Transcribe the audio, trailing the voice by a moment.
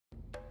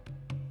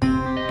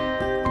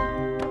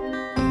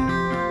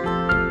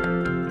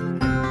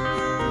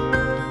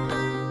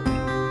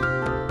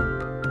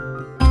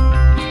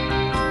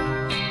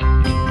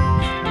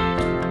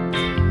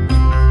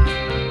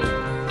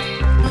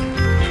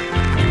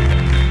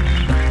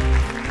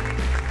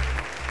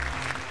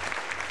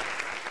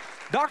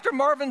Dr.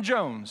 Marvin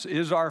Jones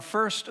is our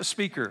first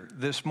speaker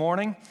this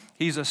morning.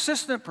 He's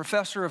assistant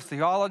professor of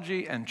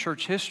theology and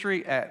church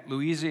history at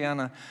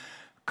Louisiana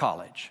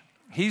College.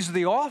 He's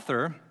the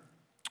author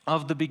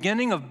of The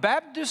Beginning of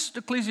Baptist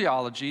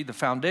Ecclesiology, the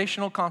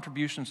Foundational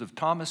Contributions of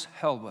Thomas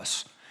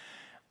Helwys.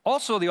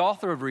 Also the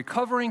author of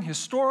Recovering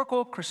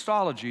Historical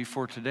Christology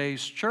for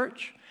Today's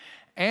Church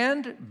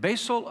and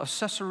Basil of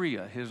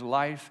Caesarea, His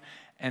Life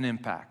and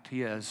Impact. He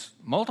has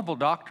multiple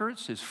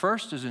doctorates. His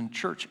first is in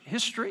church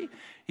history.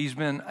 He's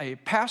been a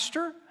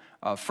pastor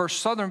of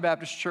First Southern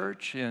Baptist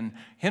Church in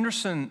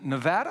Henderson,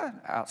 Nevada,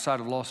 outside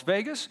of Las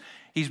Vegas.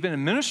 He's been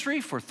in ministry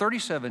for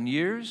 37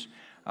 years,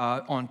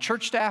 on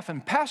church staff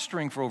and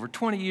pastoring for over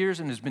 20 years,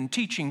 and has been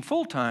teaching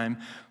full-time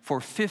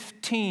for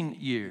 15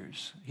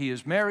 years. He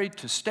is married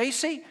to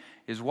Stacy,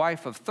 his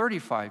wife of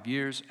 35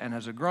 years, and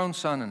has a grown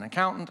son, an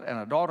accountant, and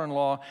a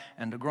daughter-in-law,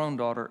 and a grown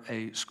daughter,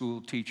 a school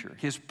teacher.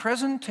 His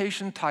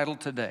presentation title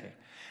today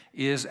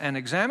is an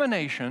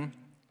examination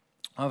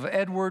of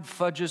Edward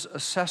Fudge's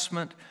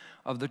assessment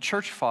of the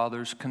church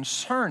fathers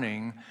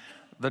concerning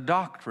the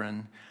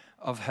doctrine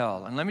of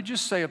hell. And let me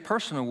just say a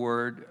personal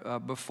word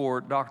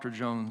before Dr.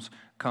 Jones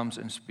comes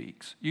and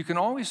speaks. You can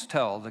always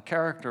tell the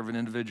character of an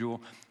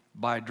individual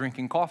by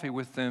drinking coffee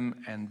with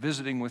them and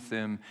visiting with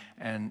them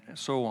and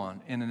so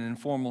on in an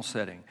informal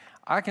setting.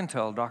 I can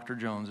tell Dr.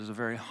 Jones is a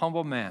very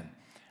humble man,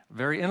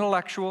 very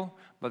intellectual,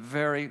 but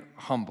very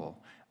humble.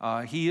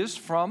 He is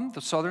from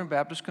the Southern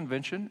Baptist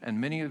Convention,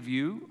 and many of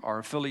you are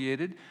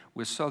affiliated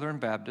with Southern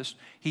Baptist.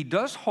 He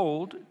does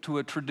hold to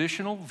a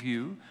traditional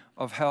view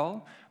of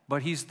hell,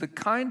 but he's the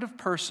kind of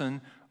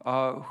person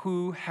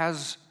who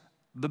has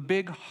the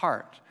big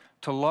heart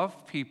to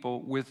love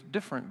people with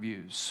different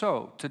views.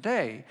 So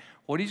today,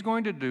 what he's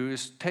going to do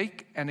is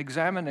take an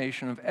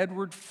examination of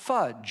Edward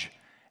Fudge.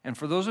 And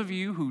for those of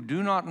you who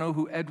do not know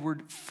who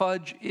Edward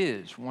Fudge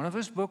is, one of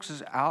his books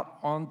is out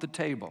on the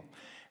table.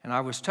 And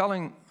I was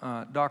telling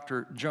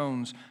Dr.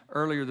 Jones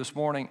earlier this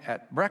morning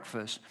at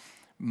breakfast,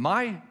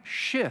 my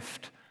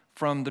shift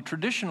from the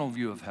traditional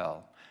view of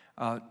hell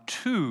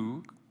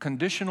to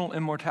conditional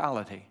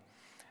immortality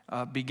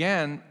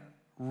began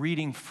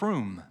reading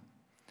Froome.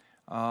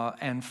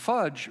 And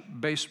Fudge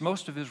based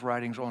most of his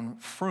writings on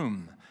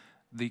Froome,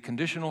 the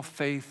conditional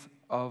faith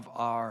of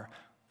our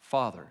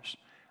fathers.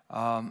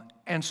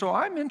 And so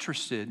I'm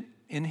interested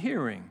in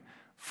hearing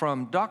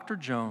from Dr.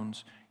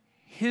 Jones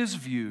his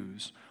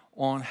views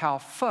on how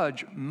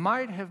Fudge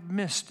might have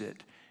missed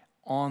it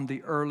on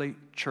the early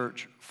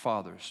church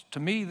fathers. To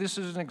me, this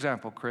is an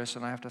example, Chris,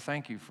 and I have to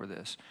thank you for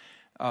this,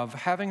 of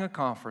having a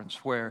conference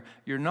where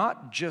you're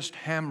not just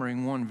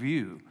hammering one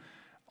view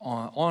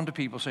onto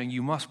people saying,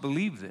 you must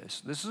believe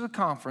this. This is a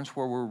conference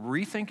where we're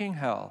rethinking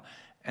hell,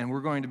 and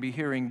we're going to be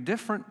hearing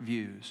different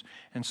views.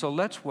 And so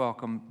let's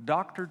welcome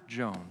Dr.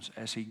 Jones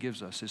as he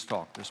gives us his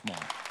talk this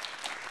morning.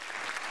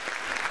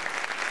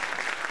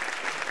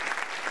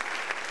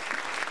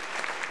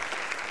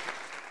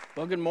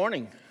 Well, good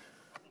morning.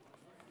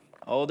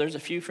 Oh, there's a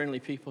few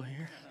friendly people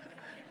here.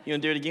 You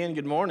want to do it again?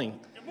 Good morning.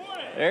 Good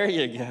morning. There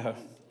you go.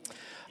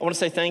 I want to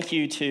say thank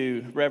you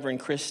to Reverend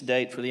Chris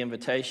Date for the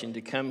invitation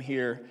to come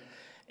here,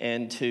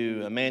 and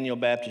to Emmanuel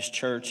Baptist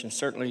Church, and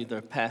certainly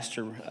the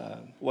pastor,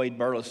 Wade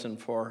Burleson,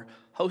 for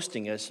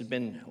hosting us. It's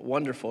been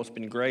wonderful. It's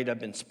been great. I've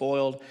been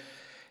spoiled,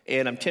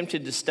 and I'm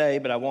tempted to stay,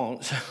 but I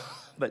won't.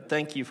 But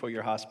thank you for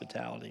your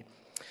hospitality.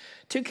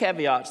 Two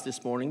caveats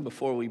this morning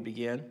before we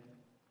begin.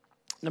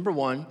 Number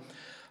one,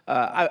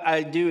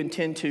 I do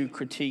intend to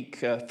critique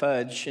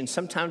Fudge, and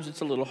sometimes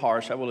it's a little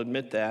harsh, I will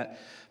admit that.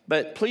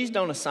 But please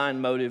don't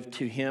assign motive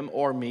to him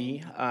or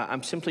me.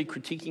 I'm simply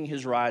critiquing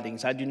his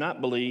writings. I do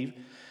not believe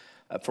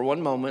for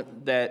one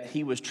moment that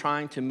he was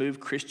trying to move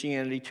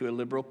Christianity to a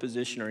liberal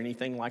position or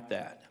anything like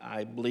that.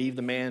 I believe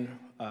the man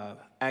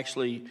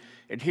actually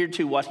adhered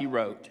to what he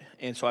wrote,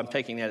 and so I'm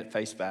taking that at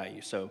face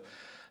value. So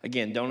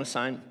again,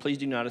 please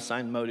do not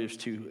assign motives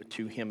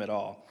to him at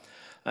all.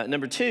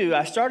 Number two,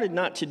 I started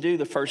not to do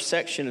the first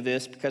section of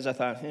this because I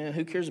thought,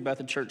 who cares about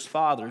the church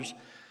fathers?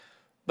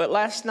 But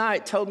last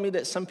night told me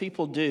that some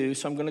people do,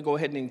 so I'm going to go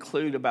ahead and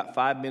include about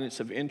 5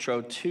 minutes of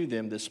intro to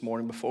them this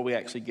morning before we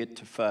actually get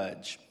to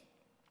Fudge.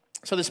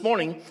 So this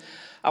morning,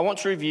 I want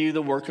to review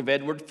the work of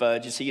Edward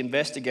Fudge as he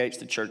investigates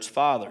the church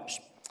fathers.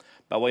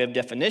 By way of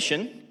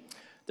definition,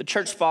 the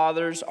church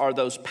fathers are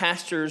those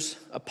pastors,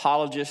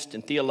 apologists,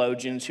 and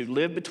theologians who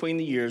lived between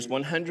the years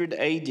 100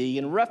 AD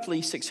and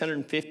roughly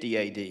 650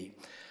 AD.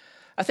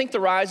 I think the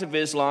rise of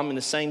Islam in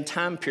the same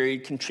time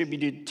period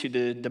contributed to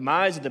the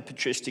demise of the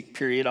patristic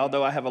period,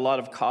 although I have a lot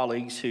of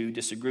colleagues who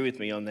disagree with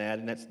me on that,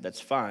 and that's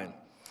fine.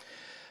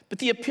 But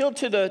the appeal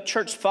to the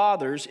church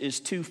fathers is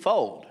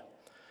twofold.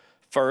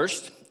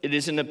 First, it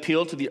is an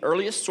appeal to the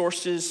earliest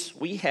sources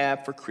we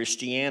have for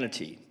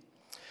Christianity.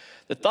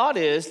 The thought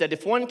is that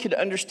if one could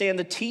understand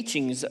the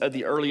teachings of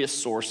the earliest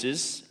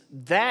sources,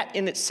 that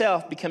in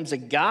itself becomes a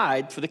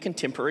guide for the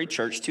contemporary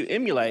church to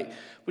emulate,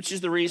 which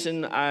is the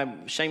reason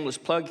shameless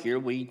plug here,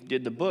 we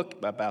did the book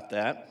about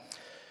that.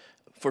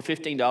 For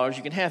 $15,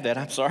 you can have that,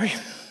 I'm sorry.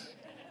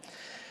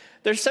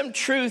 There's some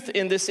truth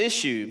in this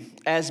issue.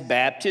 As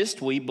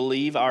Baptists, we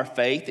believe our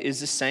faith is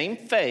the same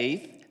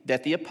faith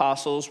that the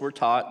apostles were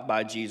taught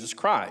by Jesus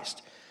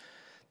Christ.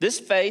 This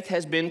faith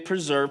has been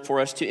preserved for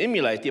us to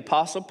emulate. The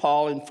Apostle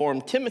Paul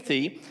informed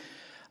Timothy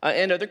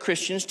and other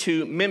Christians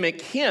to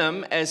mimic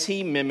him as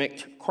he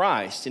mimicked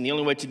Christ. And the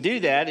only way to do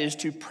that is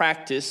to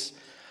practice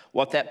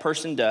what that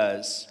person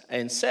does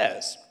and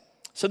says.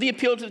 So the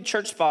appeal to the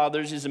church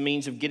fathers is a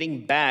means of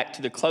getting back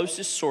to the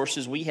closest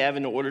sources we have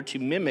in order to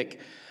mimic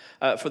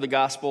for the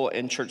gospel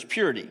and church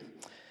purity.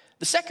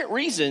 The second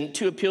reason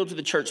to appeal to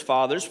the church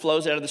fathers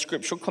flows out of the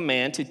scriptural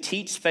command to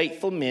teach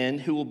faithful men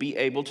who will be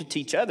able to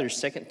teach others,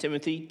 2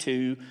 Timothy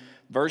 2,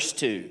 verse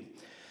 2.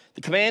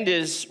 The command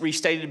is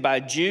restated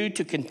by Jude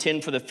to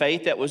contend for the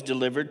faith that was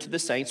delivered to the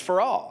saints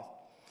for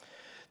all.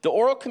 The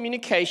oral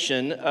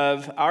communication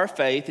of our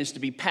faith is to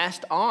be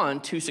passed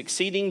on to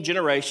succeeding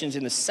generations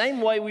in the same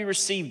way we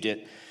received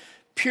it,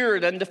 pure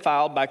and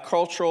undefiled by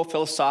cultural,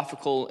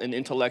 philosophical, and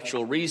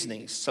intellectual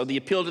reasonings. So the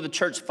appeal to the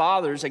church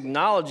fathers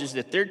acknowledges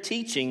that their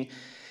teaching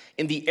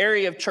in the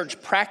area of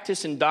church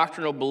practice and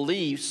doctrinal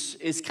beliefs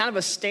is kind of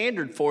a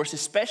standard for us,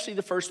 especially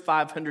the first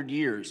 500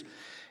 years.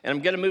 And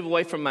I'm going to move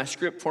away from my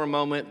script for a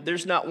moment.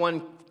 There's not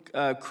one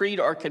creed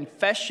or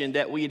confession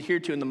that we adhere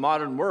to in the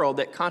modern world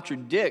that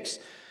contradicts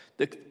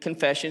the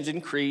confessions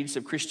and creeds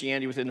of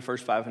Christianity within the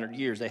first 500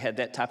 years. They had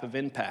that type of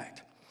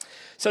impact.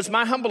 So it's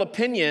my humble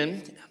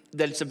opinion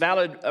that it's a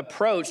valid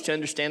approach to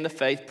understand the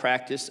faith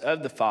practice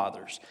of the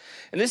fathers.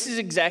 And this is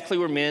exactly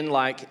where men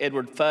like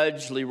Edward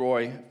Fudge,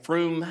 Leroy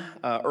Froome,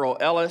 Earl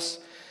Ellis,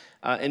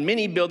 and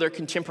many build their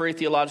contemporary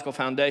theological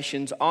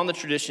foundations on the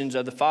traditions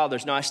of the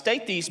fathers. Now, I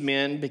state these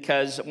men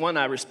because, one,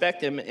 I respect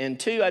them, and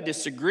two, I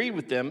disagree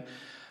with them,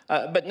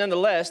 but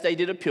nonetheless, they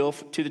did appeal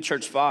to the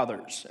church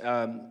fathers,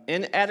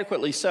 and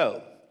adequately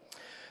so.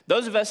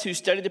 Those of us who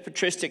study the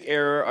patristic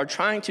era are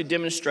trying to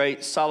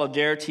demonstrate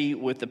solidarity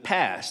with the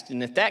past.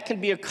 And if that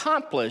can be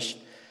accomplished,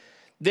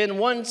 then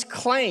one's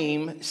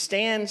claim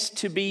stands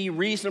to be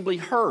reasonably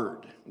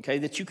heard, okay,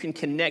 that you can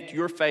connect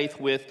your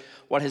faith with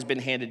what has been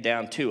handed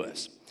down to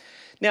us.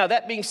 Now,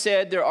 that being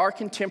said, there are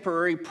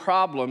contemporary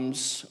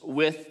problems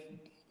with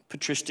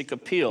patristic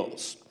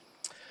appeals.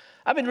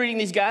 I've been reading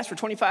these guys for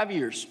 25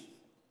 years.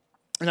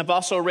 And I've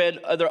also read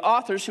other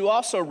authors who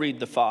also read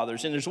the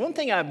fathers. And there's one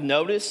thing I've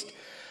noticed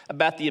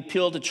about the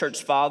appeal to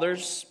church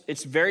fathers: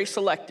 it's very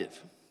selective.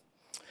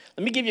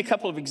 Let me give you a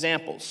couple of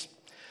examples.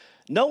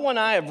 No one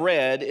I have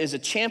read is a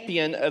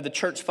champion of the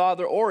church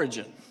father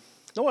Origen.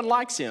 No one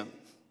likes him.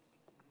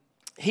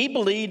 He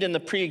believed in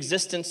the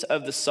preexistence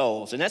of the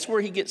souls, and that's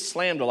where he gets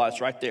slammed a lot. It's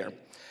right there.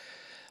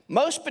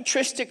 Most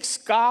patristic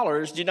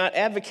scholars do not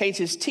advocate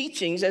his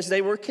teachings as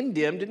they were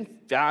condemned in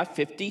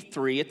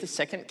 553 at the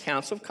Second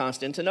Council of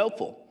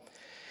Constantinople.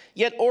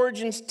 Yet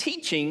Origen's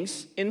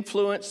teachings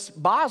influenced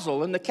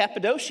Basil and the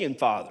Cappadocian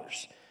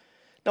fathers.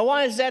 Now,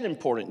 why is that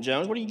important,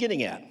 Jones? What are you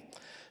getting at?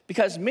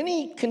 Because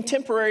many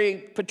contemporary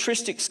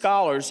patristic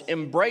scholars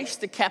embrace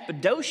the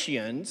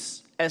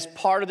Cappadocians as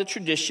part of the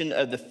tradition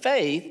of the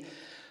faith,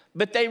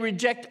 but they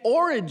reject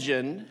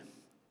Origen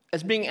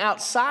as being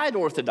outside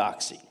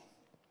orthodoxy.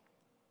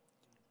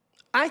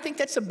 I think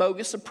that's a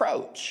bogus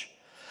approach.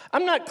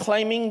 I'm not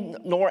claiming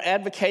nor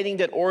advocating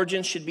that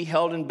Origen should be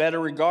held in better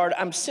regard.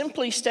 I'm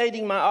simply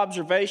stating my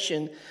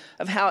observation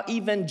of how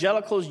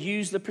evangelicals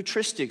use the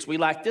patristics. We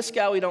like this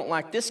guy, we don't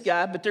like this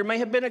guy, but there may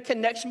have been a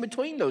connection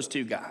between those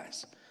two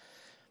guys.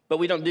 But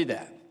we don't do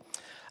that.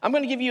 I'm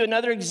going to give you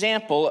another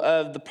example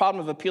of the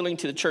problem of appealing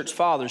to the church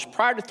fathers.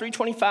 Prior to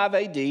 325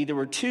 AD, there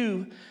were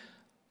two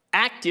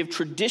active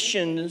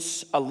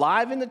traditions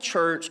alive in the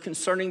church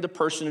concerning the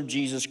person of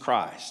Jesus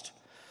Christ.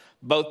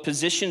 Both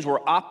positions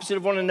were opposite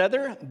of one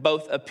another.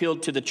 Both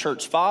appealed to the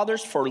church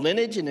fathers for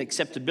lineage and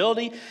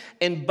acceptability,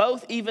 and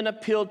both even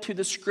appealed to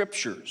the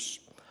scriptures.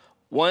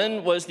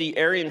 One was the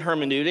Arian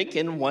hermeneutic,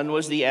 and one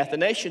was the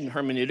Athanasian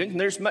hermeneutic. And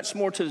there's much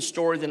more to the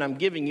story than I'm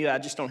giving you. I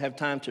just don't have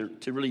time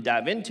to really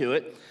dive into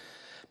it.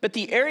 But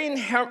the Arian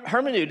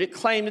hermeneutic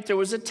claimed that there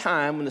was a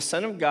time when the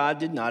Son of God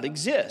did not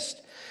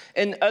exist.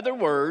 In other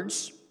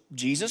words,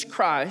 Jesus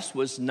Christ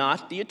was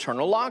not the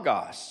eternal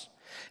Logos.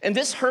 And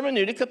this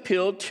hermeneutic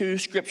appealed to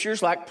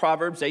scriptures like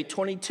Proverbs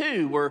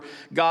 8:22, where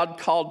God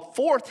called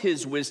forth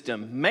his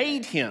wisdom,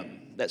 made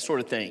him, that sort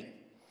of thing.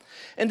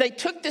 And they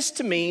took this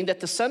to mean that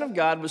the Son of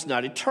God was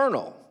not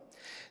eternal.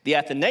 The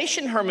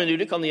Athanasian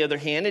hermeneutic, on the other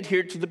hand,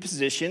 adhered to the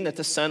position that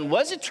the Son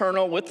was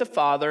eternal with the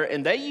Father,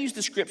 and they used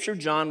the scripture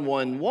John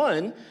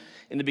 1:1.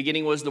 In the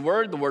beginning was the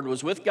Word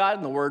was with God,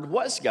 and the Word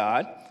was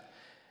God.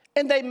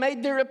 And they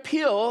made their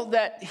appeal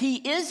that he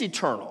is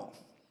eternal.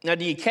 Now,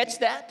 do you catch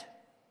that?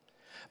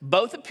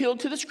 Both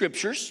appealed to the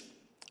scriptures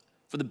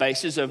for the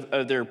basis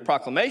of their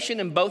proclamation,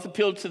 and both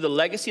appealed to the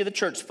legacy of the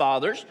church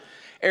fathers.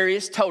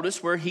 Arius told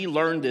us where he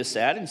learned this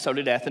at, and so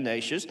did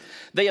Athanasius.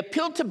 They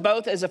appealed to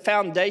both as a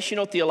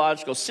foundational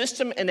theological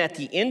system, and at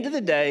the end of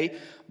the day,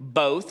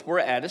 both were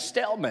at a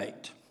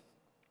stalemate.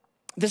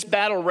 This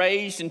battle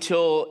raged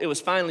until it was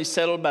finally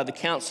settled by the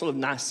Council of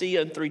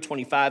Nicaea in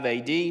 325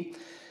 AD.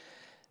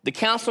 The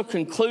council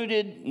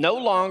concluded no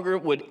longer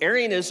would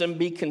Arianism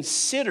be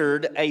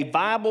considered a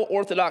viable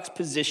Orthodox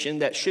position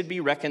that should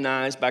be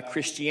recognized by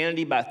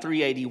Christianity by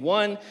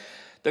 381.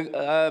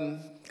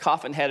 The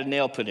coffin had a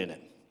nail put in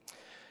it.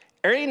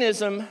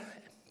 Arianism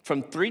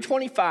from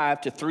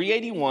 325 to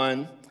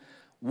 381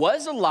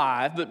 was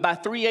alive, but by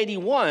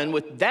 381,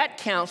 with that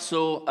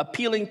council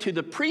appealing to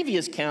the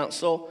previous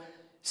council,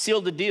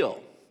 sealed the deal.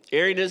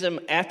 Arianism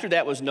after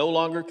that was no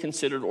longer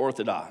considered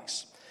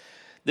Orthodox.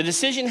 The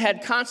decision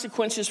had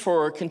consequences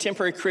for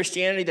contemporary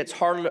Christianity that's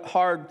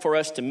hard for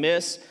us to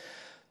miss.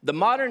 The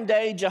modern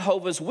day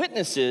Jehovah's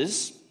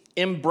Witnesses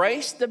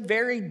embrace the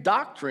very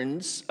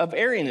doctrines of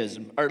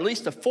Arianism, or at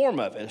least a form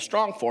of it, a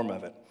strong form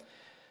of it.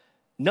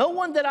 No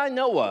one that I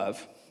know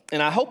of,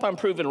 and I hope I'm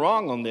proven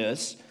wrong on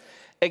this,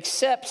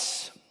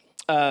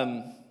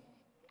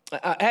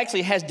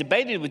 actually has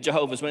debated with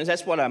Jehovah's Witnesses.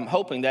 That's what I'm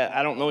hoping, that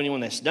I don't know anyone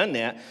that's done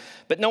that.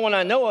 But no one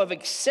I know of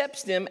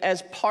accepts them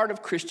as part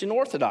of Christian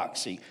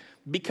orthodoxy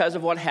because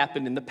of what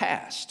happened in the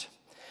past.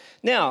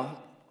 Now,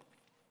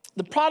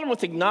 the problem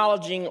with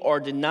acknowledging or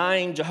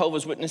denying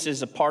Jehovah's Witnesses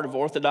as a part of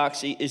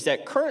orthodoxy is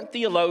that current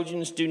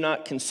theologians do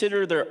not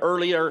consider their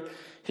earlier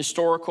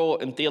historical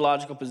and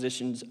theological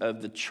positions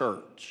of the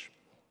church.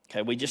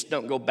 Okay, we just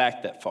don't go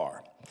back that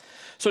far.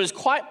 So it's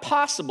quite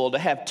possible to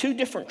have two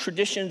different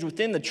traditions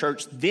within the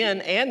church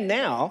then and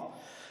now,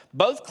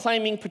 both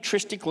claiming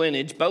patristic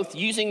lineage, both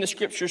using the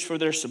scriptures for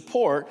their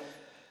support,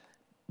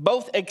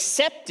 both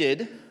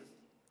accepted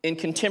in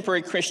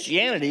contemporary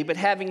Christianity, but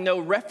having no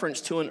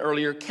reference to an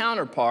earlier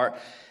counterpart.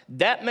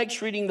 That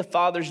makes reading the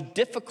Fathers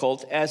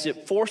difficult, as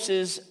it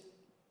forces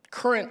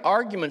current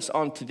arguments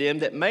onto them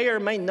that may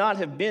or may not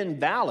have been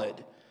valid.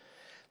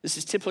 This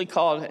is typically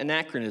called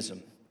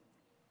anachronism.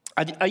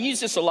 I use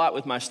this a lot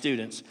with my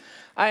students.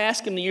 I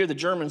ask them the year the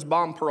Germans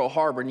bombed Pearl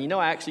Harbor, and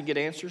I actually get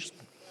answers.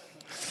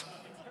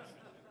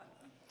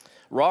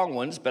 Wrong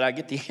ones, but I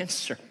get the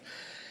answer.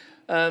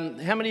 How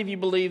many of you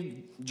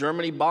believe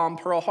Germany bombed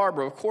Pearl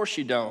Harbor? Of course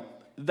you don't.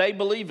 They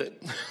believe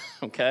it,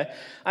 okay?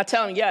 I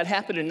tell them, yeah, it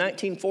happened in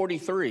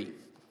 1943.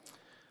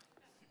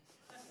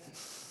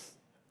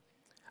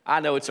 I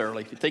know it's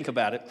early. Think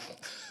about it,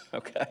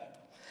 okay?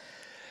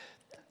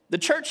 The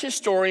church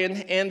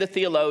historian and the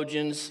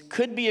theologians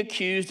could be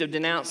accused of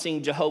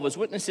denouncing Jehovah's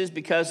Witnesses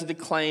because of the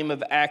claim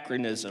of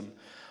anachronism.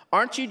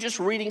 Aren't you just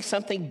reading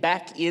something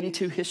back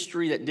into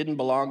history that didn't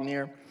belong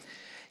there?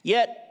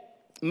 Yet,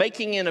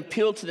 making an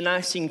appeal to the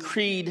Nicene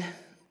Creed,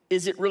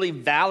 is it really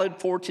valid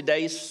for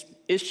today's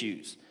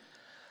issues?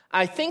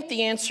 I think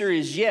the answer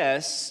is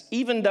yes,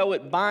 even though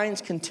it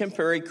binds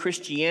contemporary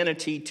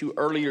Christianity to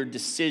earlier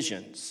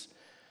decisions.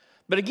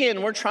 But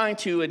again, we're trying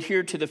to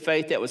adhere to the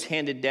faith that was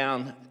handed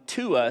down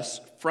to us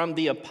from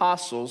the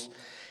apostles.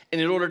 And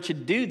in order to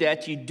do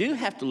that, you do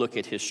have to look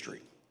at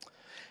history.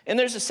 And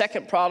there's a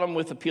second problem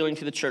with appealing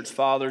to the church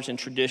fathers and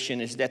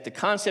tradition, is that the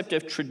concept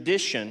of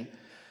tradition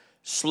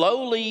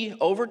slowly,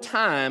 over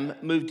time,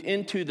 moved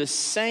into the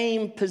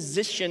same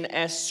position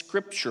as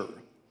Scripture.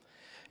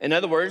 In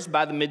other words,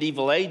 by the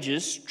medieval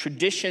ages,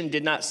 tradition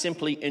did not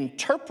simply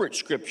interpret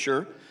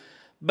Scripture,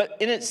 but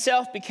in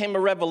itself became a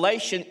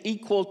revelation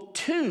equal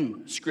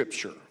to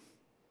Scripture.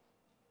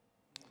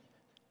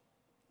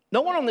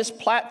 No one on this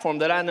platform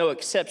that I know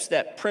accepts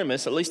that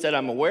premise, at least that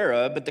I'm aware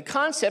of, but the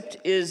concept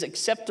is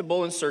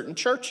acceptable in certain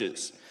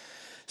churches.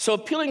 So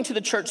appealing to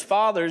the church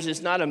fathers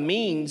is not a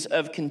means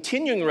of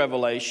continuing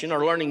revelation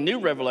or learning new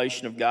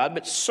revelation of God,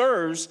 but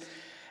serves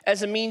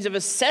as a means of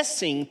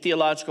assessing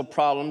theological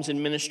problems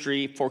in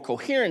ministry for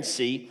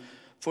coherency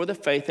for the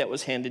faith that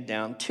was handed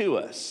down to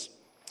us.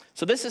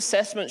 So this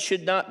assessment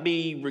should not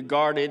be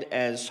regarded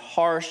as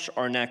harsh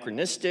or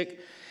anachronistic.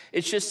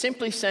 It's just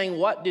simply saying,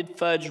 what did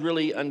Fudge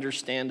really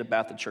understand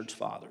about the church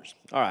fathers?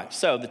 All right,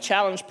 so the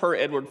challenge per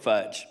Edward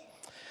Fudge.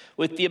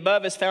 With the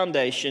above as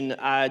foundation,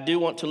 I do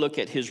want to look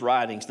at his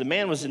writings. The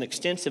man was an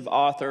extensive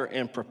author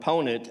and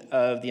proponent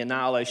of the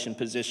annihilation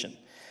position.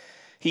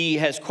 He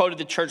has quoted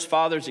the church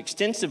fathers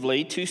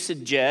extensively to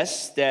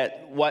suggest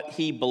that what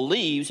he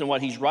believes and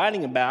what he's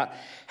writing about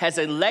has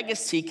a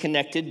legacy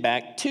connected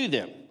back to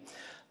them.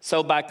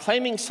 So by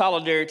claiming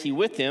solidarity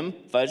with them,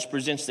 Fudge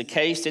presents the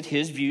case that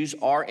his views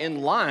are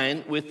in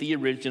line with the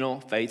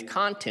original faith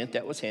content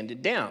that was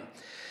handed down.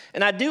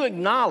 And I do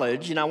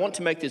acknowledge, and I want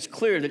to make this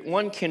clear, that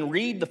one can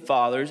read the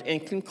fathers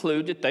and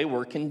conclude that they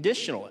were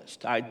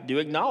conditionalists. I do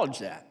acknowledge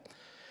that.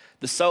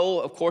 The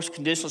soul, of course,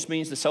 conditionalist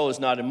means the soul is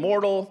not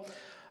immortal.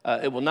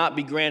 It will not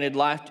be granted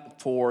life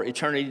for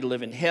eternity to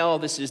live in hell.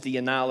 This is the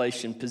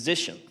annihilation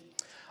position.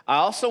 I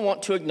also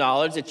want to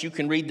acknowledge that you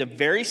can read the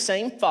very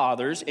same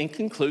fathers and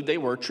conclude they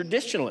were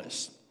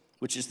traditionalists,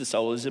 which is the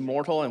soul is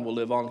immortal and will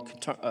live on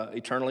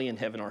eternally in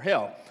heaven or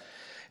hell.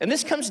 And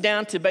this comes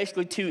down to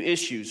basically two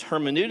issues,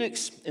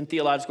 hermeneutics and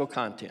theological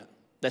content.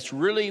 That's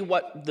really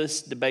what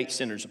this debate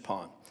centers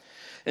upon.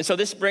 And so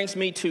this brings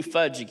me to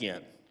Fudge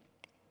again.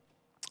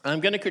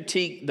 I'm going to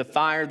critique The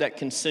Fire That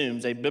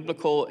Consumes, a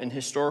biblical and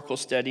historical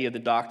study of the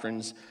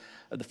doctrines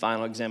of the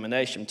final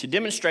examination. To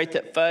demonstrate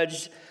that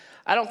Fudge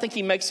I don't think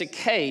he makes a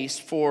case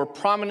for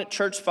prominent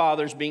church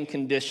fathers being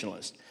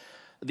conditionalists.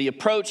 The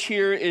approach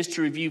here is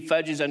to review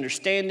Fudge's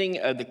understanding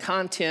of the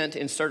content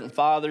in certain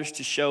fathers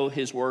to show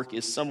his work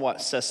is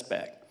somewhat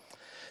suspect.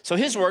 So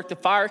his work, The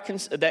Fire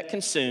That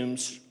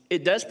Consumes,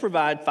 it does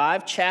provide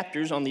 5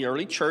 chapters on the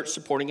early church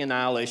supporting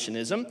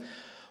annihilationism,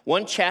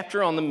 1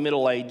 chapter on the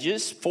Middle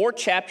Ages, 4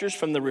 chapters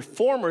from the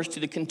Reformers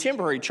to the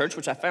contemporary church,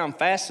 which I found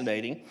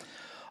fascinating,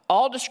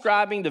 all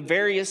describing the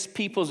various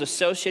peoples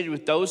associated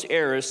with those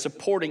eras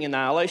supporting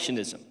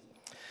annihilationism.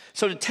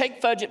 So to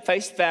take Fudge at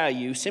face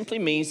value simply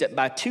means that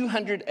by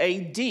 200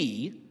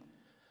 AD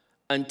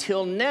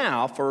until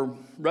now, for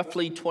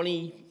roughly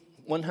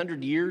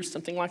 2,100 years,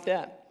 something like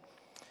that,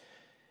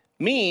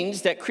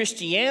 means that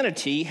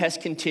Christianity has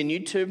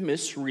continued to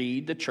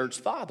misread the church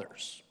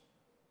fathers.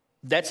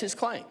 That's his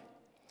claim.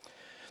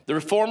 The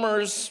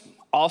Reformers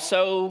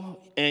also,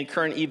 and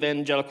current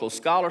evangelical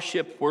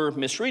scholarship, were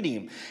misreading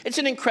him. It's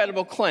an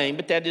incredible claim,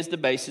 but that is the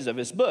basis of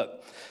his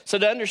book. So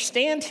to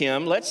understand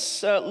him,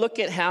 let's look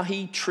at how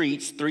he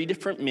treats 3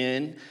 different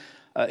men,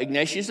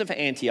 Ignatius of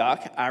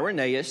Antioch,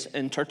 Irenaeus,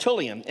 and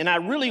Tertullian. And I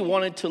really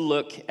wanted to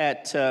look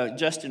at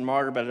Justin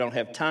Martyr, but I don't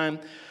have time.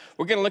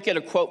 We're going to look at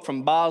a quote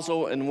from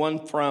Basil and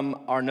one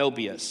from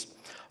Arnobius.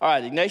 All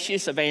right,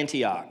 Ignatius of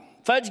Antioch.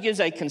 Fudge gives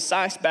a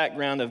concise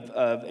background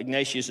of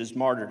Ignatius's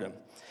martyrdom.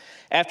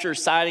 After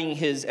citing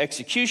his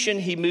execution,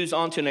 he moves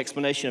on to an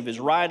explanation of his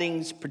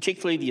writings,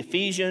 particularly the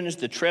Ephesians,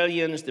 the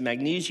Trallians, the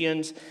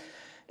Magnesians,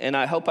 and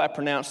I hope I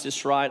pronounced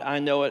this right. I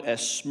know it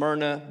as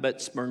Smyrna, but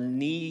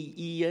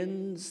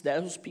Smyrnians,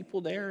 those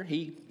people there,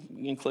 he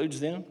includes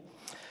them.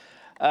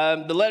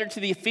 The letter to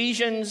the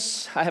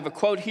Ephesians, I have a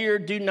quote here,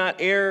 "Do not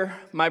err,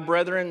 my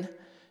brethren."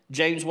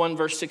 James 1,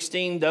 verse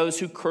 16, those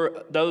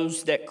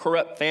that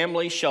corrupt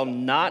families shall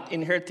not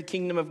inherit the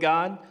kingdom of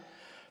God.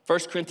 1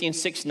 Corinthians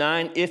 6,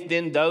 9, if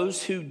then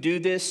those who do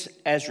this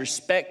as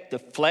respect the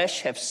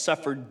flesh have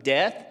suffered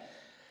death,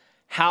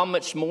 how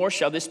much more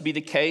shall this be the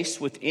case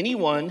with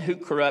anyone who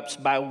corrupts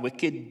by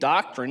wicked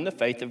doctrine the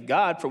faith of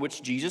God for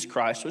which Jesus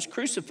Christ was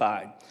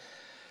crucified?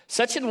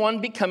 Such an one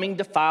becoming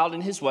defiled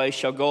in his way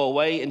shall go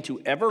away into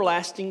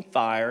everlasting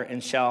fire,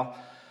 and shall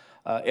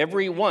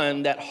every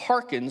one that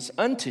hearkens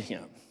unto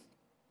him.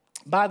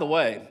 By the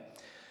way,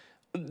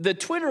 the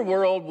Twitter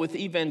world with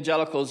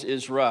evangelicals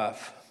is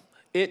rough.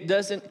 It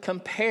doesn't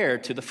compare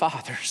to the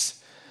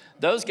fathers.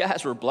 Those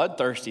guys were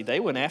bloodthirsty. They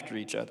went after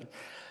each other.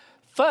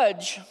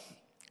 Fudge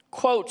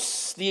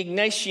quotes the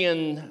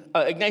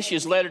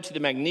Ignatius letter to the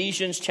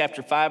Magnesians,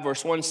 chapter 5,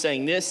 verse 1,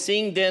 saying this,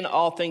 "Seeing then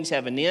all things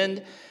have an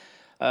end,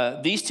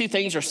 these 2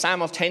 things are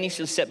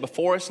simultaneously set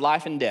before us,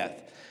 life and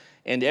death,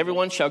 and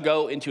everyone shall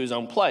go into his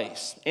own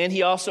place." And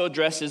he also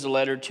addresses a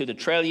letter to the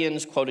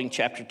Trallians, quoting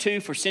chapter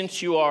 2, "For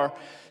since you are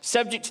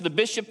subject to the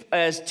bishop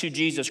as to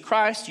Jesus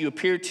Christ, you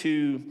appear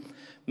to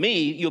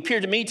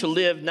me to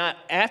live not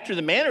after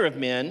the manner of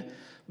men,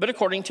 but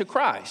according to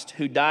Christ,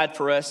 who died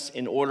for us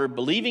in order,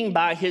 believing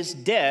by his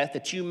death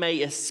that you may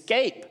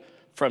escape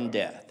from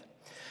death."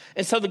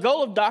 And so the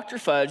goal of Dr.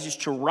 Fudge is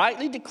to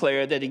rightly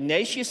declare that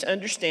Ignatius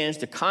understands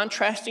the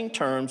contrasting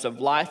terms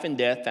of life and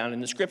death found in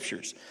the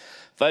scriptures.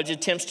 Fudge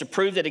attempts to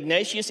prove that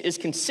Ignatius is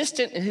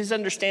consistent in his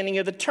understanding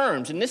of the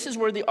terms, and this is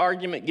where the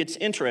argument gets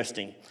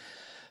interesting.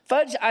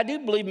 Fudge, I do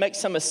believe, makes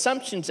some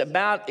assumptions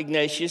about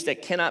Ignatius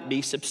that cannot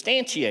be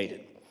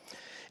substantiated.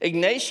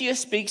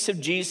 Ignatius speaks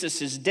of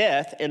Jesus'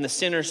 death and the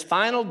sinner's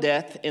final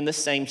death in the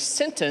same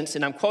sentence,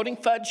 and I'm quoting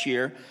Fudge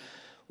here,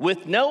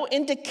 with no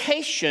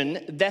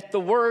indication that the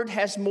word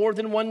has more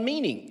than one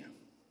meaning.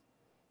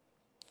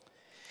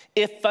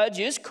 If Fudge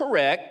is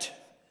correct,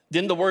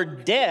 then the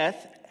word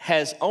death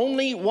has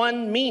only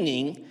one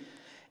meaning,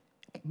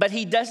 but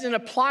he doesn't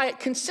apply it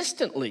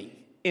consistently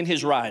in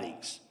his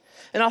writings.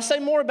 And I'll say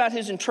more about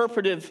his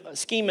interpretive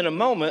scheme in a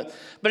moment.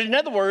 But in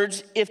other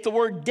words, if the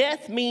word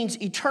death means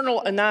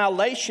eternal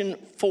annihilation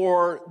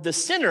for the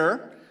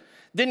sinner,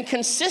 then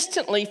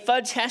consistently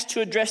Fudge has to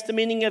address the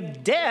meaning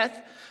of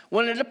death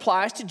when it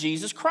applies to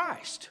Jesus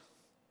Christ.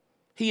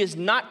 He is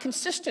not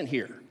consistent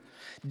here.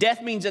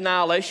 Death means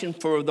annihilation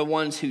for the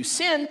ones who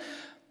sin,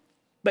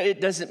 but it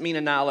doesn't mean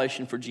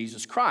annihilation for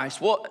Jesus Christ.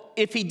 Well,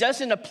 if he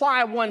doesn't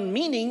apply one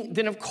meaning,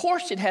 then of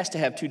course it has to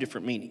have 2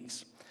 different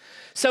meanings.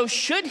 So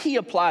should he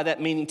apply that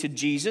meaning to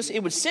Jesus, it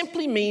would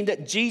simply mean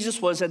that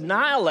Jesus was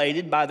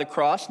annihilated by the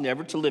cross,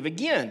 never to live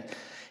again.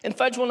 And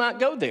Fudge will not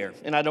go there,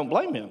 and I don't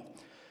blame him.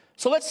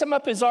 So let's sum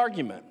up his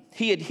argument.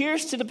 He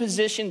adheres to the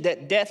position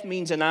that death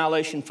means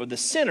annihilation for the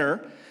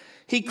sinner.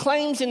 He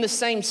claims in the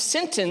same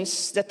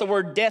sentence that the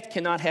word death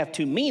cannot have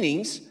 2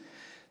 meanings.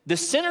 The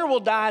sinner will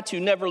die to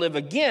never live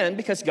again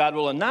because God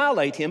will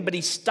annihilate him, but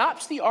he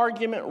stops the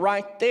argument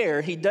right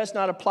there. He does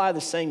not apply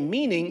the same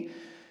meaning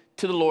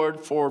to the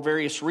Lord for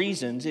various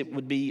reasons. It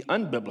would be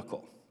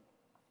unbiblical.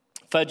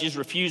 Fudge's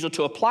refusal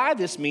to apply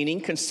this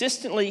meaning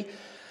consistently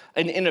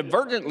and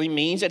inadvertently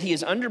means that he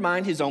has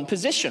undermined his own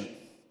position.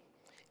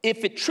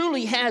 If it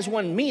truly has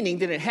one meaning,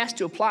 then it has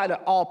to apply to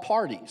all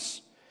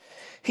parties.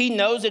 He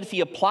knows that if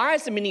he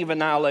applies the meaning of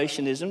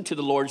annihilationism to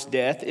the Lord's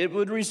death, it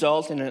would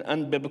result in an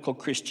unbiblical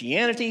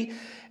Christianity,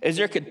 as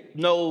there could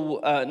no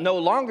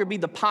longer be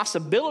the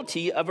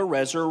possibility of a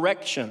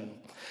resurrection.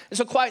 And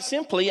so quite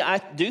simply, I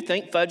do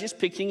think Fudge is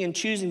picking and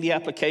choosing the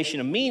application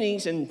of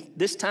meanings, and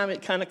this time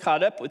it kind of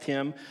caught up with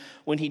him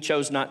when he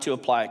chose not to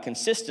apply it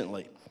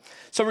consistently.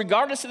 So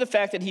regardless of the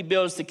fact that he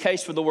builds the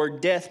case for the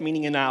word death,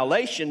 meaning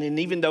annihilation, and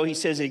even though he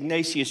says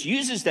Ignatius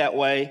uses that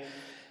way,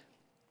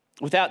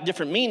 without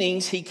different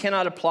meanings, he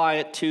cannot apply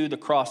it to the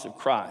cross of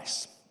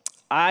Christ.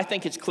 I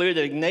think it's clear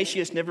that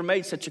Ignatius never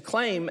made such a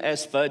claim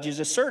as Fudge is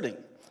asserting.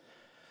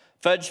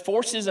 Fudge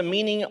forces a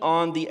meaning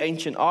on the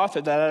ancient author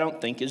that I don't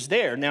think is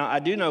there. Now, I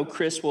do know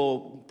Chris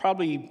will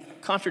probably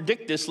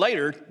contradict this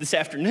later this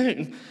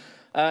afternoon,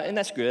 and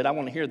that's good. I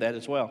want to hear that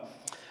as well.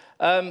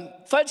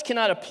 Fudge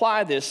cannot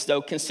apply this,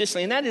 though,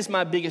 consistently, and that is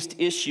my biggest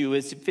issue,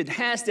 is if it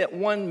has that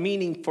one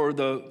meaning for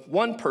the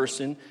one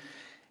person,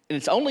 and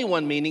it's only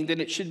one meaning,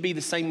 then it should be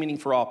the same meaning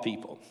for all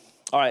people.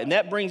 All right, and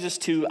that brings us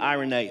to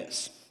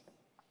Irenaeus.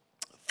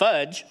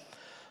 Fudge,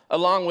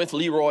 along with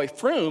Leroy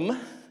Froome,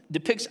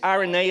 depicts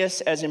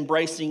Irenaeus as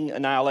embracing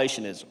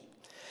annihilationism.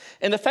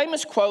 And the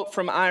famous quote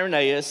from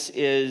Irenaeus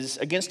is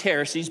Against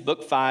Heresies,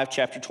 Book 5,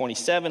 Chapter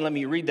 27. Let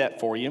me read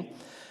that for you.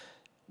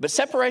 But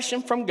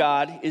separation from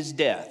God is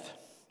death,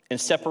 and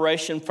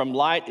separation from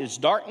light is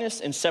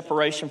darkness, and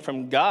separation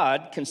from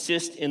God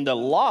consists in the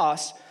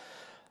loss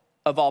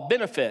of all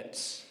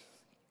benefits.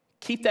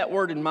 Keep that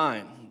word in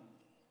mind.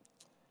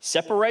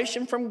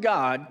 Separation from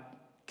God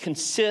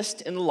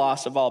consists in the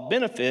loss of all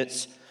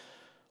benefits,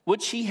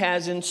 which he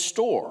has in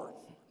store.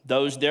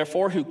 Those,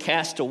 therefore, who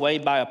cast away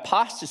by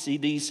apostasy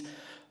these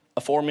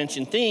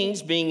aforementioned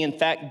things, being in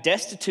fact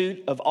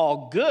destitute of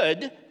all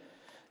good,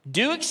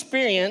 do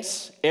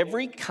experience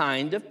every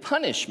kind of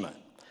punishment.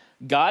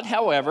 God,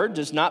 however,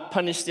 does not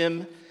punish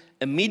them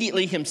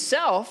immediately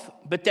himself,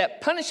 but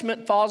that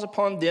punishment falls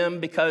upon them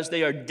because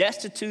they are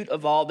destitute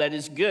of all that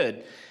is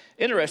good.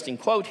 Interesting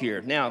quote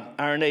here. Now,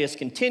 Irenaeus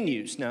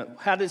continues. Now,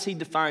 how does he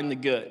define the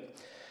good?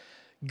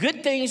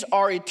 Good things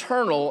are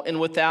eternal and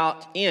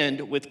without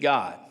end with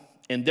God,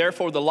 and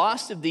therefore the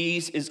loss of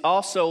these is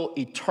also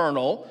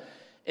eternal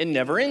and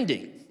never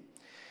ending.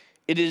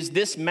 It is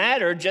this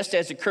matter, just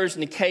as occurs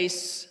in the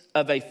case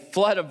of a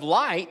flood of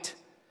light,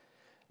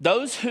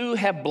 those who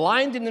have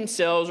blinded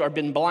themselves or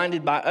been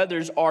blinded by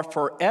others are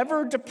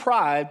forever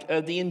deprived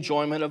of the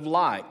enjoyment of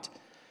light.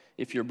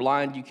 If you're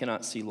blind, you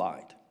cannot see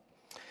light.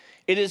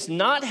 It is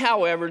not,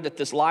 however, that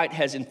this light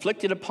has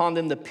inflicted upon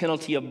them the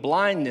penalty of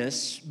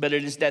blindness, but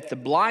it is that the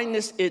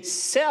blindness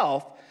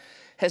itself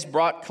has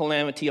brought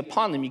calamity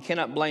upon them. You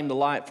cannot blame the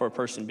light for a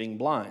person being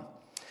blind.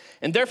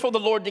 And therefore the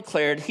Lord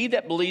declared, he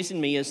that believes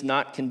in me is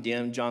not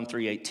condemned, John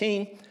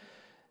 3:18.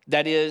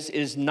 That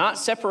is not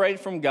separated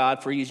from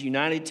God, for he is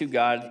united to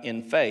God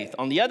in faith.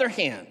 On the other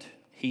hand,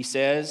 he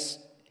says,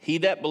 he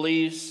that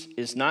believes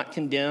is not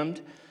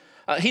condemned.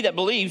 He that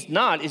believes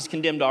not is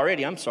condemned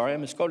already. I'm sorry, I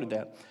misquoted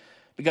that.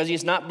 Because he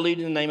has not believed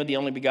in the name of the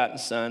only begotten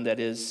Son, that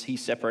is, he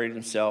separated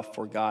himself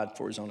for God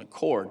for his own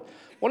accord.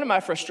 One of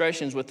my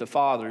frustrations with the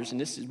fathers, and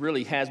this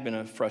really has been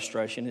a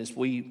frustration, is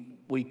we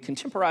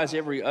contemporize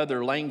every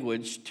other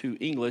language to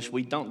English.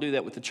 We don't do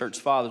that with the church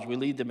fathers. We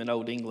leave them in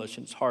Old English,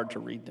 and it's hard to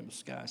read them,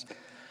 guys.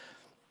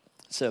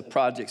 It's a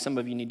project some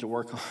of you need to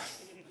work on.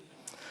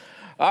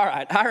 All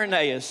right,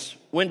 Irenaeus,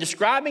 when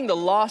describing the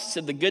loss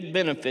of the good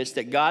benefits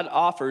that God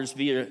offers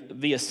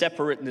via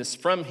separateness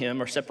from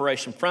him or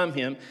separation from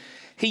him,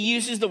 he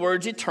uses the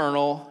words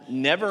eternal,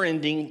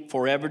 never-ending,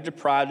 forever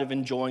deprived of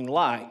enjoying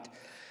light.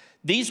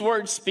 These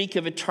words speak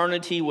of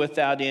eternity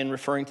without end,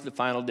 referring to the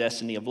final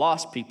destiny of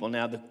lost people.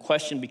 Now, the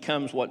question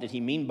becomes, what did he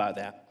mean by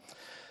that?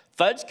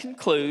 Fudge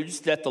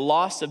concludes that the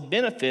loss of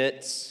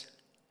benefits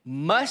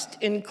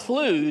must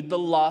include the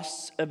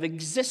loss of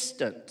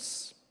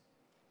existence.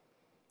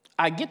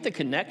 I get the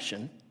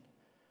connection.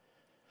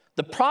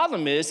 The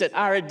problem is that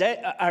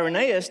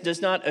Irenaeus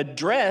does not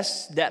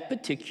address that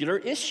particular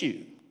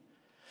issue.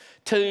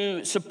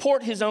 To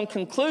support his own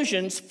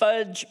conclusions,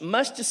 Fudge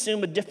must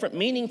assume a different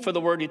meaning for the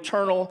word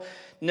eternal,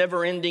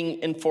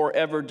 never-ending, and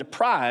forever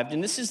deprived.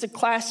 And this is the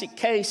classic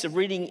case of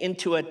reading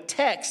into a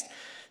text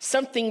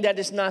something that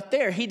is not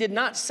there. He did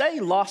not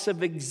say loss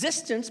of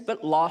existence,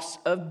 but loss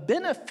of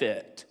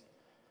benefit.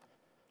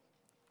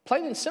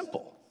 Plain and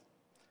simple.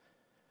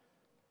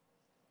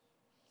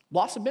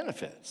 Loss of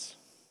benefits.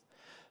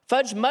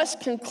 Fudge must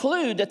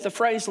conclude that the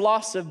phrase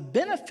loss of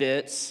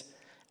benefits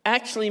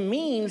actually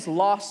means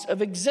loss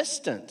of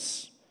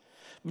existence.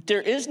 But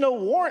there is no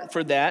warrant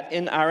for that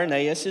in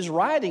Irenaeus'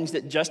 writings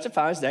that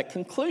justifies that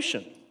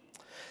conclusion.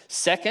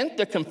 Second,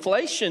 the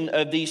conflation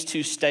of these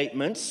two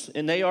statements,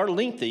 and they are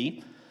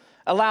lengthy,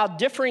 allow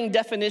differing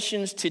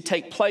definitions to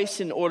take place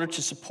in order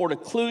to support a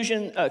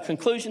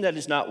conclusion that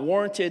is not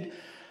warranted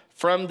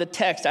from the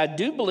text. I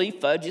do believe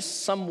Fudge is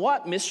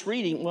somewhat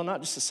misreading, well,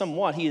 not just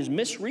somewhat, he is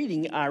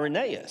misreading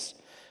Irenaeus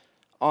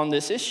on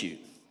this issue.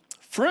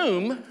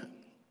 Froome,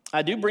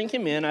 I do bring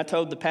him in, I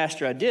told the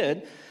pastor I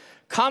did,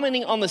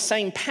 commenting on the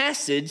same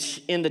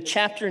passage in the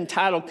chapter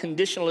entitled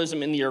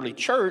Conditionalism in the Early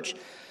Church,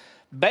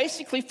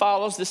 basically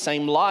follows the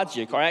same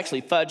logic, or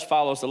actually Fudge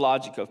follows the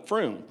logic of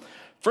Froome.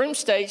 Froome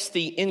states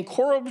the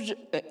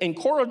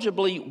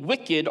incorrigibly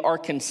wicked are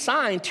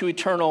consigned to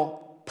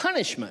eternal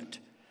punishment,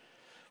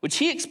 which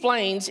he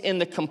explains in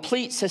the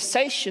complete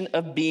cessation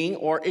of being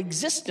or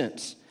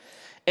existence.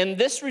 And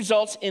this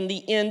results in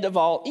the end of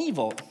all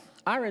evil.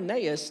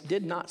 Irenaeus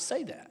did not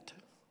say that,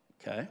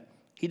 okay?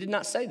 He did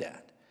not say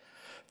that.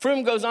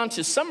 Froome goes on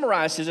to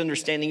summarize his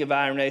understanding of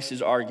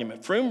Irenaeus'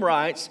 argument. Froome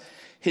writes,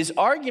 his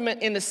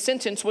argument in the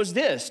sentence was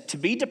this: to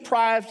be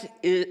deprived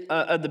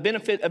of the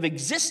benefit of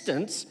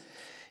existence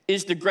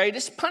is the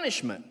greatest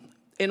punishment.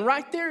 And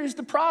right there is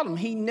the problem.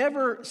 He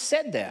never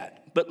said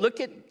that. But look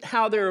at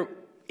how they're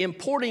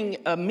importing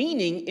a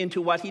meaning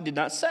into what he did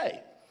not say.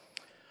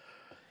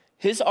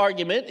 His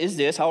argument is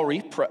this, I'll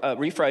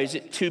rephrase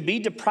it: to be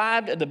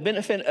deprived of the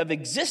benefit of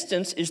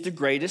existence is the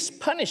greatest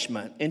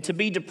punishment, and to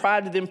be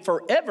deprived of them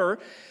forever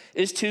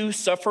is to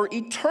suffer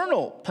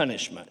eternal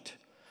punishment.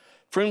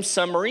 Froome's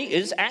summary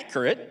is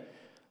accurate,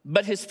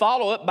 but his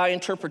follow-up by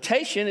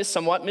interpretation is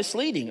somewhat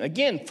misleading.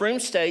 Again,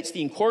 Froome states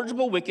the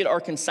incorrigible wicked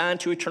are consigned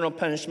to eternal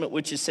punishment,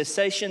 which is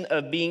cessation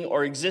of being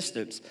or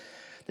existence.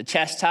 The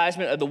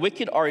chastisement of the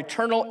wicked are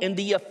eternal in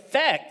the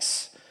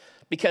effects,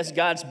 because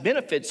God's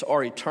benefits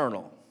are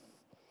eternal.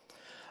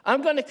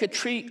 I'm going to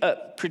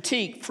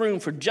critique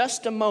Froome for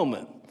just a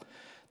moment.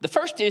 The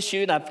first issue,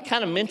 and I've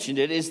kind of mentioned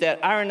it, is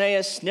that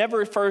Irenaeus never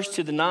refers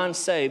to the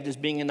non-saved as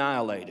being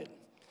annihilated.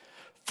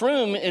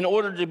 Froome, in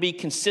order to be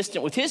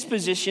consistent with his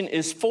position,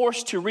 is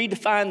forced to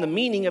redefine the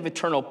meaning of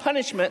eternal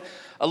punishment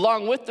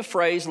along with the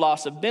phrase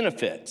loss of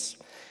benefits.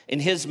 In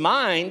his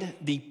mind,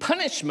 the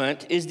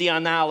punishment is the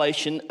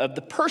annihilation of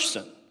the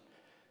person.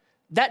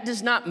 That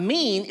does not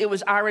mean it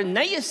was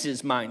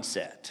Irenaeus'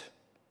 mindset.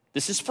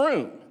 This is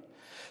Froome.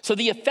 So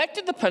the effect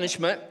of the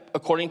punishment,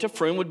 according to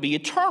Froome, would be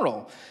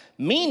eternal,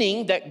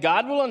 meaning that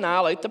God will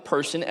annihilate the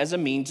person as a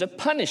means of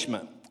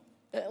punishment.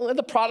 Well,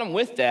 the problem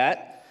with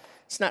that,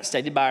 it's not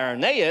stated by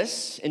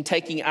Irenaeus, in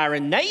taking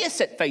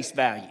Irenaeus at face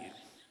value.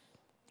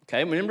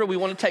 Okay, remember, we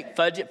want to take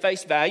Fudge at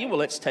face value. Well,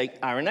 let's take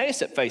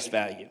Irenaeus at face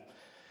value.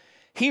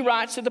 He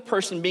writes of the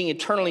person being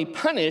eternally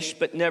punished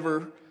but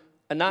never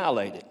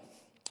annihilated.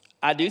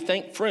 I do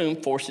think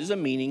Froome forces a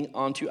meaning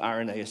onto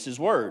Irenaeus'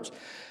 words.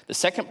 The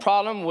second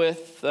problem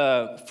with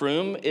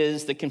Froome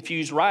is the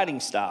confused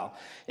writing style.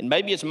 And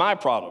maybe it's my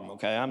problem,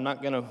 okay? I'm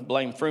not going to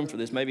blame Froome for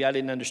this. Maybe I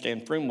didn't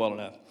understand Froome well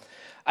enough.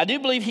 I do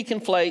believe he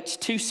conflates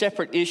two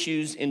separate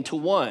issues into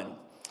one.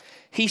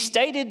 He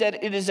stated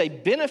that it is a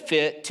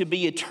benefit to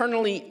be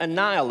eternally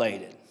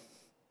annihilated.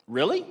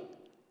 Really?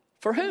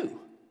 For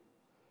who?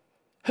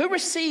 Who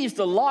receives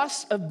the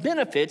loss of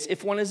benefits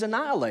if one is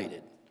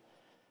annihilated?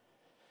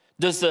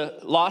 Does the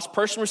lost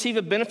person receive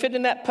a benefit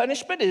in that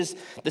punishment? Is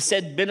the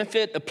said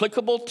benefit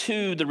applicable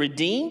to the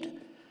redeemed?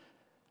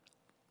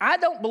 I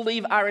don't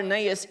believe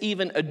Irenaeus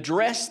even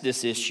addressed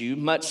this issue,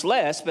 much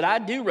less, but I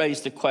do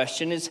raise the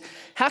question, is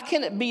how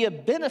can it be a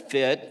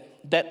benefit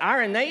that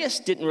Irenaeus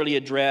didn't really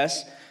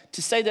address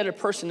to say that a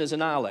person is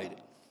annihilated?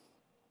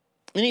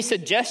 Any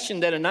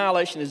suggestion that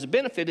annihilation is a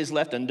benefit is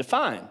left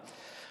undefined.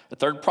 The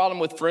third problem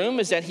with Froome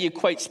is that he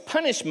equates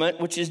punishment,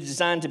 which is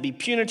designed to be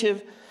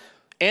punitive,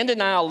 and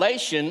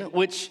annihilation,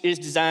 which is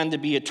designed to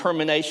be a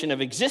termination of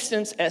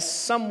existence, as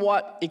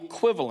somewhat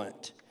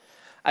equivalent.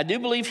 I do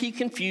believe he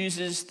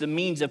confuses the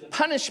means of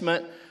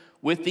punishment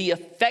with the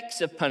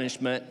effects of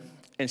punishment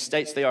and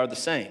states they are the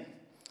same.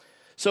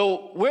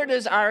 So where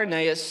does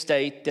Irenaeus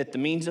state that the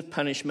means of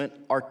punishment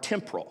are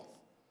temporal?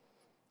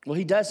 Well,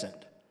 he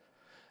doesn't.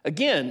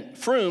 Again,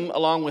 Froome,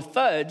 along with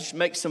Fudge,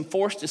 makes some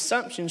forced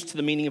assumptions to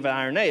the meaning of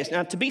Irenaeus.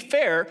 Now, to be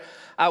fair,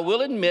 I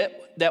will admit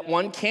that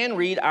one can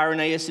read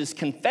Irenaeus'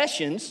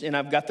 Confessions, and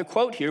I've got the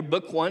quote here,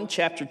 Book 1,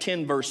 Chapter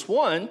 10, Verse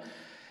 1,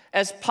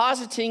 as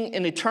positing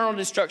an eternal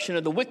destruction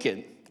of the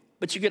wicked.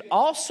 But you could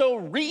also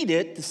read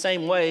it the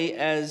same way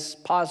as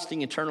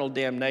positing eternal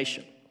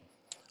damnation.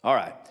 All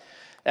right,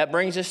 that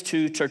brings us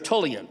to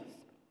Tertullian.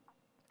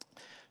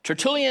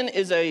 Tertullian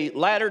is a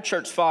latter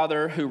church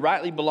father who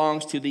rightly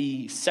belongs to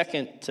the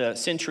 2nd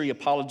century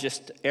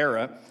apologist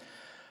era.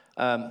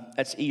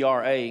 That's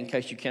ERA, in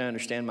case you can't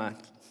understand my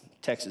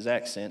Texas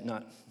accent.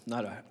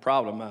 Not a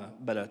problem,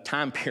 but a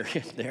time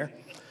period there.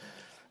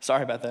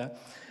 Sorry about that.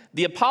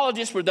 The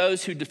apologists were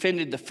those who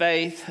defended the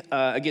faith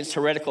against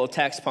heretical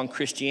attacks upon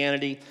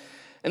Christianity.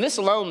 And this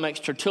alone makes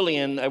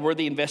Tertullian a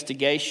worthy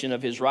investigation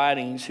of his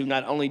writings, who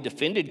not only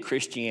defended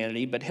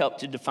Christianity, but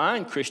helped to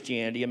define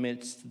Christianity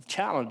amidst the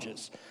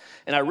challenges.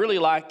 And I really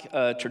like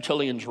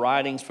Tertullian's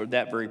writings for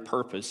that very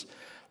purpose.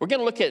 We're going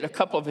to look at a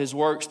couple of his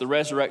works, The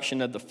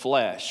Resurrection of the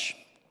Flesh,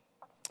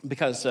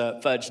 because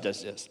Fudge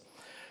does this.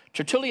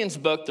 Tertullian's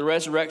book, The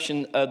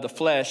Resurrection of the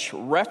Flesh,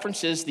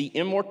 references the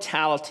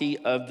immortality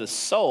of the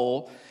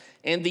soul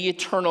and the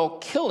eternal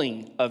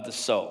killing of the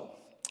soul.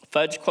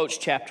 Fudge quotes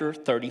chapter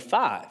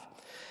 35.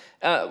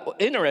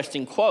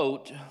 Interesting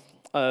quote.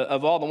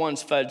 Of all the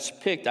ones Fudge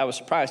picked, I was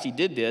surprised he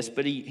did this,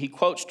 but he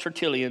quotes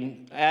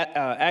Tertullian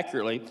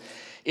accurately.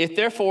 If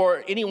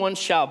therefore anyone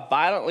shall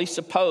violently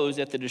suppose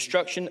that the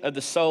destruction of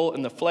the soul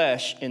and the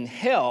flesh in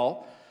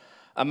hell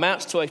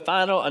amounts to a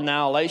final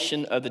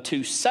annihilation of the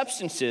two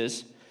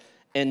substances,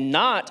 and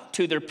not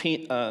to their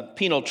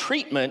penal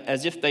treatment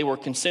as if they were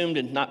consumed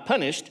and not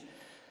punished,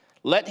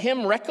 let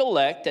him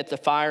recollect that the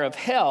fire of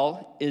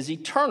hell is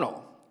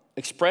eternal,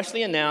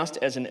 expressly announced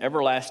as an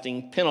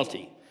everlasting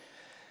penalty.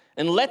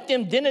 And let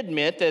them then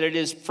admit that it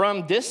is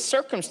from this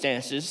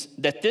circumstances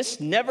that this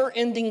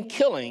never-ending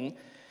killing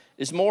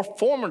is more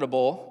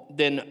formidable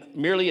than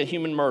merely a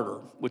human murder,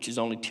 which is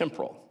only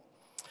temporal.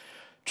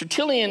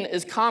 Tertullian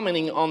is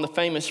commenting on the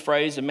famous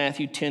phrase of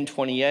Matthew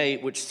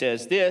 10:28, which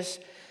says this,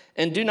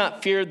 "And do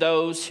not fear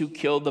those who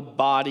kill the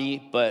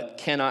body but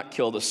cannot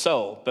kill the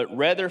soul, but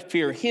rather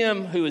fear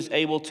him who is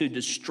able to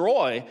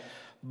destroy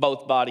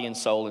both body and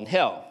soul in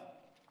hell."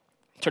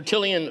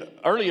 Tertullian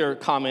earlier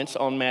comments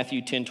on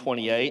Matthew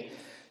 10:28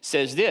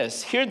 says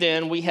this, "Here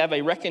then we have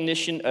a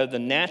recognition of the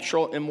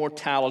natural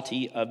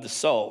immortality of the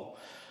soul,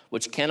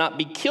 which cannot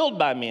be killed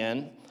by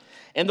men,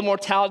 and the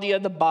mortality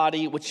of the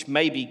body, which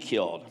may be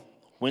killed.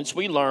 Whence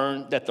we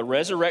learn that the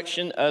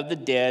resurrection of the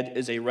dead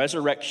is a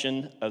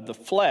resurrection of the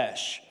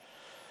flesh.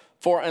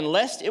 For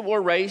unless it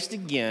were raised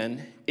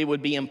again, it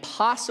would be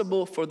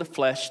impossible for the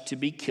flesh to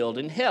be killed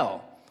in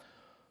hell."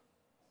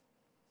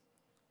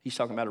 He's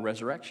talking about a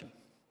resurrection.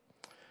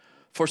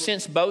 "For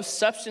since both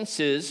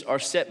substances are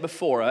set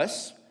before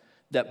us,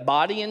 that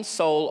body and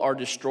soul are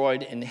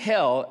destroyed in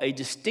hell, a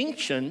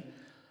distinction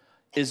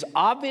is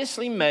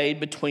obviously made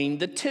between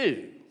the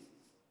two,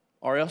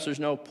 or else there's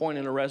no point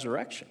in a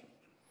resurrection.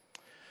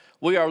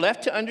 We are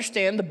left to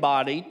understand the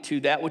body to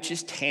that which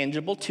is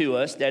tangible to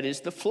us, that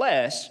is the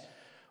flesh,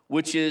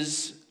 which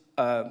is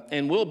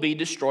and will be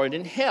destroyed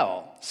in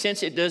hell.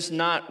 Since it does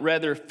not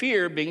rather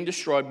fear being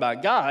destroyed by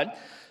God,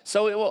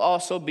 so it will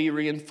also be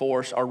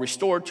reinforced or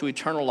restored to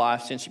eternal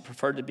life, since it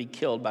preferred to be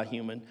killed by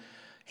human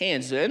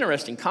hands." It's an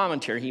interesting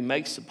commentary he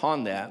makes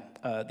upon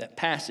that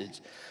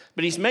passage.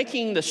 But he's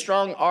making the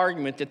strong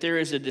argument that there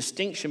is a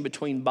distinction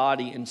between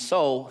body and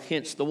soul,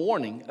 hence the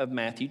warning of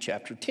Matthew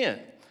chapter 10.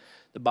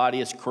 The body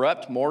is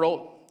corrupt,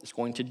 mortal, it's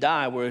going to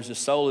die, whereas the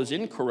soul is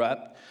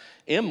incorrupt,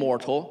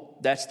 immortal.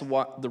 That's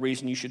the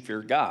reason you should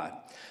fear God.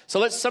 So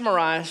let's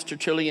summarize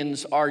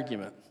Tertullian's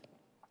argument.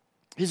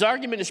 His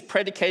argument is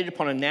predicated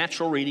upon a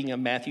natural reading of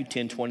Matthew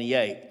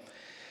 10:28.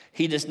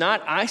 He does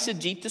not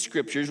eisegete the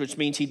scriptures, which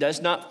means he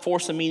does not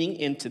force a meaning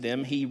into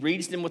them. He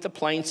reads them with a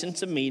plain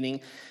sense of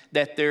meaning,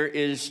 that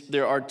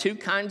there are two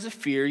kinds of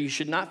fear. You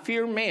should not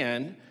fear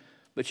man,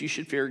 but you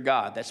should fear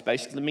God. That's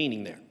basically the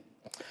meaning there.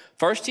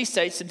 First, he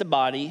states that the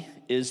body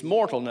is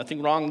mortal.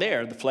 Nothing wrong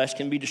there. The flesh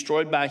can be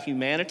destroyed by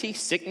humanity,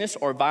 sickness,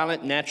 or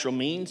violent natural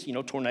means,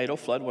 tornado,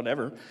 flood,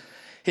 whatever.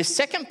 His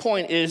second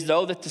point is,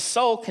 though, that the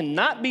soul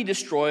cannot be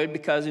destroyed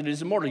because it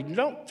is immortal. You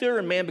don't fear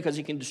a man because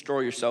he can destroy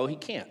your soul. He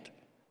can't.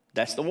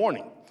 That's the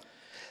warning.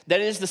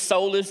 That is, the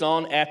soul lives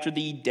on after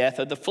the death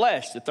of the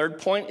flesh. The third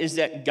point is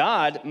that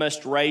God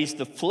must raise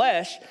the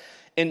flesh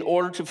in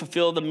order to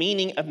fulfill the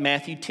meaning of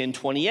Matthew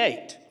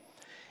 10:28.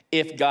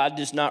 If God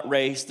does not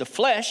raise the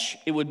flesh,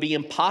 it would be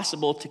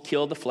impossible to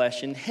kill the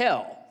flesh in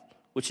hell,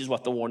 which is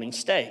what the warning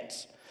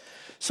states.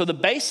 So the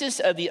basis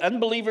of the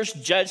unbeliever's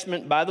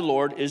judgment by the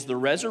Lord is the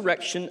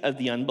resurrection of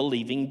the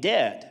unbelieving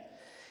dead.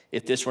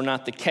 If this were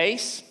not the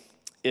case,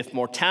 if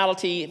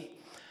mortality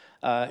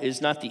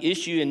is not the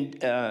issue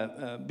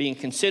in being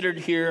considered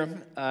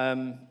here,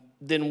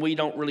 then we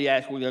don't really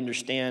actually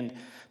understand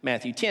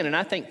Matthew 10. And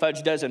I think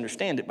Fudge does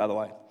understand it, by the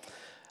way.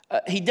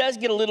 He does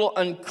get a little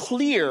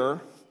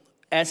unclear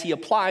as he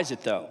applies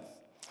it, though.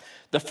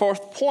 The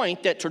fourth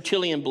point that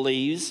Tertullian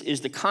believes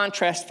is the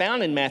contrast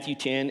found in Matthew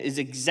 10 is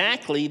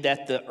exactly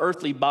that the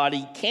earthly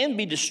body can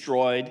be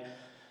destroyed,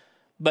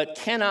 but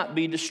cannot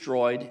be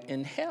destroyed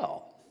in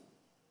hell.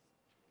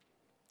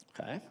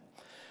 Okay?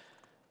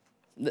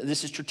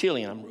 This is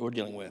Tertullian we're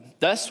dealing with.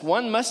 Thus,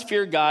 one must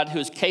fear God who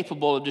is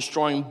capable of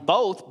destroying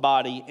both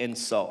body and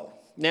soul.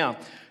 Now,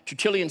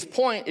 Tertullian's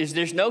point is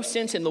there's no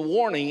sense in the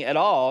warning at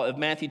all of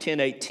Matthew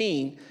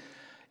 10:18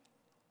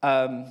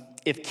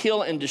 if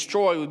kill and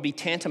destroy would be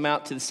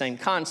tantamount to the same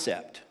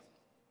concept.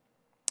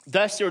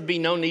 Thus, there would be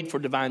no need for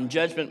divine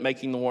judgment,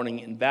 making the warning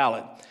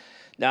invalid.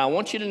 Now, I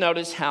want you to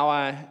notice how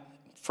I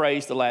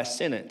phrase the last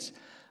sentence.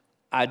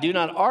 I do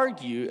not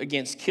argue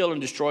against kill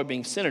and destroy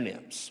being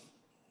synonyms.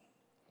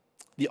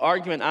 The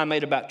argument I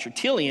made about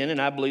Tertullian,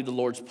 and I believe the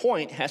Lord's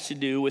point, has to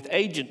do with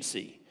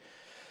agency.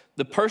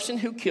 The person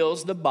who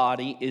kills the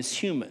body is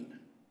human.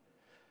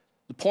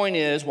 The point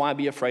is, why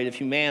be afraid of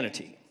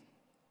humanity?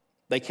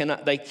 They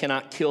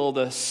cannot kill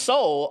the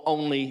soul,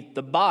 only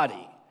the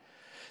body.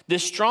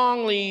 This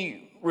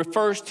strongly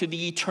refers to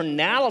the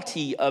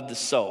eternality of the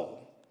soul.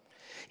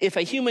 If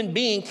a human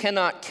being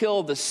cannot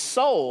kill the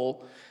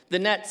soul,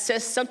 then that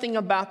says something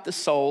about the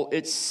soul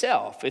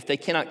itself. If they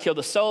cannot kill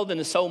the soul, then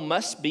the soul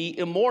must be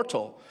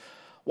immortal.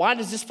 Why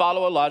does this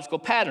follow a logical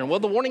pattern? Well,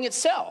 the warning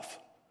itself.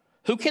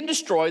 Who can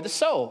destroy the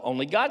soul?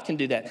 Only God can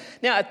do that.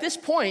 Now, at this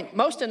point,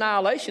 most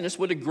annihilationists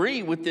would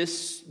agree with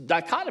this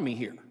dichotomy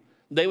here.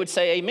 They would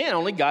say, amen,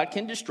 only God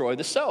can destroy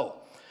the soul.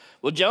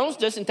 Well, Jones,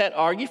 doesn't that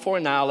argue for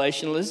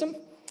annihilationism?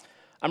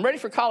 I'm ready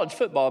for college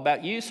football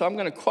about you, so I'm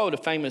going to quote a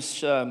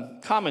famous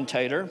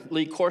commentator,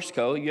 Lee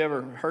Corso. You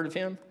ever heard of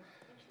him?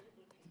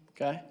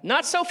 Okay.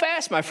 Not so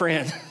fast, my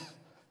friend.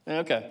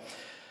 Okay.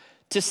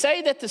 To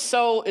say that the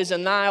soul is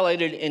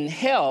annihilated in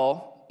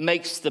hell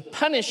makes the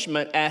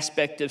punishment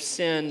aspect of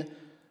sin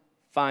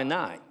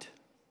finite.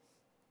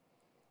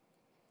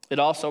 It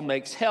also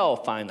makes hell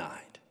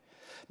finite.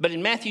 But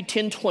in Matthew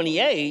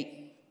 10:28,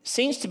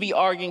 seems to be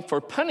arguing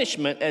for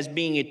punishment as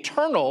being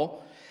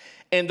eternal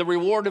and the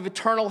reward of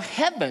eternal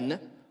heaven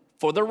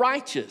for the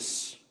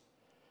righteous.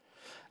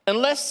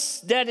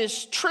 Unless that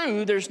is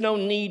true, there's no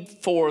need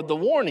for the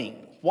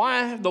warning.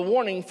 Why the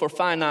warning for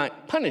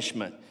finite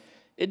punishment?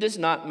 It does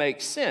not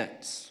make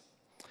sense.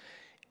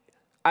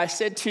 I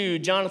said to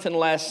Jonathan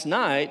last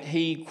night,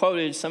 he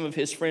quoted some of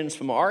his friends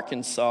from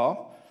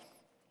Arkansas,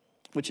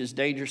 which is a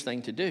dangerous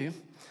thing to do.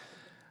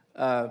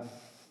 I'm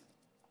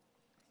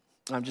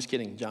just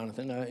kidding,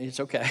 Jonathan. It's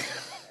okay.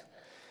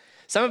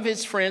 Some of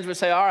his friends would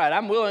say, all right,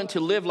 I'm willing to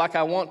live like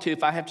I want to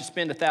if I have to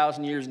spend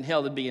 1,000 years in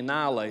hell to be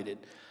annihilated.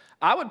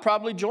 I would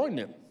probably join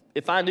them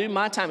if I knew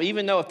my time,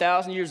 even though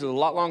 1,000 years is a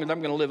lot longer than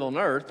I'm going to live on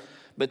earth.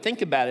 But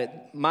think about it,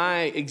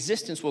 my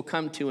existence will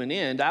come to an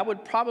end. I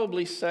would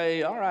probably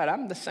say, all right,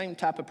 I'm the same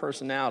type of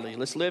personality.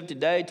 Let's live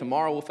today.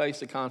 Tomorrow we'll face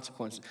the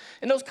consequences.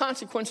 And those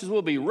consequences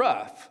will be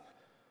rough.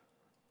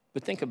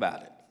 But think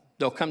about it.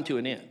 They'll come to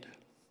an end.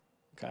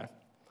 Okay?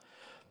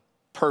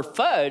 Per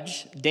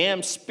Fudge,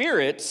 damned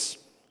spirits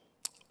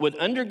would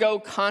undergo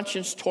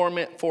conscience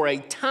torment for a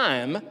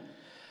time,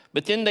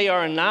 but then they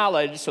are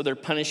annihilated, so their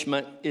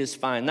punishment is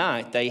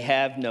finite. They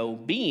have no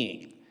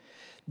being.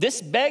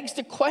 This begs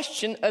the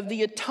question of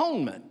the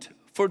atonement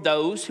for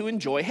those who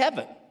enjoy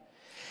heaven.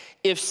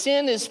 If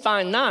sin is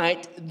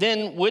finite,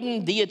 then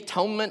wouldn't the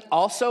atonement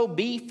also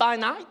be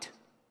finite?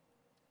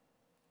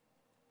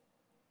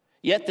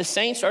 Yet the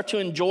saints are to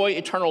enjoy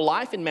eternal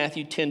life in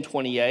Matthew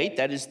 10:28.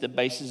 That is the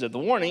basis of the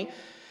warning.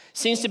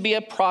 Seems to be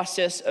a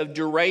process of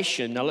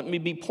duration. Now let me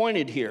be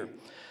pointed here.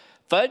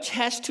 Fudge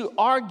has to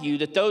argue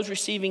that those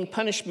receiving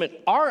punishment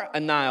are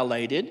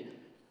annihilated,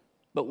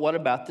 but what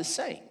about the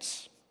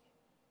saints?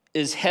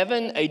 Is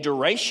heaven a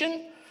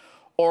duration,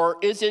 or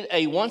is it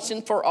a once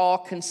and for all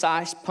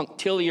concise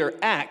punctiliar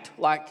act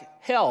like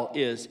hell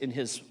is in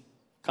his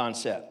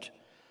concept?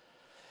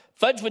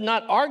 Fudge would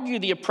not argue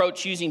the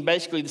approach using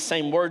basically the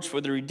same words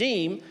for the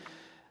redeemed.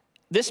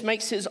 This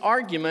makes his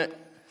argument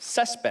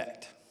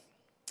suspect.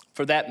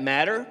 For that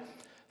matter,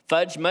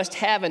 Fudge must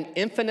have an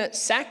infinite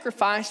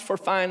sacrifice for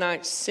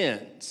finite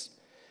sins.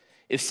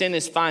 If sin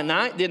is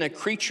finite, then a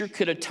creature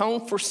could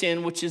atone for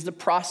sin, which is the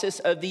process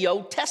of the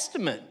Old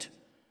Testament.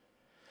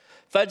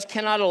 Fudge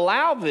cannot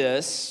allow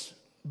this,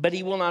 but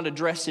he will not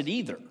address it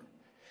either.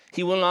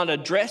 He will not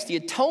address the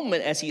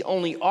atonement as he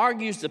only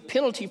argues the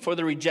penalty for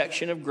the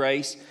rejection of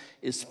grace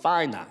is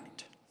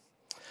finite.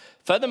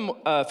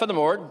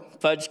 Furthermore,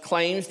 Fudge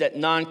claims that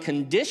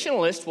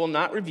non-conditionalists will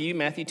not review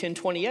Matthew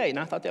 10:28, and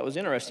I thought that was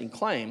an interesting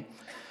claim.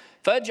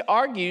 Fudge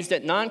argues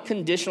that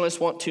non-conditionalists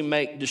want to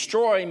make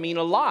destroy mean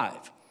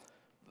alive.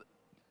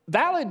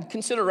 Valid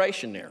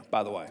consideration there,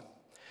 by the way.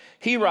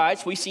 He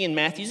writes, we see in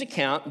Matthew's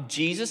account,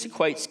 Jesus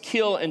equates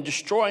kill and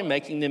destroy,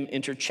 making them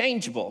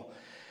interchangeable.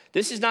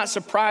 This is not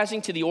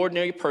surprising to the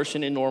ordinary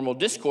person in normal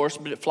discourse,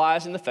 but it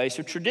flies in the face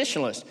of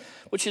traditionalists,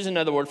 which is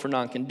another word for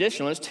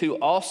non-conditionalists, who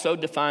also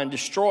define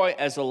destroy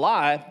as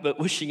alive, but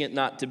wishing it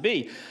not to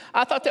be.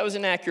 I thought that was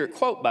an accurate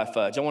quote by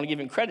Fudge. I want to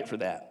give him credit for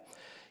that.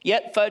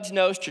 Yet Fudge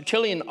knows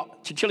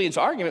Tertullian's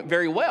argument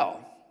very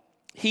well.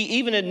 He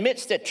even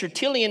admits that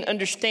Tertullian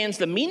understands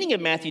the meaning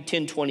of Matthew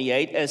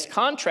 10:28 as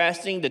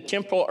contrasting the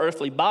temporal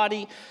earthly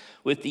body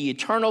with the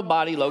eternal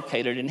body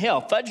located in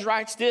hell. Fudge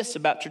writes this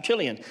about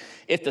Tertullian: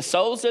 if the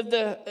souls of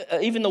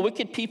even the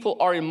wicked people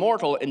are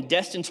immortal and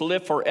destined to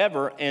live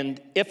forever,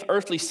 and if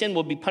earthly sin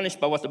will be punished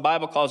by what the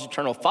Bible calls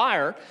eternal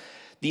fire,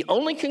 the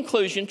only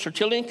conclusion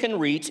Tertullian can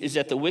reach is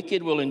that the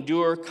wicked will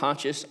endure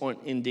conscious or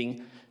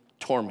unending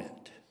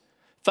torment.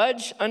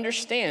 Fudge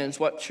understands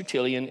what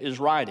Tertullian is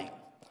writing.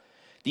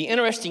 The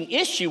interesting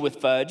issue with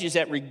Fudge is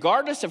that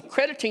regardless of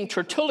crediting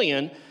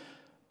Tertullian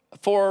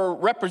for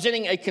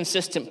representing a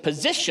consistent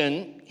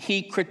position,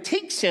 he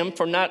critiques him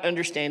for not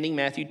understanding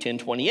Matthew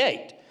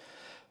 10:28.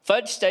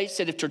 Fudge states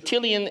that if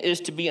Tertullian is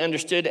to be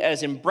understood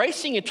as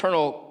embracing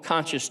eternal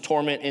conscious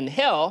torment in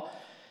hell,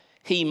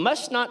 he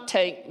must not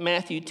take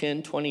Matthew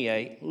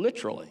 10:28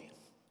 literally.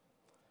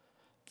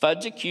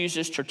 Fudge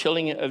accuses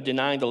Tertullian of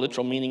denying the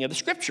literal meaning of the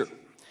scripture.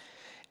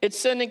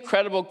 It's an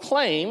incredible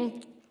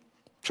claim.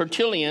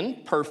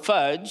 Tertullian, per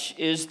Fudge,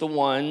 is the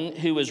one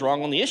who is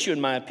wrong on the issue, in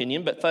my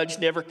opinion, but Fudge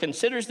never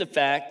considers the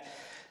fact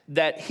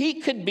that he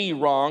could be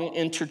wrong,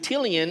 and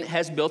Tertullian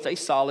has built a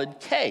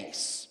solid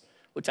case,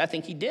 which I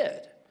think he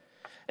did.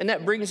 And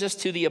that brings us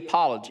to the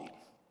apology.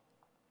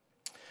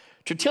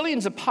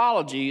 Tertullian's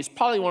apology is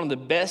probably one of the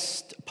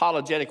best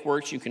apologetic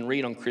works you can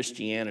read on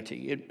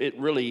Christianity. It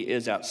really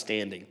is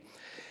outstanding.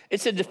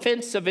 It's a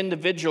defense of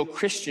individual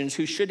Christians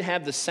who should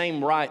have the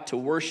same right to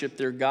worship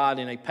their God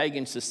in a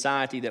pagan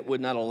society that would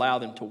not allow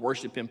them to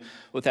worship him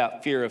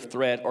without fear of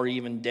threat or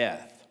even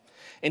death.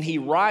 And he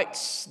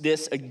writes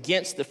this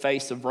against the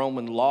face of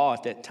Roman law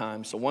at that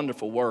time. It's a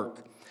wonderful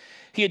work.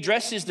 He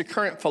addresses the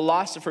current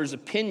philosopher's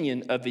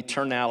opinion of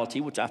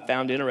eternality, which I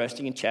found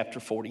interesting in chapter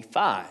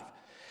 45.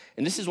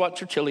 And this is what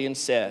Tertullian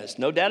says.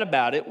 No doubt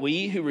about it,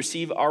 we who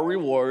receive our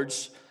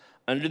rewards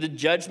under the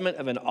judgment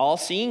of an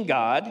all-seeing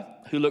God,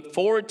 who look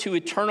forward to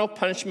eternal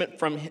punishment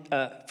from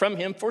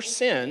him for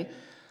sin.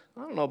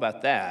 I don't know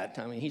about that.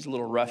 I mean, he's a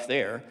little rough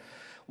there.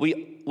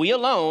 We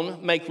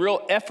alone make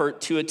real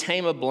effort to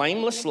attain a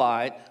blameless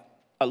life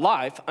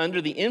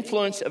under the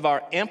influence of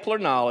our ampler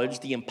knowledge,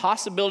 the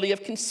impossibility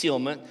of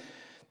concealment,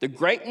 the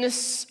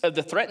greatness of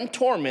the threatened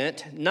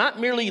torment, not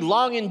merely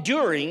long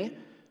enduring,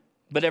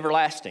 but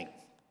everlasting.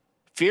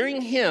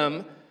 Fearing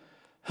him,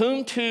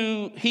 whom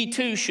he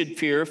too should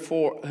fear,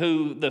 for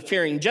who the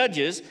fearing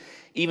judges,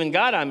 even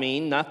God I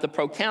mean, not the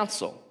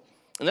proconsul.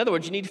 In other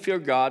words, you need to fear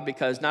God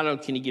because not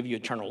only can he give you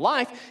eternal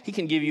life, he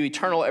can give you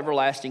eternal,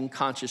 everlasting,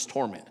 conscious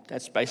torment.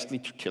 That's basically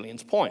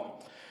Tertullian's point.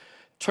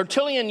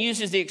 Tertullian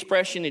uses the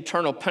expression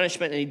eternal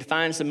punishment, and he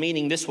defines the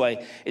meaning this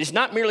way. It is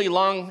not merely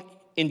long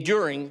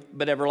enduring,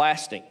 but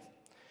everlasting.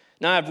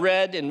 Now, I've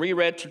read and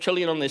reread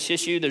Tertullian on this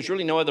issue. There's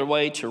really no other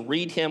way to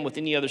read him with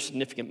any other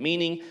significant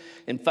meaning,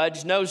 and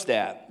Fudge knows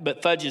that.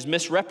 But Fudge is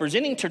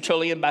misrepresenting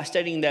Tertullian by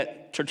stating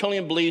that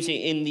Tertullian believes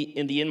in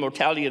the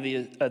immortality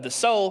of the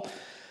soul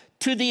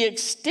to the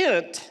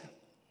extent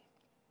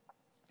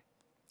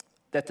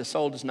that the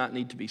soul does not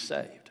need to be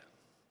saved.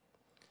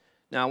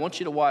 Now, I want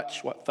you to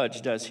watch what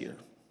Fudge does here.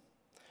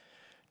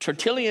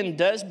 Tertullian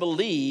does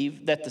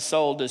believe that the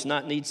soul does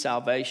not need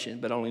salvation,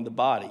 but only the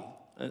body.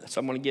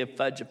 So I'm going to give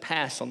Fudge a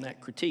pass on that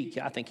critique.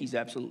 I think he's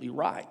absolutely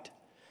right.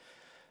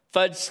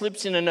 Fudge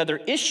slips in another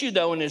issue,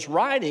 though, in his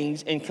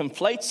writings and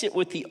conflates it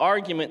with the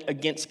argument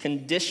against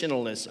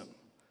conditionalism.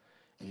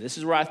 And this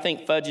is where I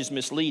think Fudge is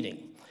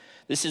misleading.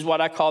 This is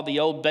what I call the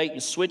old bait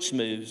and switch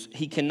moves.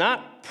 He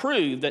cannot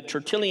prove that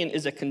Tertullian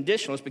is a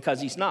conditionalist because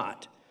he's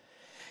not.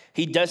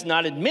 He does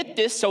not admit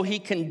this, so he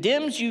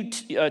condemns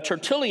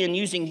Tertullian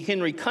using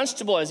Henry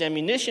Constable as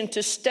ammunition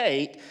to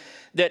state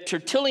that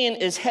Tertullian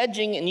is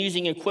hedging and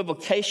using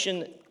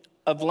equivocation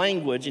of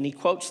language, and he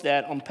quotes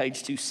that on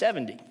page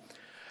 270.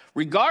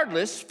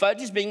 Regardless,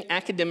 Fudge is being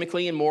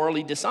academically and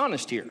morally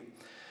dishonest here.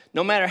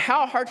 No matter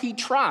how hard he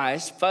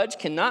tries, Fudge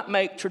cannot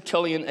make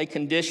Tertullian a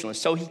conditionalist,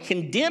 so he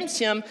condemns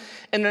him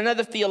in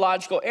another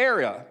theological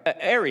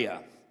area,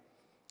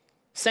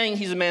 saying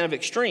he's a man of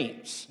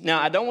extremes.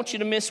 Now, I don't want you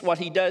to miss what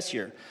he does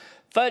here.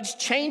 Fudge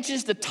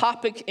changes the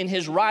topic in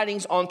his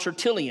writings on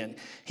Tertullian.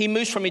 He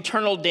moves from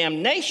eternal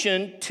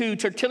damnation to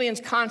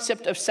Tertullian's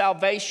concept of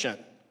salvation.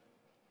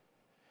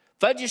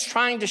 Fudge is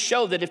trying to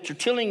show that if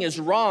Tertullian is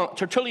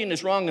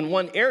wrong in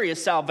one area,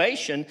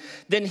 salvation,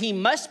 then he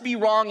must be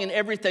wrong in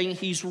everything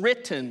he's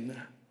written.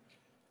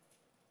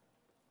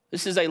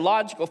 This is a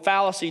logical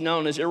fallacy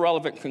known as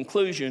irrelevant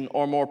conclusion,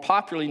 or more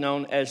popularly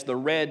known as the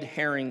red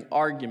herring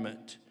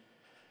argument.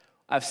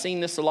 I've seen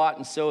this a lot,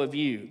 and so have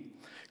you.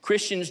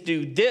 Christians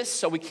do this,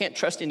 so we can't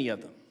trust any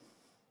of them.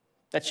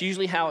 That's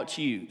usually how it's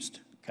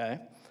used, okay?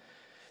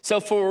 So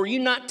for you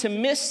not to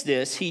miss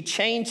this, he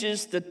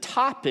changes the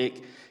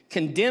topic,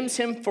 condemns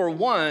him for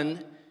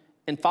one,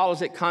 and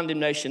follows that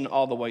condemnation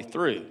all the way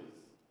through.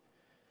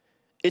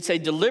 It's a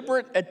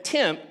deliberate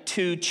attempt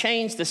to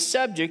change the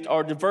subject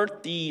or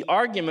divert the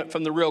argument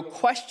from the real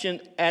question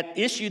at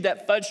issue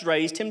that Fudge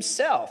raised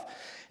himself,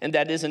 and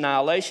that is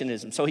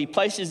annihilationism. So he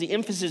places the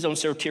emphasis on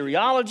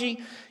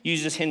soteriology,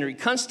 uses Henry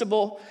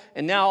Constable,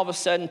 and now all of a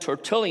sudden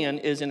Tertullian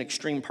is an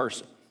extreme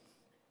person.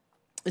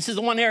 This is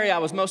the one area I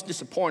was most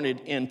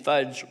disappointed in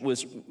Fudge,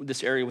 was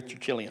this area with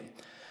Tertullian.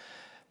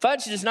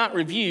 Fudge does not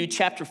review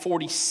chapter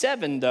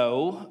 47,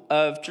 though,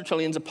 of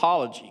Tertullian's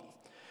Apology.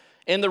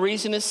 And the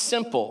reason is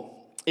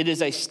simple. It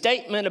is a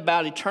statement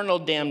about eternal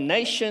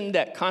damnation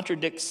that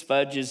contradicts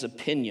Fudge's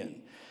opinion.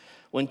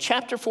 When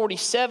chapter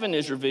 47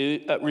 is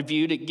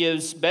reviewed, it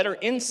gives better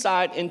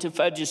insight into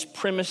Fudge's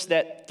premise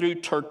that through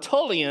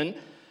Tertullian,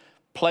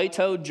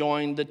 Plato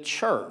joined the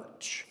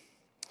church.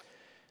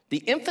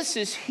 The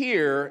emphasis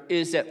here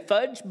is that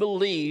Fudge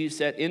believes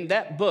that in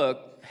that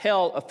book,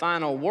 Hell, a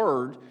Final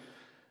Word,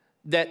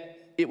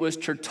 that it was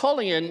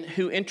Tertullian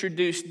who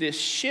introduced this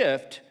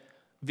shift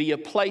via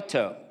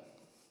Plato,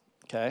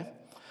 okay?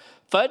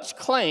 Fudge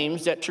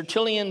claims that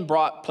Tertullian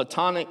brought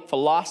Platonic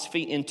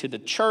philosophy into the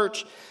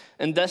church,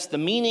 and thus the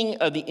meaning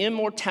of the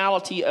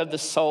immortality of the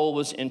soul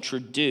was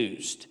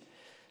introduced.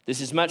 This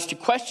is much to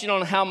question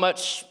on how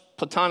much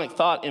Platonic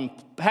thought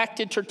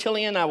impacted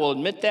Tertullian, I will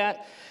admit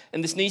that,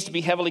 and this needs to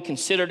be heavily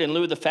considered in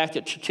lieu of the fact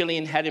that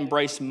Tertullian had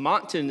embraced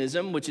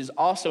Montanism, which is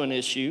also an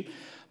issue.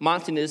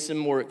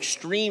 Montanism were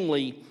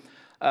extremely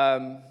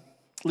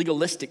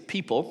legalistic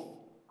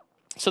people.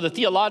 So the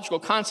theological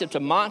concept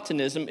of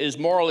Montanism is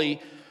morally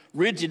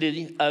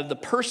rigidity of the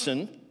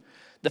person.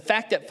 The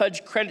fact that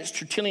Fudge credits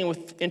Tertullian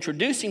with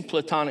introducing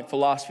Platonic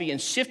philosophy and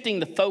shifting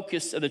the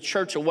focus of the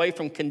church away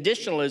from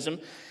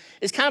conditionalism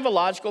is kind of a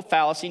logical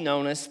fallacy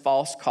known as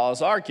false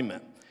cause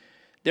argument.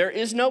 There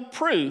is no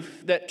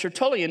proof that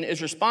Tertullian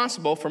is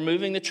responsible for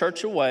moving the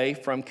church away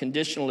from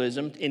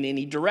conditionalism in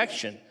any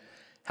direction.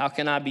 How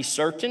can I be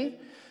certain?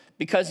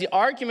 Because the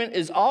argument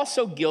is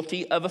also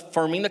guilty of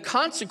affirming the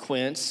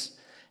consequence,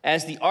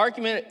 as the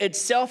argument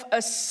itself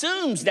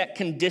assumes that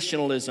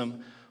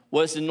conditionalism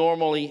was the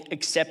normally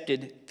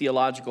accepted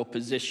theological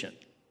position.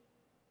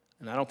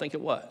 And I don't think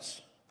it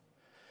was.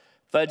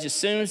 Fudge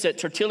assumes that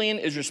Tertullian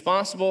is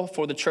responsible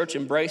for the church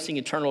embracing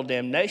eternal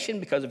damnation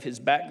because of his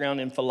background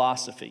in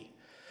philosophy.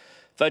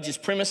 Fudge's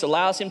premise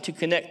allows him to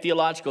connect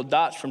theological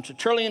dots from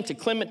Tertullian to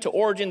Clement to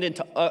Origen, then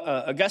to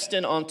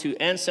Augustine, on to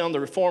Anselm, the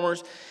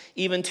Reformers,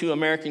 even to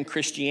American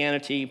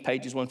Christianity,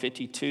 pages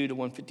 152 to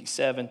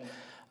 157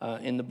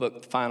 in the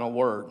book, The Final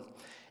Word.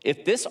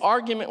 If this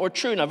argument were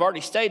true, and I've already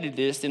stated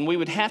this, then we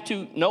would have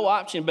no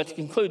option but to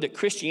conclude that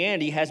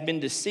Christianity has been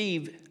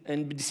deceived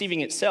and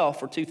deceiving itself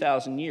for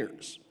 2,000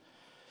 years.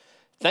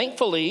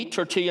 Thankfully,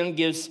 Tertullian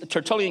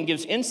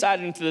gives insight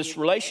into this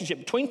relationship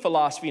between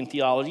philosophy and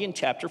theology in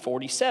chapter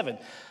 47.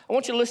 I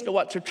want you to listen to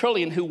what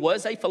Tertullian, who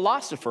was a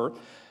philosopher,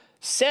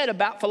 said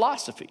about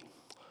philosophy.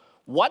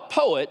 What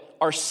poet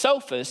or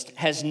sophist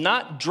has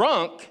not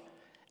drunk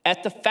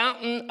at the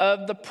fountain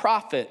of the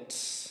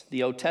prophets,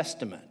 the Old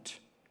Testament?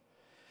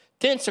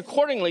 Thence,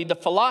 accordingly, the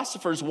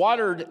philosophers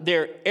watered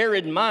their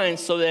arid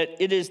minds so that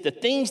it is the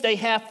things they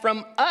have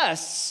from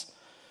us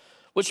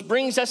which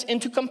brings us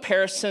into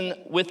comparison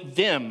with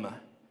them.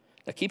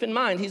 Now keep in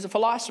mind, he's a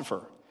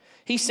philosopher.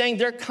 He's saying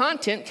their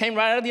content came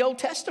right out of the Old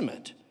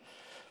Testament.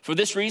 For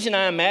this reason,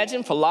 I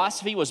imagine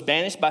philosophy was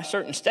banished by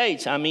certain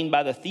states. I mean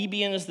by the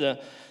Thebans,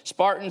 the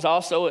Spartans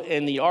also,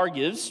 and the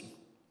Argives.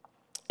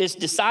 Its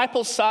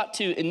disciples sought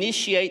to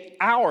initiate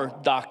our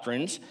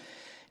doctrines,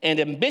 and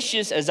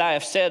ambitious, as I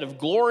have said, of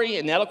glory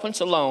and eloquence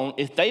alone,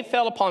 if they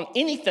fell upon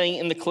anything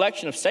in the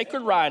collection of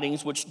sacred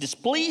writings which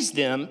displeased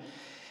them,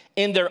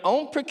 in their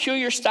own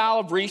peculiar style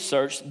of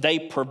research, they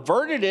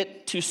perverted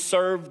it to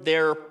serve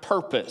their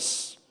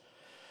purpose.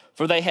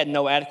 For they had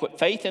no adequate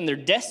faith in their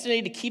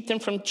destiny to keep them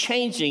from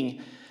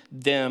changing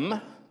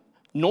them,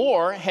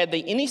 nor had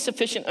they any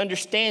sufficient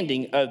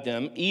understanding of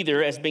them,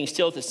 either as being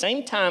still at the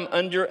same time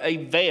under a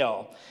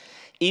veil,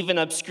 even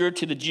obscure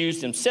to the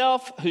Jews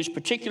themselves, whose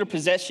particular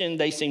possession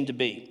they seemed to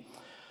be.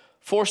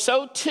 For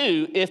so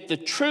too, if the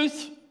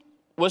truth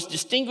was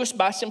distinguished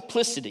by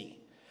simplicity,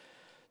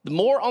 the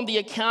more on the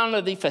account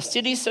of the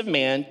fastidious of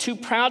man, too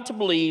proud to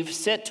believe,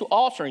 set to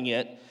altering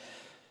it,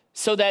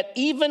 so that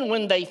even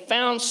when they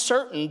found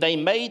certain, they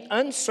made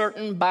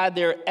uncertain by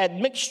their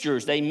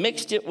admixtures. They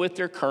mixed it with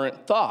their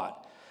current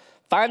thought.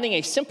 Finding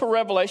a simple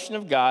revelation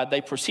of God,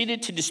 they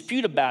proceeded to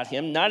dispute about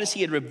him, not as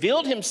he had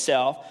revealed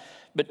himself,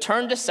 but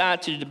turned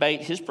aside to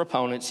debate his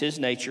proponents, his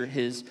nature,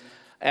 his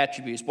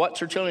attributes. What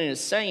Tertullian is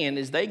saying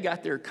is they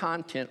got their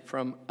content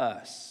from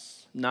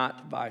us,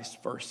 not vice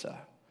versa.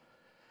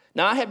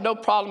 Now, I have no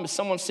problem if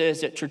someone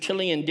says that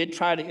Tertullian did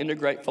try to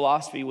integrate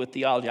philosophy with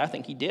theology. I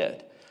think he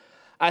did.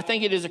 I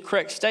think it is a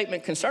correct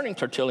statement concerning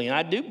Tertullian.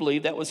 I do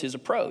believe that was his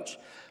approach.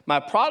 My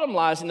problem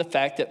lies in the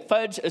fact that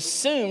Fudge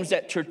assumes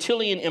that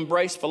Tertullian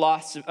embraced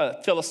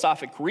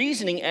philosophic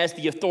reasoning as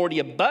the authority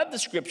above the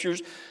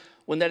scriptures,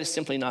 when that is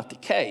simply not the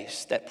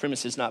case. That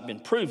premise has not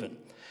been proven.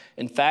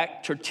 In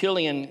fact,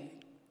 Tertullian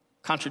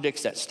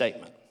contradicts that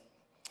statement.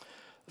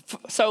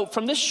 So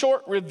from this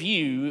short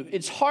review,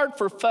 it's hard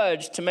for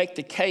Fudge to make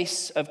the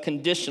case of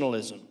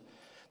conditionalism,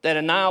 that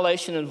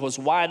annihilation was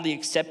widely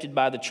accepted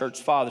by the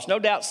church fathers. No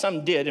doubt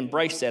some did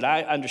embrace that.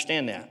 I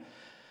understand that.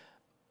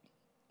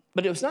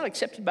 But it was not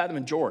accepted by the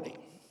majority.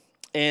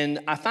 And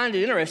I find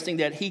it interesting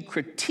that he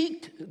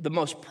critiqued the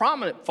most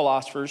prominent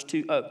philosophers,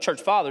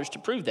 church fathers, to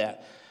prove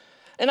that.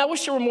 And I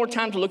wish there were more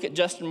time to look at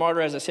Justin Martyr,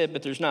 as I said,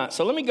 but there's not.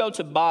 So let me go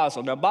to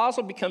Basil. Now,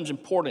 Basil becomes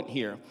important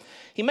here.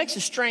 He makes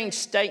a strange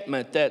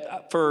statement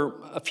that for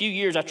a few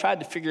years I tried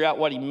to figure out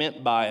what he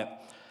meant by it.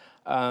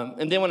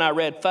 And then when I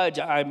read Fudge,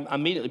 I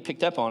immediately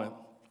picked up on it.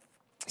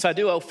 So I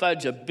do owe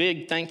Fudge a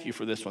big thank you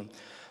for this one.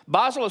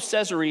 Basil of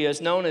Caesarea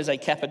is known as a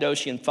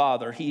Cappadocian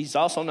father. He's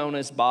also known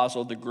as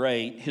Basil the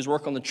Great. His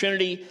work on the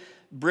Trinity,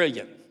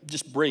 brilliant,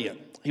 just brilliant.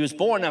 He was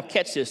born, now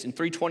catch this, in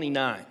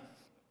 329.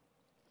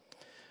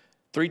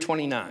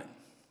 329.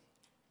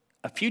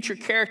 A future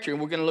character,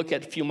 and we're going to look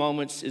at in a few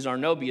moments, is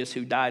Arnobius,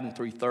 who died in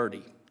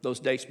 330. Those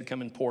dates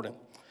become important.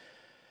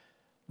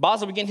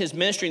 Basil began his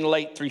ministry in the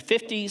late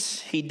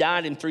 350s. He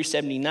died in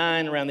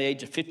 379, around the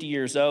age of 50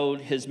 years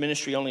old. His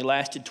ministry only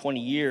lasted 20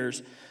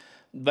 years,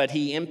 but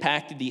he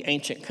impacted the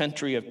ancient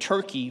country of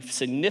Turkey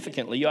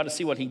significantly. You ought to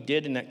see what he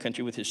did in that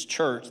country with his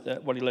church,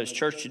 what he led his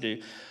church to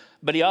do.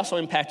 But he also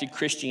impacted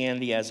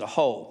Christianity as a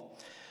whole.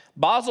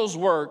 Basil's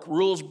work,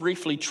 Rules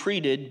Briefly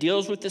Treated,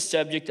 deals with the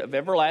subject of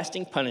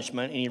everlasting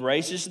punishment, and he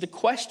raises the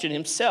question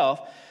himself,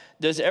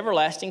 does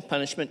everlasting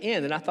punishment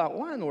end? And I thought,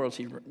 why in the world is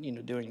he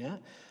doing that?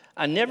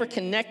 I never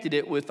connected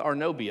it with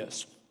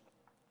Arnobius.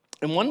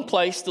 In one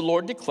place, the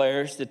Lord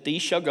declares that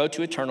these shall go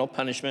to eternal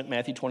punishment,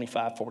 Matthew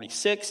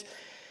 25:46.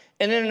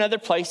 And in another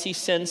place, he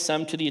sends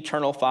some to the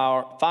eternal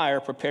fire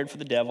prepared for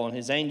the devil and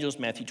his angels,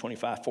 Matthew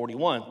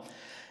 25:41.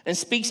 And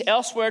speaks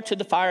elsewhere to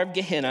the fire of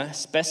Gehenna,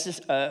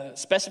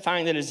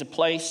 specifying that it is a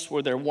place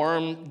where their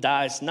worm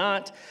dies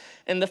not,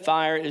 and the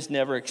fire is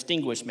never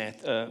extinguished,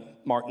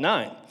 Mark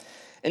 9.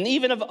 And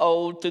even of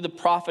old, through the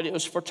prophet, it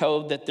was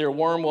foretold that their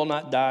worm will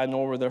not die,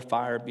 nor will their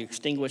fire be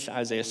extinguished,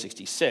 Isaiah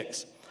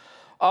 66.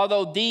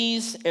 Although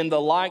these and the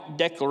like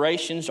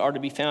declarations are to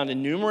be found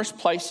in numerous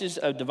places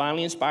of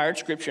divinely inspired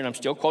scripture, and I'm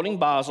still quoting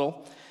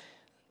Basil.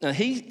 Now,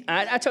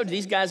 I told you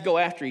these guys go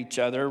after each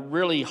other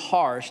really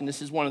harsh, and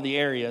this is one of the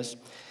areas.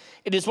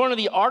 It is one of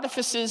the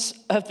artifices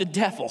of the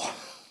devil.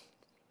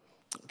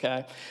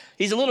 Okay?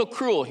 He's a little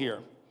cruel here.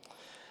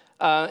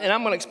 And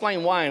I'm going to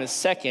explain why in a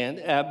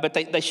second, but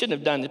they shouldn't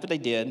have done it, but they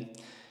did.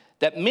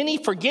 That many,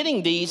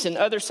 forgetting these and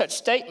other such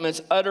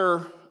statements,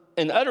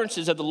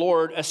 utterances of the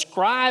Lord,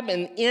 ascribe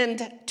an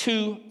end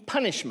to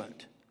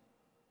punishment.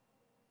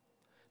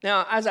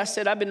 Now, as I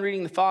said, I've been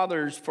reading the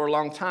Fathers for a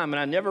long time, and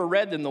I never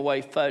read them the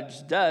way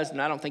Fudge does,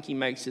 and I don't think he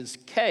makes his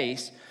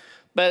case.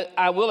 But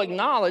I will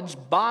acknowledge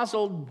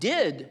Basil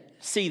did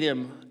see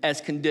them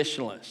as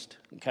conditionalists.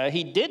 Okay,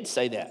 he did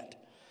say that.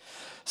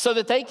 So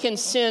that they can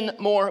sin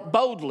more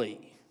boldly.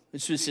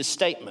 This was his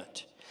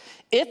statement.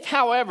 If,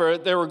 however,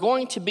 there were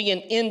going to be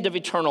an end of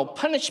eternal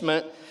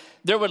punishment,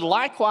 there would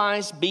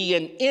likewise be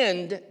an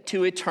end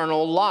to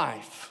eternal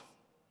life.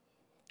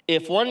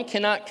 If one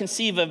cannot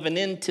conceive of an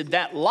end to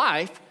that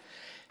life,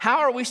 how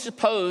are we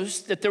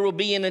supposed that there will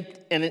be an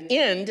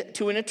end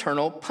to an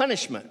eternal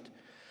punishment?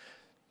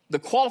 The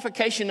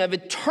qualification of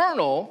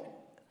eternal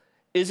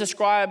is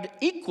ascribed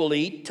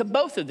equally to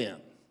both of them.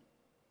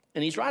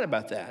 And he's right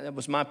about that. That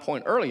was my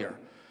point earlier.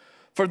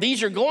 For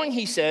these are going,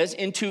 he says,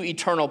 into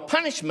eternal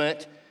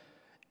punishment,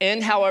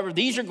 and however,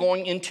 these are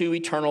going into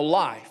eternal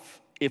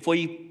life. If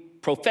we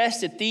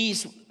profess that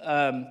these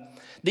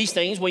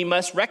things, we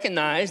must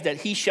recognize that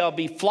he shall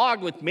be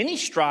flogged with many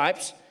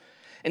stripes,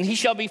 and he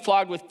shall be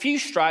flogged with few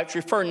stripes,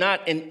 refer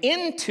not an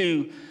end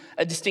to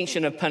a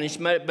distinction of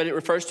punishment, but it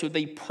refers to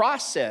the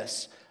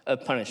process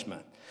of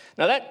punishment.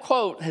 Now, that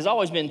quote has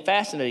always been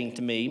fascinating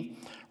to me.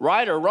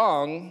 Right or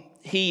wrong,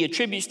 he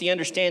attributes the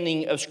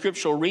understanding of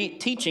scriptural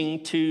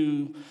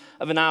teaching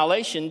of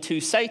annihilation to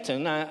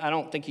Satan. I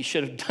don't think he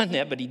should have done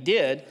that, but he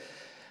did.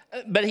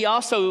 But he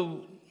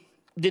also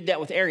did that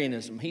with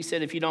Arianism. He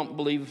said if you don't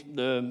believe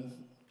the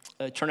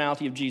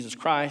eternality of Jesus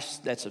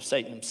Christ, that's of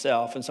Satan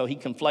himself. And so he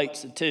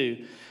conflates the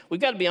two.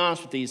 We've got to be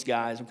honest with these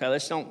guys, okay?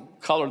 Let's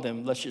don't color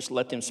them. Let's just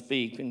let them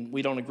speak, and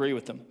we don't agree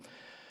with them.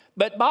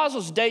 But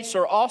Basil's dates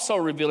are also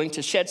revealing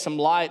to shed some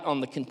light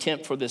on the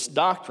contempt for this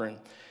doctrine.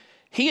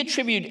 He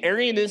attributed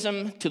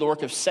Arianism to the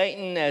work of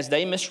Satan as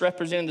they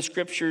misrepresented the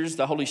scriptures.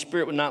 The Holy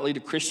Spirit would not lead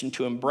a Christian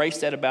to embrace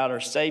that about our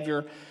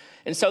Savior.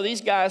 And so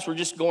these guys were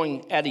just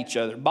going at each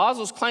other.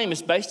 Basil's claim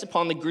is based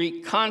upon the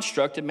Greek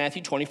construct of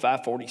Matthew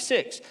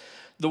 25:46.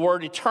 The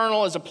word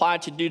eternal is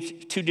applied to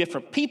two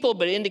different people,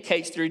 but it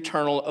indicates their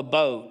eternal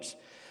abodes.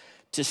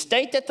 To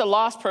state that the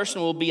lost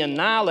person will be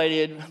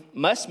annihilated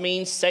must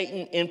mean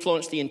Satan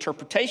influenced the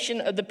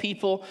interpretation of the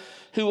people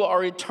who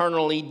are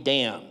eternally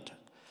damned.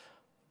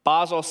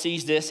 Basil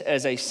sees this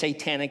as a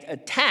satanic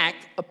attack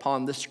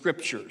upon the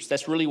scriptures.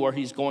 That's really where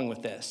he's going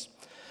with this.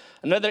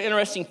 Another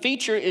interesting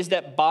feature is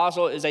that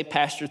Basil is a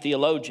pastor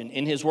theologian.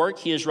 In his work,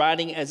 he is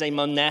writing as a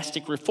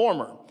monastic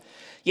reformer.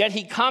 Yet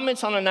he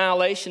comments on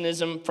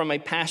annihilationism from a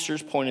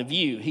pastor's point of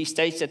view. He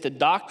states that the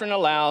doctrine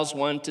allows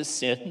one to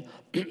sin,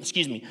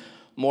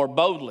 more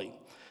boldly.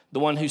 The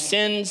one who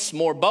sins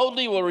more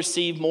boldly will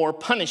receive more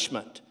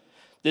punishment.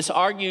 This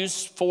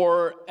argues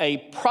for a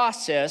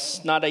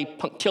process, not a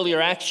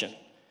punctiliar action.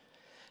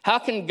 How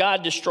can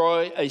God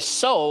destroy a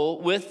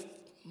soul with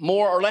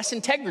more or less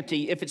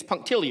integrity if it's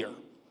punctiliar?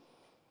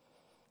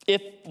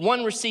 If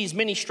one receives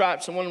many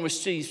stripes and one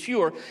receives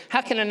fewer,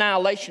 how can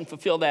annihilation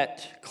fulfill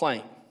that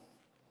claim?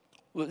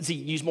 Does he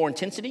use more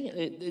intensity?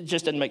 It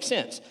just doesn't make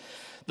sense.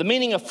 The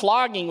meaning of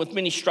flogging with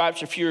many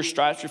stripes or fewer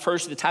stripes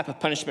refers to the type of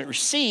punishment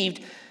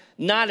received,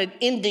 not an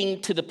ending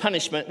to the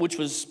punishment, which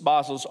was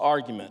Basil's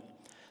argument.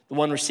 The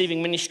one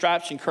receiving many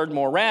stripes incurred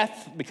more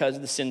wrath because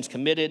of the sins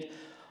committed.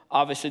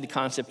 Obviously, the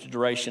concept of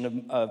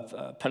duration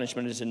of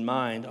punishment is in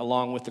mind,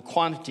 along with the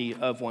quantity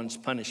of one's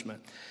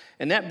punishment.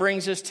 And that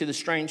brings us to the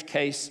strange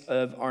case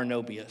of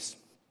Arnobius.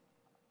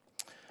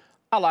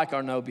 I like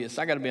Arnobius.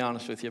 I got to be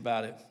honest with you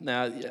about it.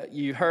 Now,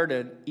 you heard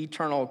an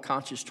eternal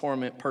conscious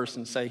torment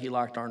person say he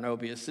liked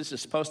Arnobius. This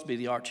is supposed to be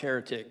the arch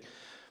heretic,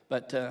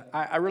 but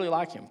I really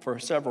like him for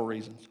several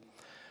reasons.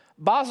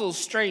 Basil's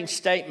strange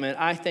statement,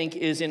 I think,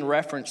 is in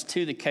reference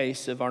to the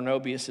case of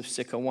Arnobius of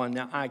Sicca 1.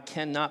 Now, I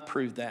cannot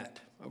prove that.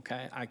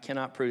 Okay, I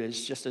cannot prove it.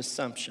 It's just an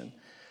assumption.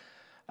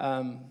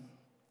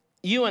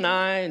 You and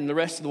I and the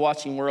rest of the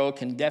watching world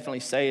can definitely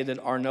say that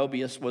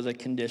Arnobius was a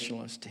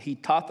conditionalist. He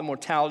taught the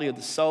mortality of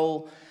the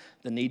soul,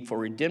 the need for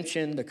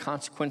redemption, the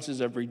consequences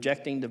of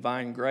rejecting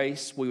divine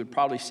grace. We would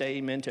probably say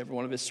amen to every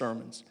one of his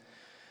sermons.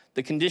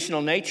 The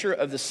conditional nature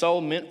of the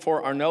soul meant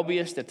for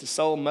Arnobius that the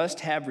soul must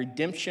have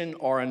redemption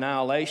or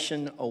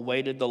annihilation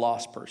awaited the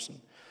lost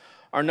person.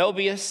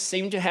 Arnobius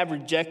seemed to have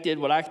rejected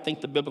what I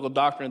think the biblical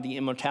doctrine of the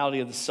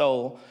immortality of the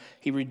soul.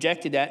 He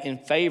rejected that in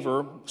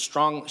favor,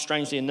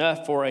 strangely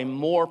enough, for a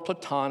more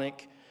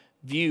Platonic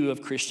view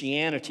of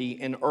Christianity,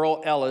 and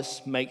Earl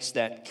Ellis makes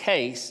that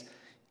case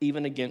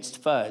even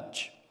against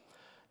Fudge.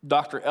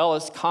 Dr.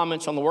 Ellis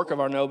comments on the work of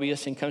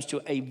Arnobius and comes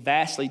to a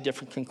vastly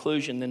different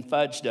conclusion than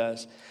Fudge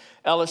does.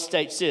 Ellis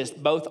states this: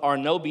 both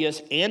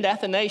Arnobius and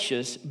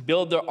Athanasius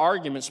build their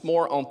arguments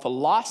more on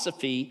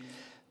philosophy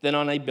than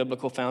on a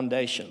biblical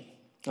foundation.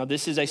 Now,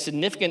 this is a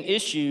significant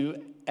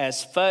issue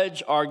as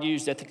Fudge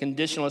argues that the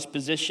conditionalist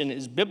position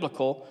is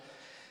biblical.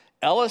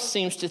 Ellis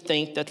seems to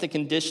think that the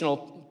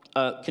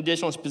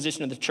conditionalist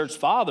position of the church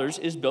fathers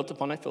is built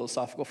upon a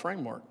philosophical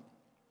framework.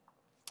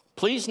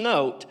 Please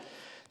note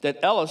that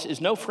Ellis is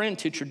no friend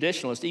to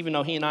traditionalists, even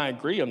though he and I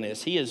agree on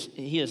this. He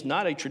is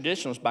not a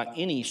traditionalist by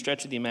any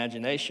stretch of the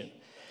imagination.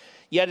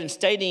 Yet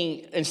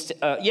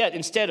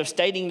instead of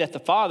stating that the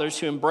fathers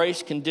who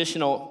embrace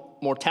conditional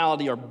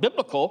mortality are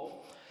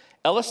biblical,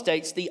 Ellis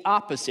states the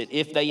opposite.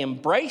 If they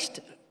embraced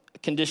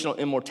conditional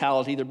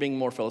immortality, they're being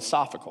more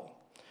philosophical.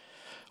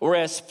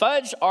 Whereas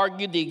Fudge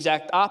argued the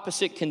exact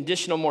opposite,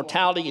 conditional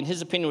mortality, in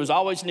his opinion, was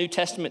always New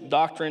Testament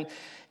doctrine,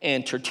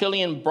 and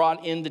Tertullian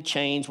brought in the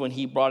change when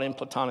he brought in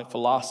Platonic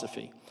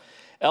philosophy.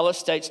 Ellis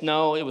states,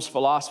 no, it was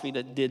philosophy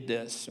that did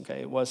this,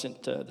 okay? It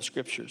wasn't the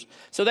scriptures.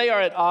 So they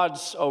are at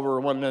odds over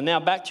one another.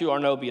 Now back to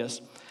Arnobius.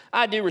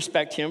 I do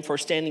respect him for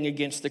standing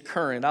against the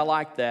current. I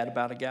like that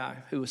about a guy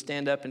who would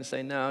stand up and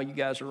say, no, you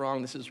guys are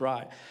wrong, this is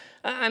right.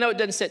 I know it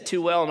doesn't sit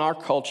too well in our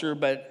culture,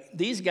 but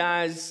these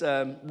guys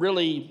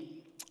really,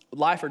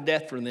 life or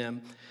death for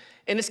them.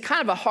 And it's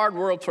kind of a hard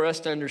world for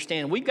us to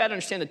understand. We've got to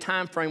understand the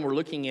time frame we're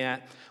looking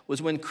at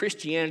was when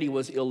Christianity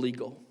was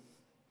illegal.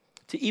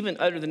 To even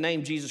utter the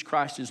name Jesus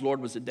Christ as Lord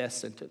was a death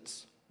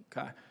sentence.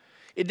 Okay?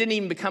 It didn't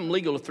even become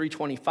legal to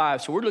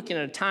 325. So we're looking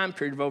at a time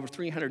period of over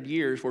 300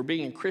 years where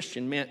being a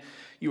Christian meant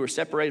you were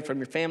separated from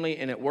your family,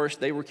 and at worst,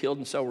 they were killed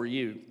and so were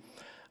you.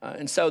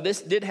 And so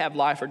this did have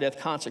life or death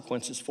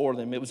consequences for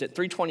them. It was at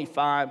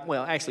 325,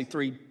 well, actually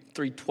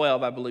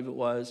 312, I believe it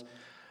was,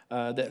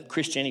 that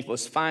Christianity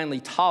was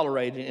finally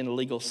tolerated in a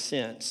legal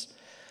sense.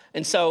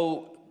 And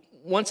so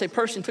once a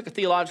person took a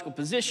theological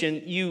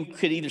position, you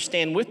could either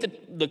stand with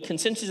the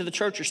consensus of the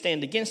church or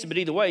stand against it, but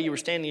either way, you were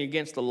standing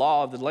against the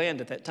law of the land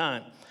at that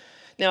time.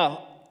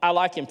 Now, I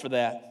like him for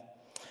that,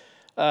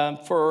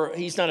 for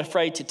he's not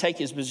afraid to take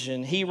his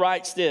position. He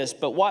writes this: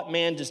 but what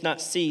man does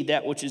not see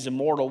that which is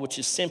immortal, which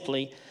is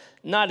simply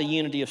not a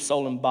unity of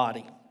soul and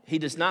body? He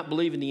does not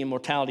believe in the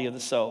immortality of the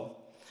soul.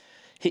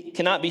 He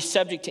cannot be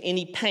subject to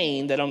any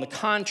pain, that on the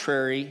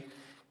contrary,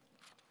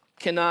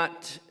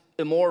 cannot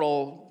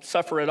immortal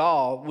suffer at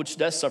all, which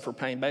does suffer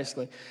pain,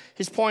 basically.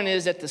 His point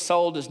is that the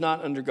soul does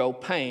not undergo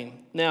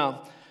pain.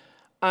 Now,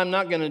 I'm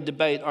not going to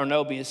debate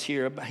Arnobius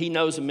here, but he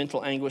knows of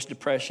mental anguish,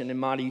 depression, and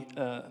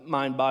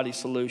mind-body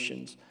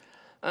solutions.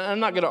 I'm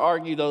not going to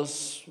argue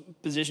those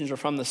positions are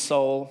from the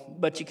soul,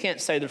 but you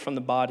can't say they're from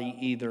the body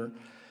either.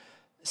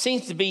 It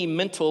seems to be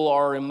mental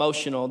or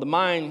emotional. The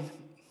mind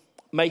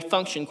may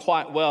function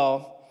quite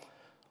well,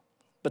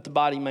 but the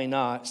body may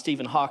not.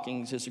 Stephen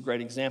Hawking is a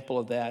great example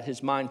of that.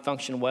 His mind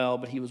functioned well,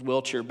 but he was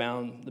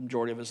wheelchair-bound the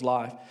majority of his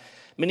life.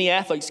 Many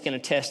athletes can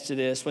attest to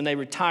this. When they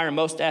retire,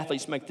 most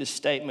athletes make this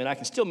statement: I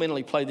can still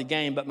mentally play the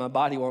game, but my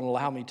body won't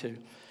allow me to.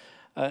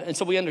 And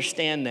so we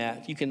understand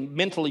that. You can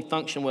mentally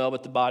function well,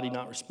 but the body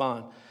not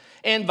respond.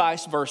 And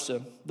vice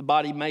versa. The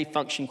body may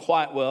function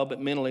quite well,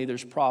 but mentally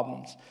there's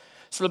problems.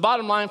 So the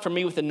bottom line for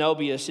me with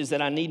Arnobius is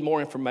that I need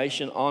more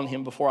information on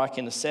him before I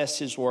can assess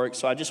his work.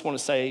 So I just want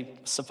to say,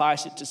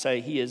 suffice it to say,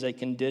 he is a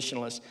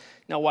conditionalist.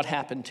 Now, what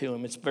happened to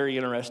him? It's very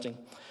interesting.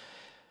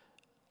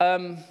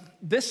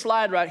 This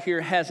slide right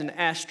here has an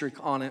asterisk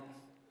on it,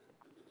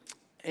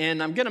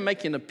 and I'm going to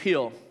make an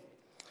appeal.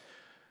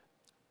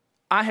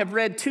 I have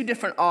read two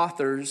different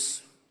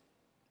authors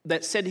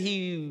that said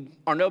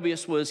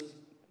Arnobius was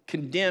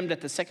condemned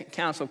at the Second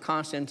Council of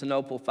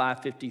Constantinople,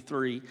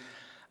 553.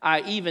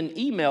 I even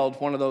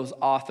emailed one of those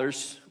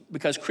authors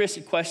because Chris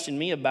had questioned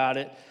me about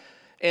it.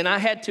 And I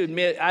had to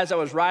admit, as I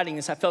was writing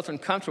this, I felt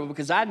uncomfortable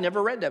because I'd never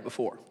read that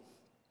before.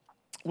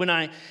 When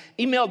I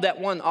emailed that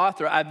one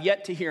author, I've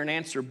yet to hear an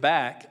answer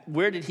back.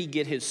 Where did he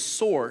get his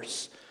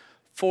source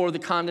for the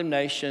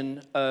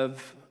condemnation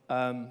of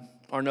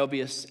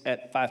Arnobius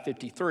at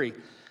 553?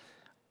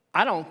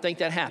 I don't think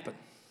that happened.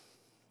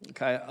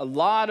 Okay, a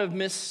lot of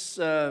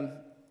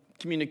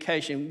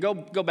miscommunication.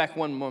 Go back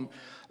one moment.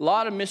 A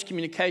lot of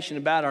miscommunication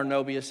about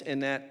Arnobius in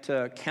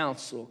that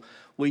council.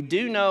 We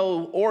do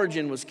know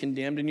Origen was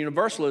condemned and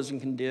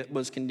Universalism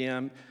was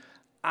condemned.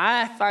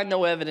 I find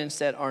no evidence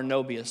that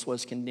Arnobius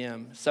was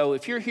condemned. So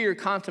if you're here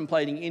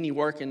contemplating any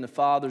work in the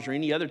Fathers or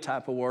any other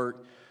type of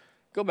work,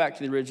 go back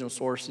to the original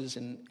sources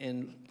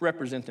and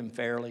represent them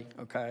fairly,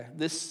 okay?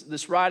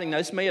 This writing, now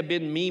this may have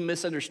been me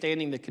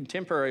misunderstanding the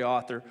contemporary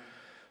author,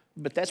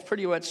 but that's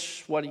pretty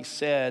much what he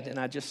said, and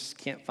I just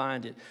can't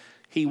find it.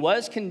 He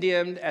was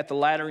condemned at the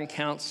Lateran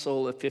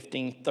Council of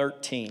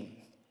 1513.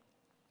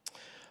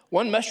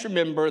 One must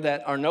remember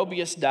that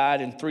Arnobius died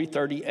in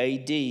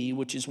 330 AD,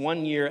 which is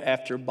 1 year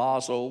after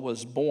Basil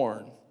was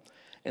born.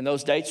 And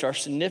those dates are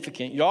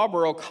significant.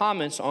 Yarborough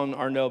comments on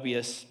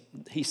Arnobius.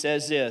 He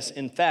says this,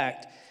 in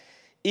fact,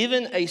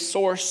 even a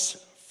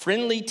source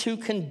friendly to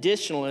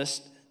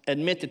conditionalists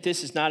admit that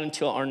this is not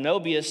until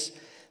Arnobius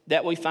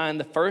that we find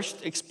the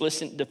first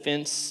explicit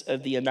defense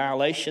of the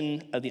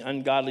annihilation of the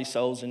ungodly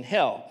souls in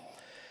hell.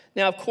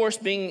 Now, of course,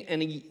 being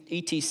an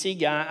ETC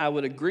guy, I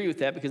would agree with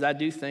that because I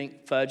do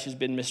think Fudge has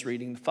been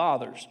misreading the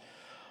fathers.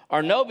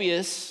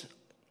 Arnobius,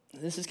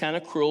 this is kind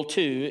of cruel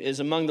too, is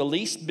among the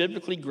least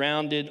biblically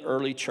grounded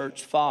early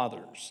church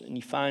fathers. And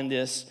you find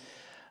this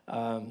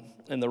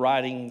in the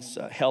writings,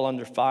 Hell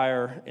Under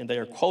Fire, and they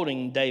are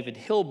quoting David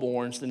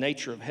Hilborn's The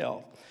Nature of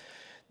Hell.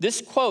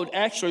 This quote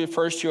actually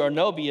refers to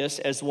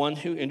Arnobius as one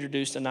who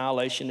introduced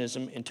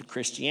annihilationism into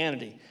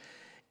Christianity.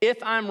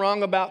 If I'm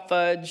wrong about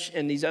Fudge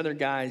and these other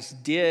guys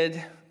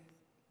did,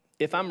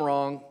 if I'm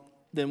wrong,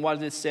 then what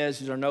this says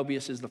is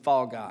Arnobius is the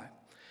fall guy.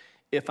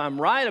 If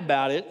I'm right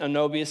about it,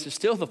 Arnobius is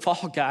still the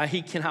fall guy.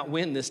 He cannot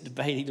win this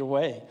debate either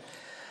way.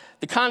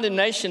 The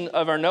condemnation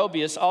of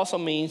Arnobius also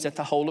means that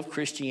the whole of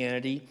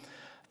Christianity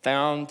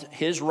found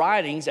his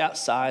writings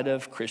outside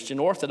of Christian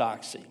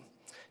orthodoxy.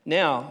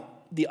 Now,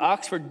 the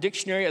Oxford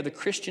Dictionary of the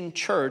Christian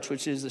Church,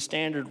 which is the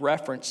standard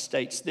reference,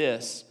 states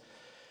this: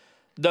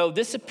 though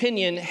this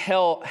opinion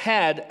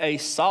had a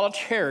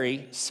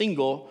solitary,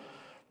 single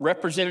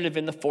representative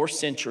in the 4th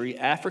century,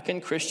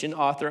 African Christian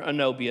author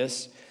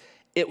Arnobius,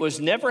 it was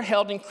never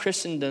held in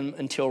Christendom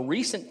until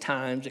recent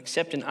times,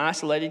 except in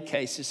isolated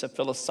cases of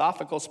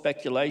philosophical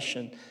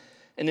speculation,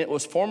 and it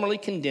was formally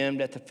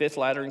condemned at the Fifth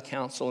Lateran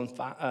Council in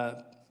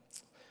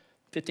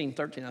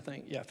 1513, I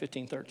think. Yeah,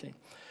 1513.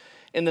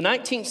 In the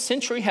 19th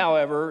century,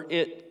 however,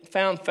 it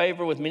found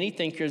favor with many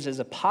thinkers as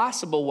a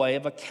possible way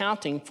of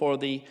accounting for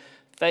the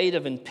fate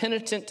of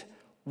impenitent,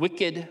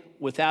 wicked,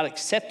 without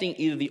accepting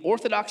either the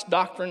orthodox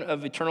doctrine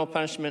of eternal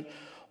punishment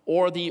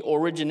or the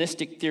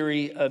originistic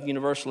theory of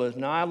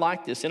universalism. Now, I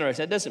like this.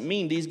 Interesting. That doesn't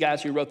mean these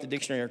guys who wrote the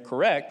dictionary are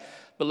correct,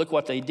 but look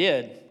what they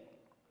did.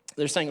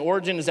 They're saying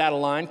Origen is out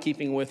of line,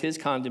 keeping with his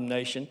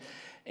condemnation,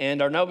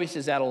 and Arnobius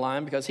is out of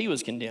line because he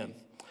was condemned.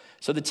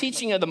 So the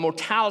teaching of the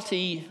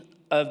mortality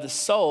of the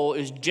soul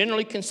is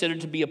generally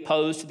considered to be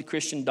opposed to the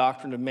Christian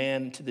doctrine of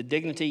man, to the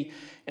dignity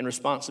and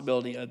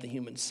responsibility of the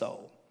human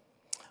soul.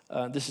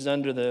 This is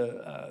under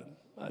the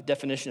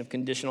definition of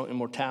conditional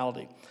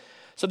immortality.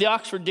 So the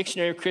Oxford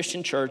Dictionary of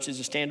Christian Church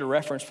is a standard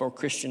reference for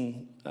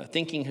Christian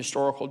thinking,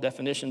 historical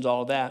definitions,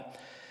 all of that.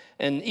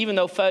 And even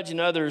though Fudge and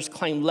others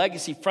claim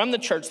legacy from the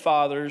church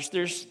fathers,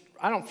 there's,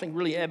 I don't think,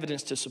 really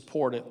evidence to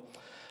support it.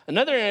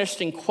 Another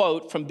interesting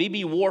quote from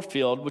B.B.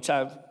 Warfield, which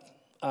I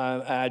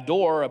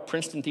adore, a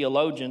Princeton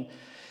theologian.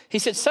 He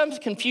said, some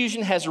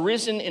confusion has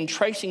arisen in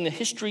tracing the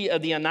history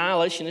of the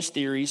annihilationist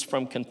theories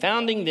from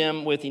confounding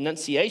them with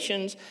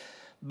enunciations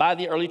by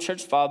the early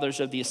church fathers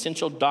of the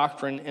essential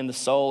doctrine and the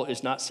soul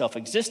is not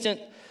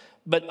self-existent,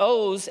 but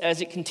owes,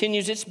 as it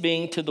continues its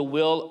being, to the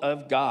will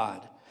of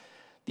God.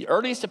 The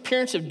earliest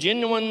appearance of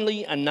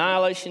genuinely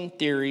annihilation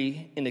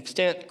theory in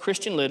extant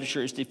Christian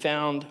literature is to be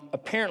found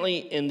apparently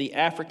in the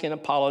African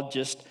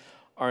apologist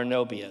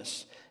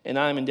Arnobius. And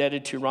I'm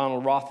indebted to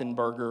Ronald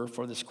Rothenberger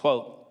for this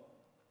quote.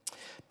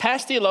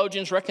 Past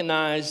theologians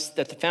recognize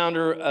that the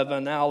founder of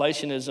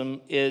annihilationism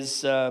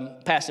is,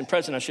 past and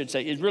present I should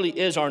say, it really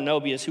is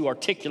Arnobius who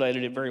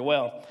articulated it very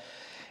well.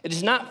 It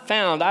is not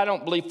found, I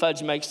don't believe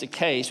Fudge makes the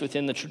case,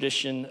 within the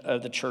tradition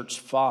of the church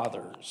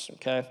fathers,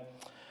 okay?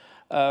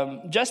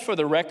 Just for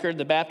the record,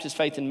 the Baptist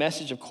Faith and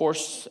Message, of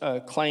course,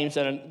 claims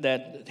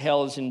that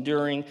hell is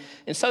enduring,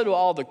 and so do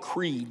all the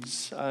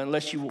creeds,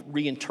 unless you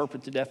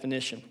reinterpret the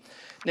definition.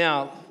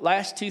 Now,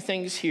 last two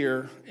things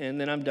here,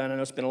 and then I'm done. I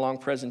know it's been a long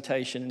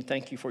presentation, and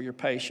thank you for your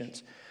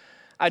patience.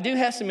 I do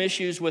have some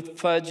issues with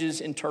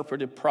Fudge's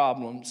interpretive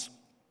problems.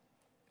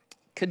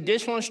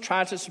 Conditionalists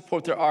try to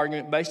support their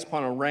argument based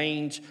upon a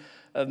range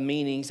of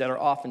meanings that are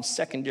often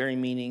secondary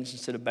meanings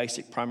instead of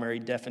basic primary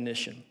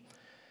definition.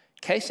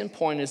 Case in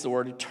point is the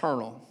word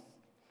eternal.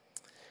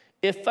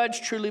 If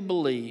Fudge truly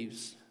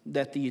believes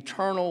that the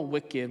eternal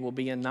wicked will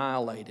be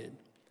annihilated,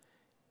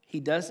 he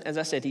does, as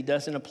I said, he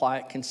doesn't apply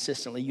it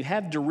consistently. You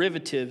have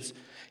derivatives.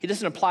 He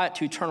doesn't apply it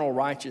to eternal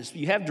righteous.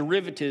 You have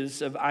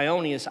derivatives of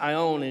Ionius,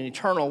 Ion, and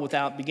eternal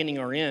without beginning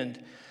or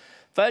end.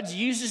 Fudge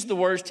uses the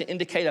words to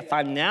indicate a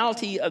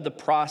finality of the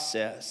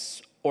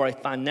process or a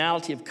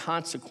finality of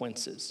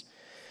consequences.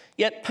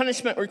 Yet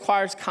punishment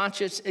requires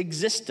conscious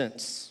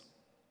existence.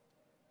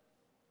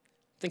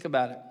 Think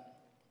about it.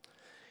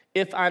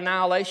 If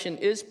annihilation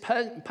is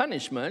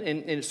punishment,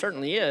 and it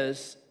certainly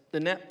is,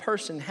 then that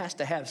person has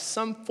to have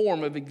some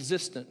form of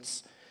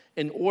existence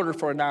in order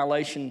for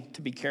annihilation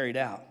to be carried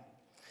out.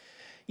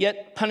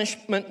 Yet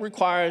punishment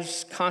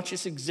requires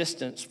conscious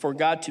existence. For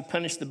God to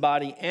punish the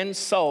body and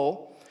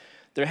soul,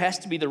 there has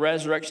to be the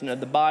resurrection of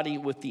the body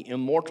with the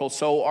immortal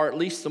soul, or at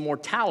least the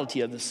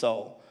mortality of the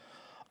soul.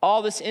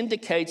 All this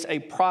indicates a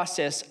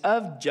process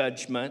of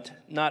judgment,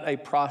 not a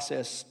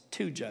process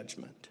to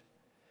judgment.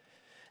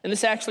 And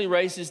this actually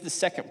raises the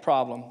second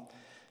problem.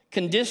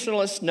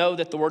 Conditionalists know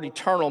that the word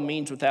eternal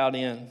means without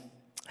end.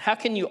 How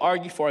can you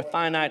argue for a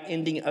finite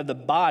ending of the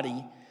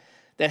body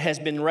that has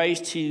been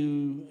raised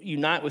to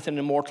unite with an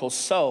immortal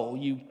soul?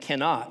 You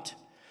cannot.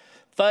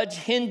 Fudge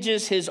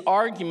hinges his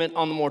argument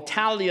on the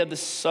mortality of the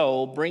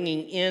soul,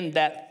 bringing in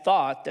that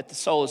thought that the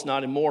soul is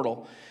not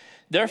immortal.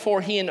 Therefore,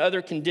 he and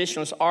other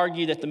conditionalists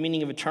argue that the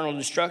meaning of eternal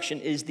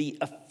destruction is the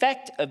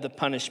effect of the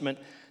punishment,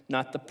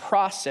 not the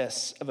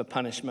process of a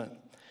punishment.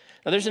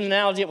 Now, there's an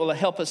analogy that will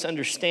help us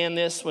understand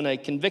this. When a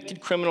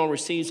convicted criminal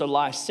receives a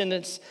life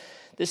sentence,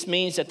 this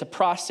means that the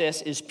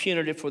process is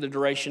punitive for the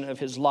duration of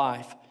his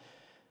life.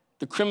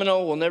 The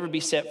criminal will never be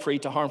set free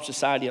to harm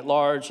society at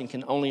large and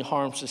can only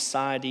harm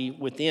society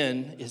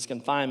within his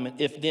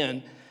confinement, if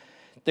then.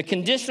 The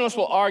conditionalists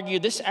will argue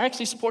this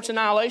actually supports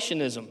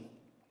annihilationism.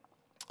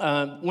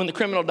 When the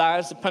criminal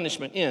dies, the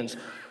punishment ends.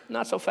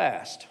 Not so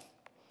fast.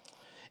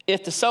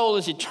 If the soul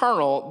is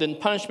eternal, then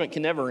punishment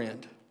can never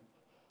end,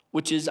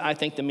 which is, I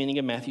think, the meaning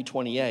of Matthew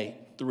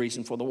 28, the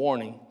reason for the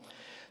warning.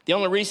 The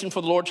only reason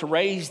for the Lord to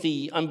raise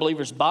the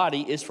unbeliever's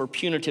body is for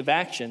punitive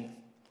action.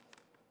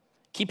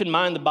 Keep in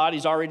mind the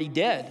body's already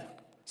dead,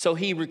 so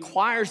he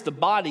requires the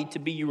body to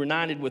be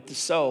reunited with the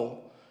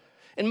soul.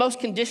 And most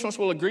conditionalists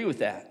will agree with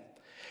that.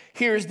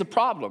 Here's the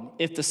problem.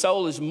 If the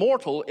soul is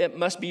mortal, it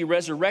must be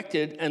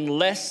resurrected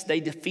unless they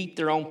defeat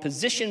their own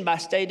position by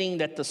stating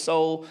that the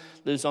soul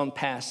lives on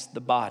past the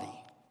body.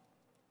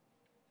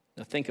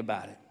 Now think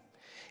about it.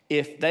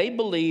 If they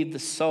believe the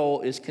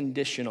soul is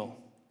conditional,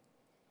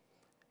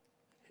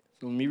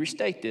 let me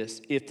restate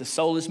this. If the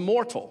soul is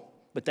mortal,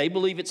 but they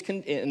believe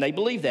and they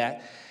believe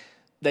that,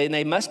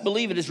 they must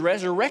believe it is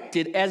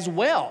resurrected as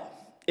well.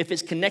 If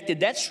it's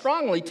connected that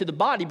strongly to the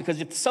body, because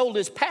if the soul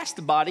lives past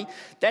the body,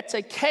 that's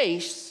a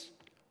case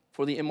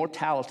for the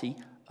immortality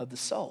of the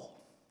soul.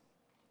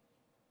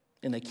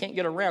 And they can't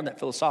get around that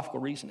philosophical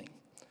reasoning.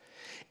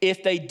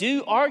 If they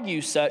do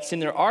argue such, then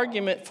their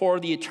argument for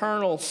the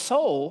eternal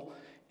soul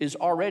is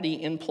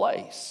already in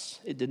place.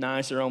 It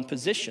denies their own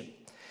position.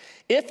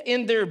 If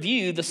in their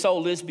view the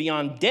soul lives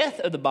beyond death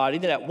of the body,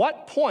 then at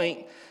what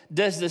point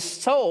does the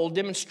soul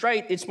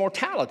demonstrate its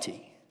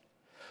mortality?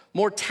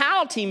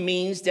 Mortality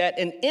means that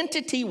an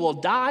entity will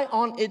die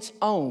on its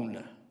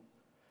own.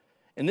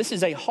 And this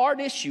is a hard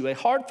issue, a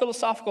hard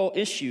philosophical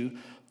issue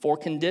for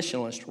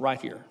conditionalists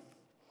right here.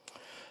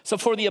 So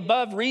for the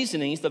above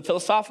reasonings, the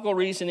philosophical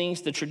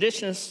reasonings, the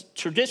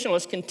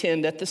traditionalists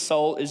contend that the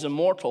soul is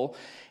immortal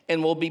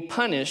and will be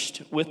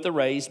punished with the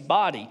raised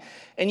body.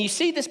 And you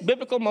see this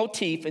biblical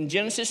motif in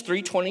Genesis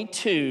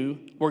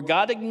 3:22, where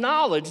God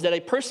acknowledged that a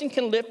person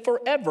can live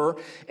forever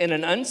in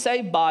an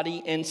unsaved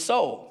body and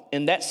soul.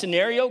 In that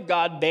scenario,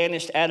 God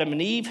banished Adam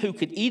and Eve, who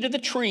could eat of the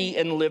tree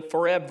and live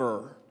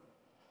forever.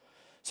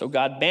 So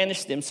God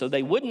banished them so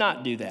they would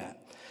not do that.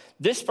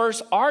 This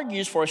verse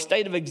argues for a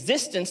state of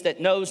existence that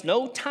knows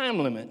no time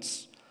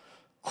limits.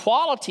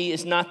 Quality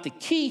is not the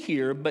key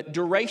here, but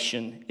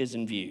duration is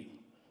in view.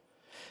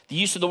 The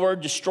use of the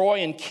word destroy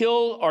and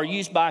kill are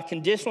used by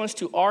conditionalists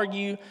to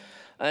argue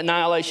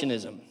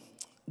annihilationism.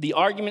 The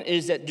argument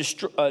is that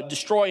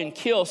destroy and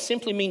kill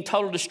simply mean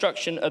total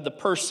destruction of the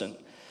person.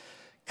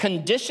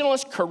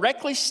 Conditionalists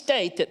correctly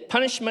state that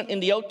punishment in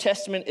the Old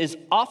Testament is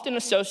often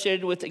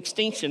associated with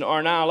extinction or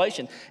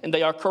annihilation, and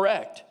they are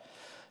correct.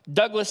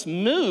 Douglas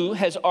Moo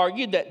has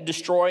argued that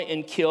destroy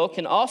and kill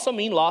can also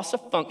mean loss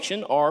of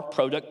function or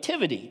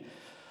productivity.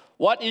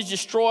 What is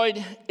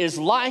destroyed is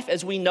life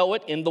as we know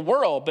it in the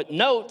world. But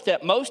note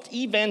that most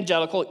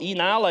evangelical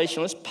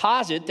annihilationists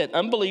posit that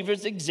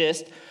unbelievers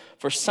exist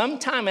for some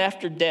time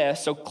after death,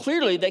 so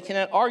clearly they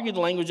cannot argue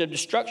the language of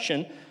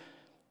destruction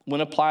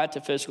when applied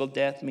to physical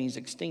death means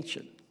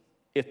extinction,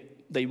 if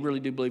they really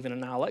do believe in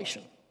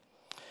annihilation.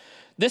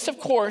 This, of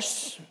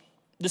course,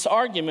 this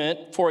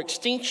argument for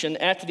extinction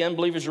after the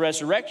unbeliever's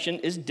resurrection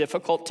is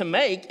difficult to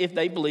make if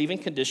they believe in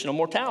conditional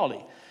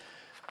mortality.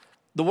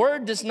 The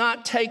word does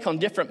not take on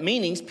different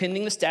meanings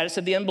pending the status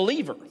of the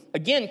unbeliever.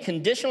 Again,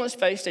 conditionalists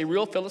face a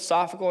real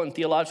philosophical and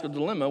theological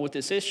dilemma with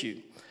this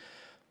issue.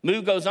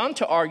 Moo goes on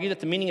to argue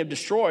that the meaning of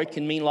destroy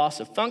can mean loss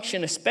of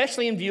function,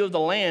 especially in view of the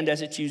land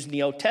as it's used in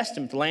the Old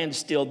Testament. The land is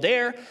still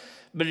there,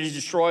 but it is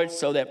destroyed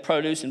so that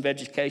produce and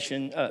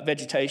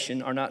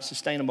vegetation are not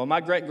sustainable.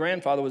 My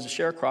great-grandfather was a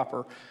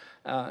sharecropper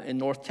in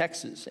North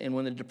Texas, and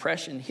when the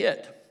Depression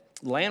hit,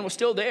 the land was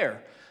still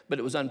there, but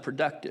it was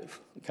unproductive.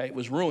 Okay, it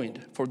was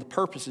ruined for the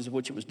purposes of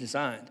which it was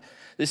designed.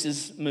 This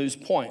is Moo's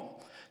point.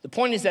 The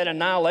point is that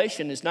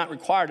annihilation is not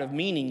required of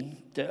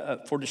meaning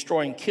for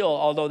destroy and kill,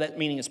 although that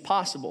meaning is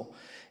possible.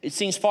 It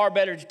seems far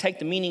better to take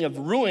the meaning of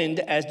ruined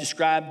as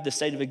described the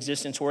state of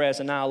existence, whereas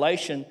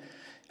annihilation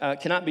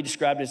cannot be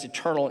described as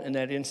eternal in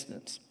that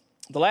instance.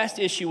 The last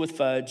issue with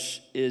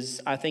Fudge is,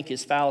 I think,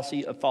 his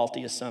fallacy of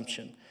faulty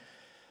assumption.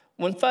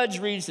 When Fudge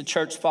reads the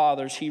church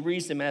fathers, he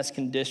reads them as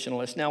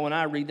conditionalists. Now, when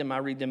I read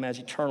them as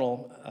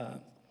eternal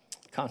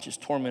conscious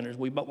tormentors.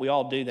 But we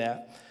all do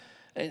that.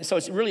 And so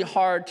it's really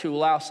hard to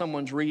allow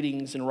someone's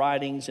readings and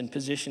writings and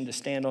position to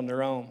stand on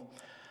their own.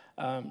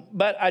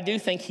 But I do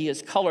think he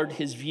has colored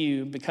his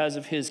view because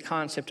of his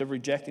concept of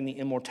rejecting the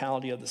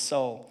immortality of the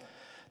soul.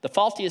 The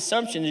faulty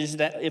assumption is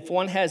that if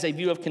one has a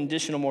view of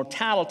conditional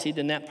mortality,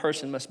 then that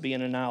person must be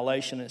an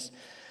annihilationist.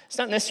 It's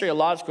not necessarily a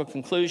logical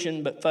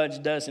conclusion, but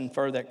Fudge does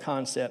infer that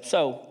concept.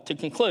 So, to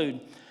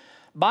conclude,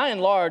 by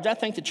and large, I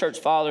think the church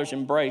fathers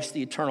embrace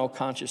the eternal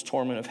conscious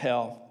torment of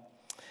hell.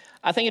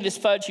 I think it is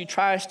Fudge who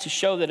tries to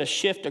show that a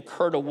shift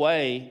occurred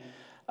away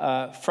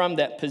from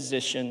that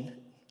position,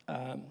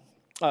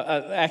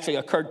 actually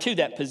occurred to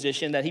that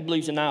position, that he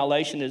believes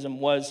annihilationism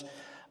was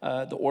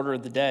the order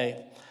of the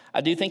day. I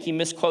do think he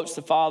misquotes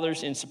the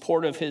fathers in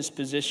support of his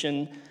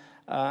position.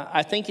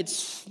 I think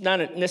it's not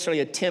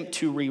necessarily an attempt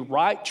to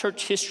rewrite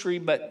church history,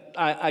 but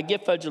I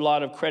give Fudge a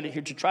lot of credit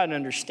here to try to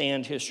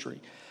understand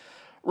history.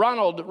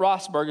 Ronald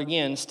Rothsberg,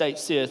 again,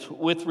 states this: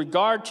 with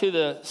regard to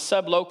the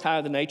subloci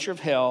of the nature of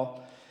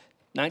hell,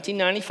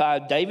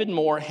 1995, David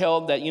Moore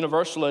held that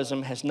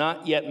universalism has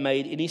not yet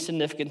made any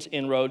significant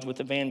inroads with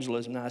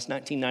evangelism. Now, that's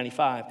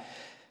 1995.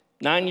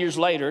 9 years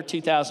later,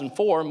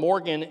 2004,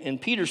 Morgan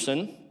and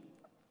Peterson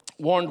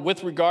warned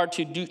with regard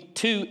to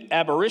two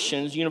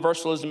aberrations,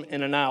 universalism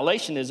and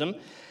annihilationism,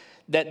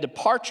 that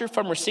departure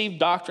from received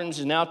doctrines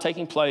is now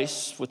taking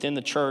place within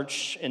the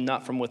church and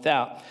not from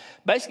without.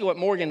 Basically, what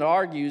Morgan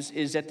argues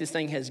is that this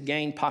thing has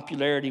gained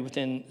popularity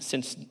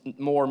since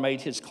Moore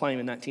made his claim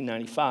in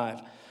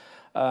 1995.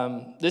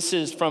 This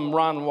is from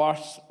Ron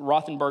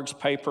Rothenberg's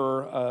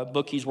paper, a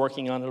book he's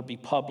working on. It'll be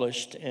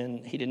published,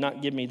 and he did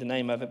not give me the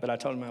name of it, but I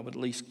told him I would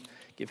at least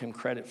give him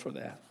credit for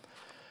that.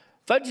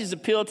 Fudge's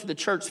appeal to the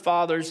church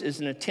fathers is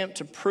an attempt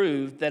to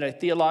prove that a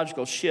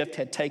theological shift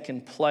had taken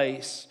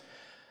place.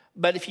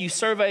 But if you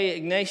survey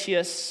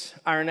Ignatius,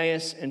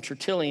 Irenaeus, and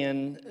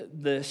Tertullian,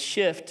 the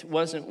shift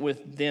wasn't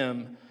with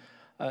them.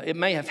 It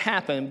may have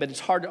happened, but it's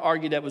hard to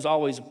argue that was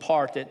always a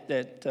part,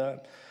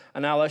 that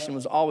annihilation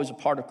was always a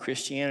part of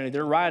Christianity.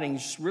 Their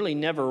writings really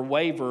never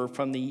waver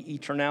from the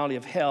eternality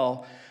of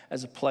hell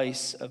as a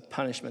place of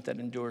punishment that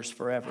endures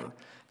forever.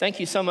 Thank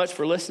you so much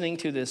for listening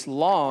to this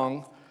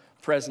long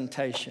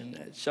presentation.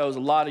 It shows a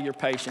lot of your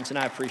patience, and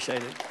I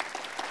appreciate it.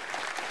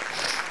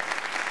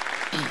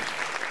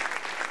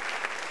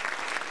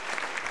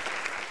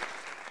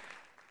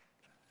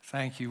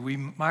 Thank you.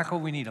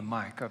 Michael, we need a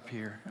mic up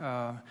here.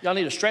 Y'all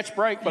need a stretch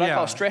break? What I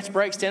call a stretch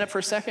break? Stand up for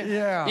a second?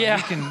 Yeah.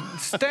 You can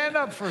stand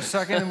up for a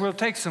second, and we'll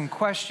take some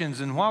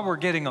questions. And while we're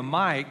getting a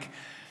mic,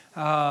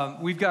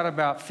 we've got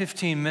about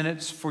 15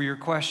 minutes for your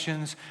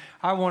questions.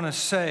 I want to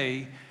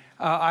say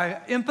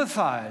I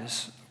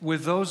empathize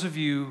with those of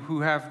you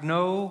who have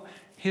no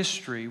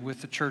history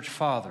with the church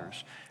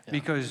fathers,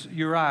 because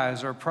your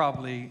eyes are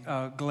probably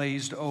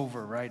glazed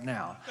over right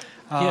now.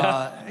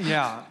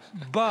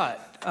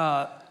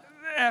 But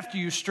after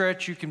you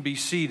stretch, you can be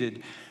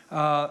seated.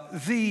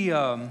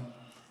 I'm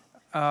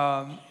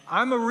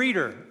a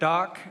reader,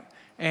 Doc,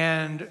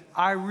 and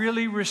I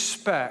really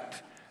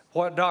respect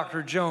what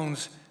Dr.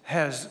 Jones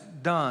has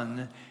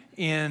done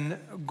in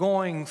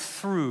going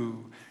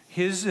through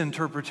his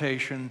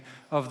interpretation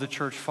of the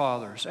church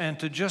fathers. And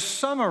to just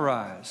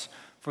summarize,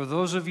 for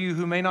those of you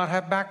who may not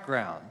have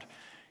background,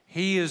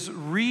 he is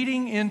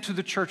reading into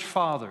the church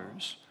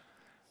fathers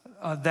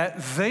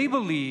that they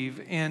believe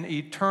in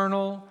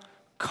eternal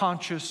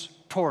conscious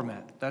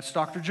torment. That's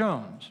Dr.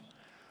 Jones.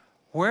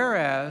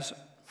 Whereas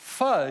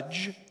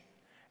Fudge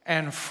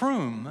and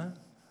Froome,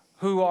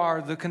 who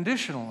are the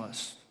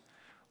conditionalists,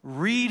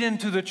 read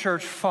into the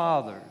church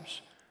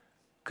fathers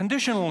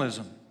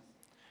conditionalism.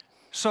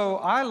 So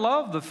I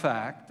love the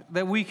fact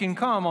that we can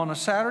come on a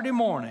Saturday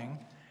morning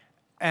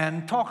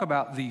and talk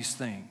about these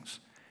things.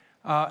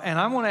 And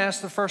I'm going to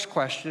ask the first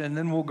question, and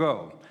then we'll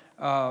go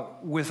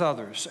with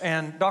others.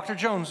 And Dr.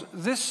 Jones,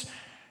 this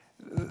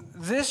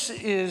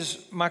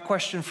is my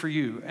question for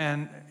you,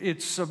 and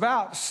it's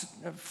about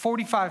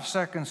 45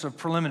 seconds of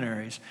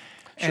preliminaries,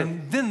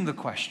 and then the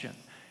question.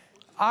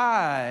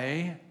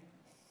 I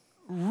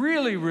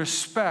really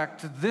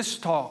respect this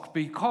talk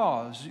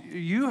because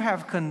you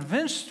have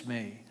convinced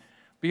me,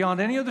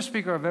 beyond any other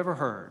speaker I've ever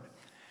heard,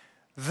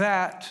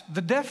 that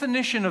the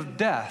definition of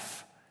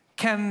death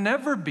can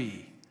never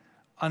be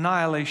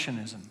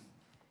annihilationism.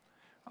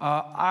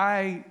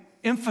 I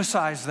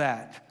emphasize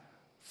that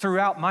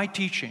throughout my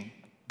teaching.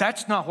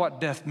 That's not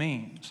what death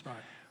means. Right.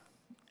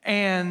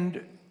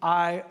 And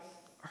I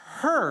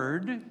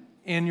heard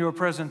in your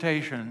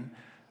presentation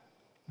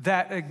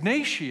that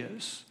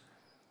Ignatius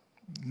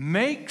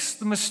makes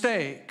the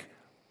mistake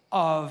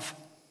of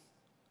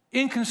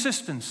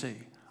inconsistency,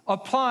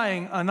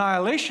 applying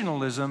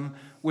annihilationism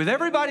with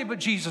everybody but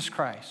Jesus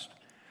Christ.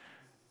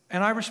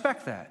 And I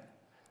respect that.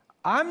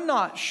 I'm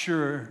not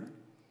sure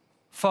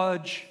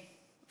Fudge,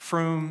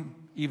 Froome,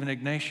 even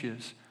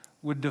Ignatius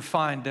would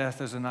define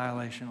death as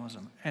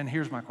annihilationism. And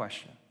here's my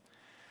question.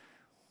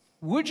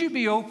 Would you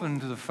be open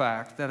to the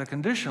fact that a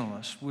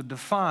conditionalist would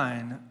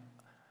define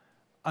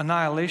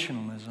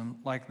annihilationism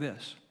like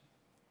this?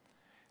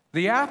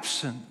 The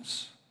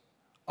absence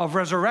of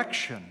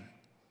resurrection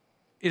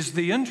is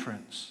the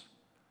entrance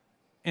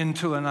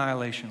into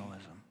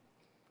annihilationism.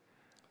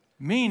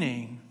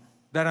 Meaning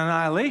that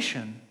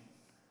annihilation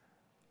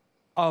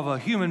of a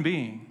human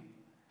being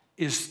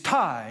is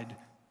tied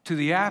to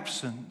the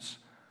absence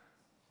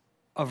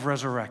of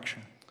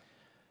resurrection?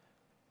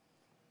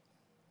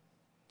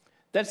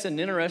 That's an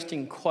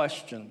interesting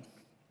question.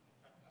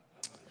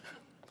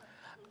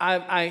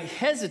 I'm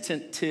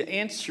hesitant to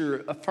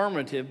answer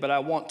affirmative, but I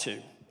want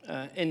to.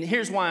 And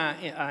here's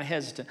why I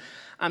hesitate.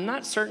 I'm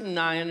not certain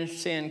I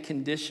understand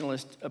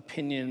conditionalist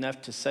opinion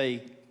enough to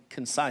say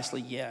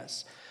concisely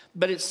yes,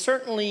 but it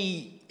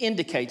certainly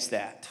indicates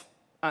that.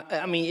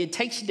 I mean, it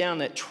takes you down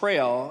that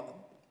trail,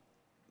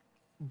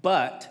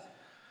 but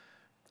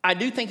I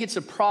do think it's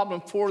a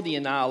problem for the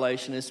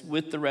annihilationists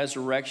with the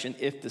resurrection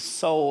if the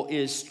soul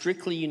is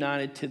strictly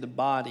united to the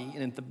body,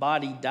 and if the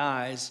body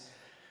dies,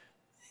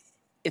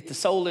 if the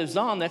soul lives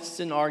on, that's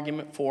an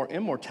argument for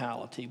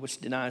immortality, which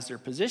denies their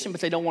position,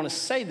 but they don't want to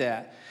say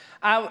that.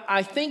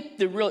 I think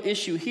the real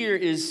issue here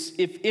is,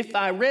 if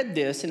I read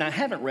this, and I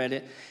haven't read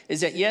it,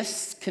 is that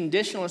yes,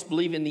 conditionalists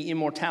believe in the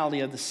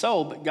immortality of the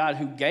soul, but God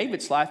who gave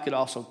its life could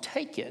also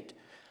take it.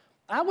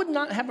 I would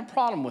not have a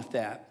problem with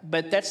that,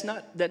 but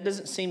that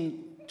doesn't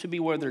seem to be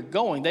where they're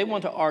going. They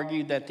want to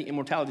argue that the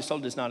immortality of the soul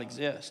does not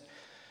exist.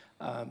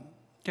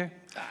 Okay.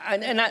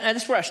 And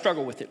that's where I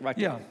struggle with it right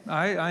there. Yeah,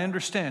 I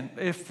understand.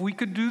 If we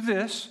could do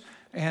this,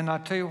 and I'll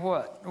tell you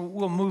what,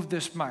 we'll move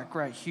this mic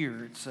right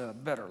here. It's a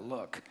better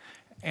look.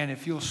 And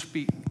if you'll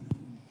speak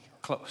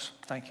close.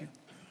 Thank you.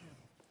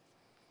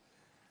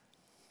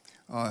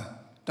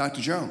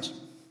 Dr. Jones,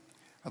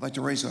 I'd like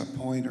to raise a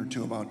point or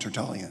two about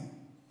Tertullian.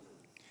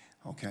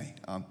 Okay,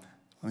 let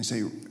me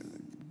say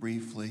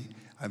briefly,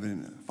 I've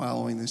been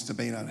following this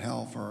debate on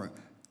hell for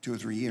 2 or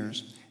 3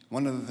 years.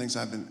 One of the things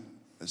I've been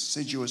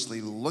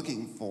assiduously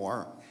looking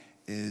for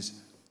is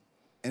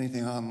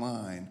anything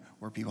online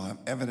where people have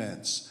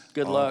evidence.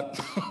 Good luck.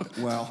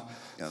 Well,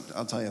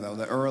 I'll tell you though,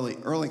 the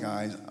early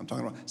guys, I'm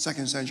talking about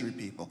 2nd century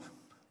people,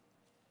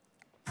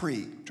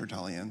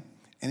 pre-Tertullian,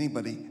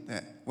 anybody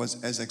that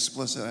was as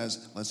explicit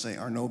as, let's say,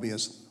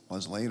 Arnobius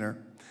was later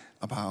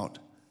about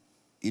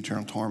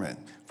eternal torment.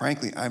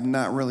 Frankly, I've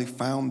not really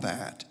found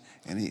that.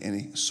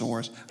 Any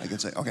source I could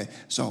say, okay,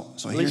 so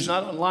at least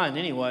not online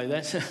anyway.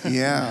 That's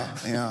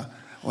yeah.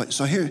 Well,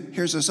 so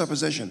here's a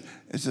supposition.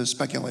 It's a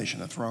speculation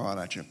to throw out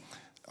at you.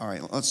 All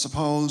right, let's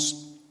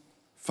suppose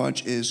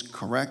Fudge is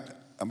correct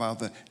about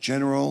the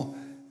general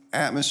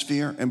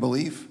atmosphere and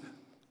belief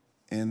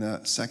in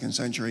the 2nd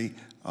century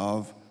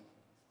of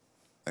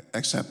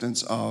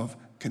acceptance of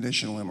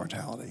conditional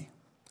immortality.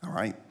 All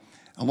right.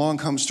 Along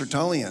comes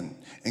Tertullian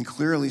and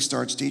clearly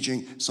starts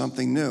teaching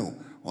something new.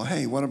 Well,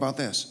 hey, what about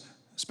this?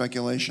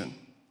 Speculation.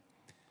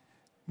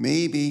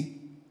 Maybe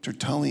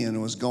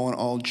Tertullian was going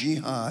all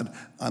jihad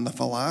on the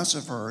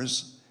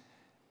philosophers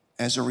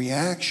as a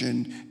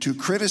reaction to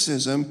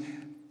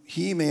criticism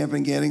he may have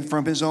been getting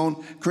from his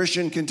own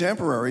Christian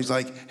contemporaries,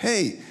 like,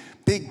 hey,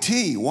 Big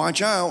T,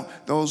 watch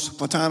out, those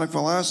Platonic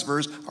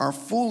philosophers are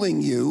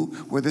fooling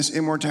you with this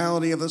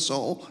immortality of the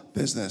soul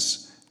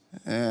business.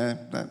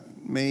 That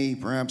may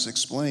perhaps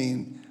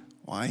explain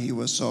why he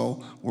was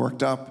so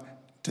worked up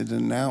to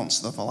denounce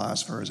the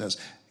philosophers as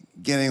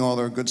getting all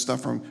their good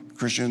stuff from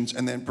Christians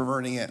and then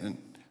perverting it and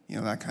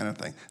that kind of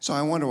thing. So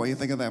I wonder what you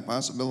think of that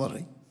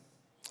possibility.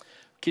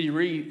 Can you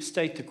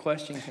restate the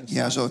question?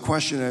 Yeah, so the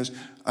question is,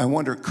 I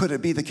wonder, could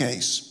it be the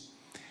case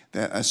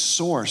that a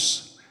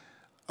source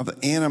of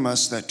the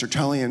animus that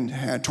Tertullian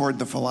had toward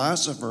the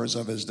philosophers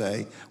of his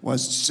day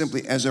was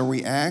simply as a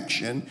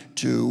reaction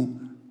to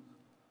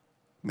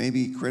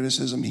maybe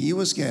criticism he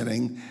was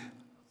getting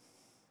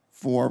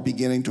for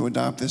beginning to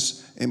adopt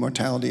this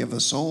immortality of the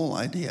soul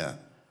idea?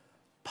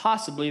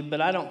 Possibly, but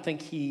I don't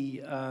think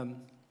he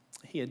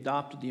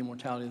adopted the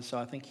immortality of the soul.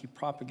 I think he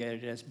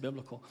propagated it as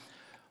biblical.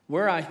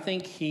 Where I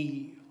think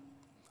he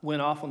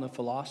went off on the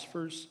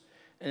philosophers,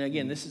 and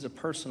again, this is a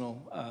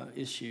personal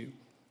issue.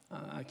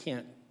 I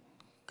can't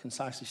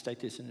concisely state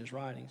this in his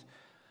writings.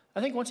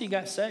 I think once he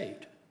got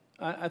saved,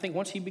 I think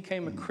once he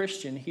became a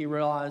Christian, he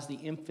realized the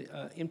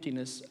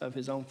emptiness of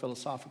his own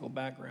philosophical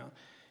background,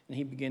 and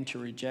he began to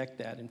reject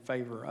that in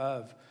favor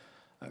of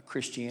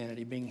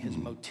Christianity being his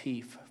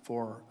motif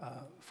for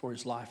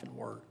his life and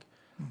work.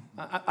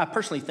 I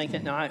personally think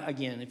that. Now,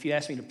 again, if you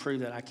ask me to prove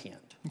that, I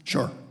can't.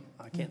 Sure.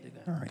 I can't do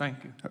that. All right.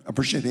 Thank you. I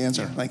appreciate the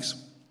answer. Yeah. Thanks.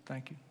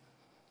 Thank you.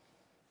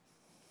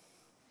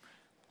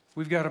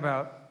 We've got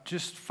about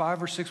just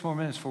 5 or 6 more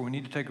minutes before we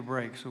need to take a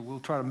break, so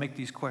we'll try to make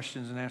these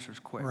questions and answers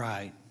quick.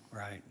 Right.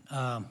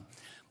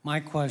 My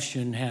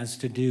question has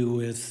to do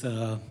with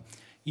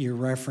your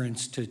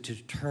reference to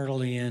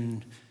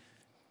Tertullian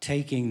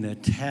taking the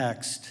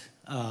text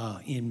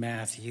in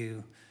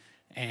Matthew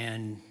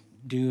and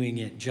doing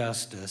it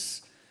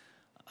justice.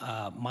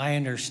 My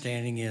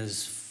understanding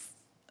is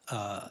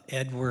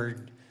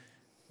Edward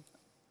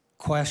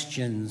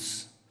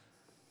questions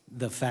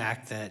the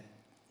fact that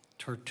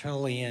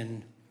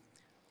Tertullian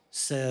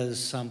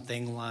says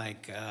something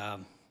like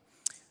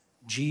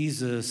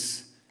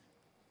Jesus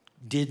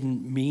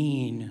didn't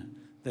mean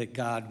that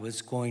God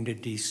was going to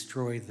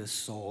destroy the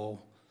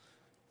soul,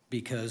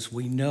 because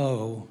we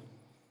know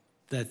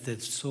that the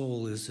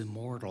soul is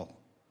immortal.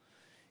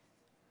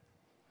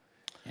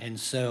 And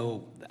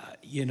so,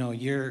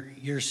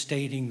 you're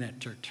stating that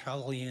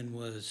Tertullian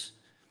was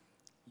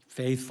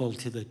faithful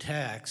to the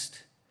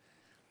text.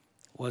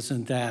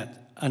 Wasn't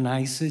that an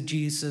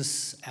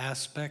eisegesis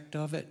aspect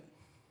of it?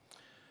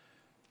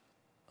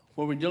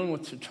 Were we dealing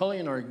with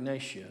Tertullian or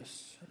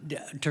Ignatius?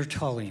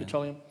 Tertullian.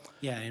 Tertullian?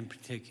 Yeah, in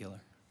particular.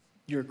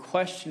 Your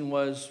question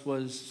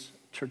was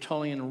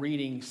Tertullian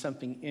reading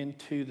something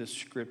into the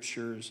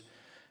scriptures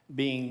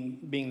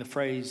being the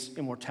phrase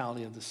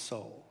immortality of the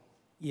soul?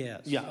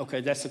 Yes. Yeah,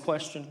 okay, that's the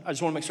question. I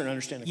just want to make sure I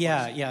understand the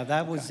question. Yeah,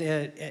 that was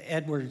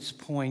Edward's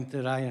point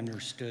that I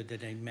understood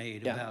that they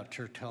made about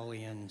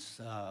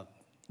Tertullian's.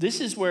 This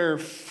is where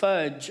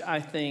Fudge, I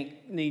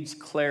think, needs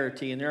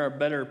clarity, and there are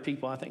better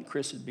people, I think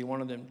Chris would be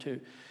one of them too,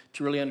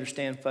 to really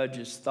understand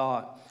Fudge's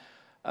thought.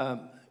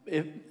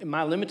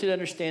 My limited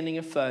understanding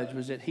of Fudge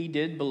was that he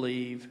did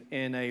believe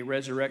in a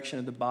resurrection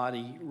of the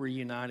body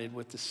reunited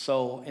with the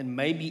soul, and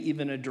maybe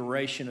even a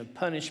duration of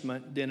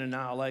punishment, then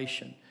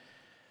annihilation.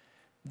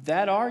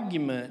 That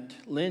argument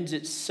lends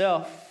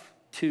itself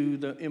to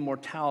the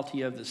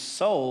immortality of the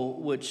soul,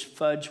 which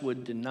Fudge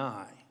would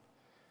deny.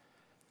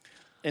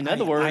 In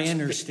other words, I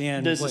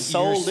understand does the what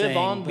soul you're live saying,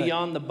 on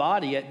beyond the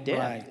body at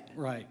death?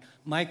 Right.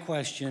 My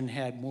question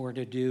had more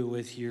to do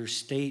with your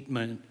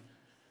statement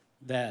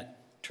that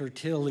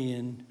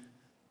Tertullian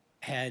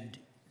had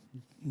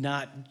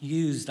not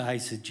used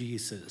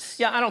eisegesis.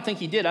 Yeah, I don't think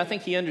he did. I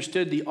think he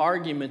understood the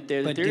argument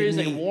there, that there is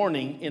a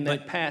warning in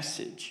that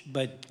passage.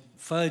 But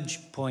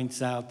Fudge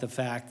points out the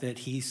fact that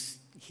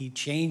he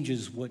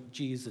changes what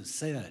Jesus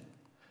said.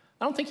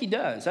 I don't think he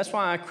does. That's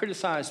why I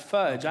criticize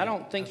Fudge. Okay. I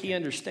don't think he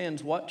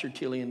understands what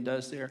Tertullian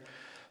does there.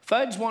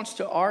 Fudge wants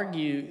to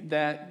argue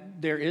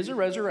that there is a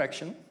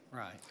resurrection,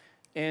 right,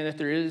 and that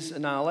there is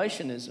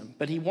annihilationism.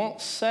 But he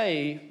won't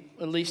say,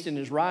 at least in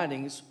his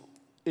writings,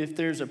 if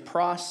there's a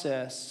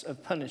process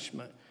of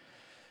punishment.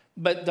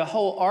 But the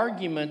whole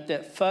argument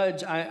that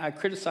Fudge, I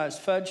criticize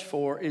Fudge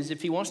for, is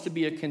if he wants to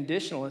be a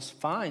conditionalist,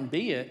 fine,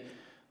 be it.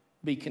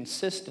 Be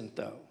consistent,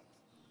 though.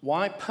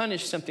 Why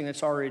punish something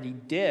that's already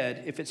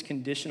dead if it's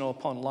conditional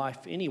upon life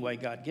anyway,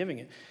 God giving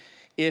it?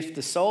 If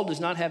the soul does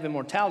not have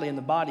immortality and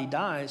the body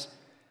dies,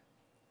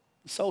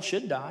 the soul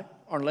should die,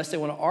 or unless they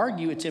want to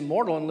argue it's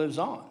immortal and lives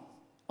on,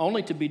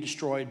 only to be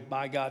destroyed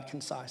by God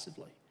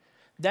concisively.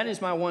 That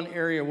is my one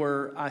area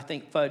where I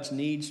think Fudge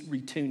needs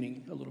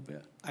retuning a little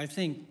bit. I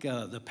think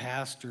the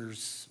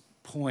pastor's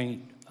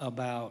point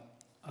about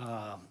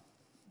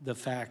the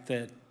fact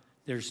that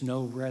there's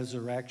no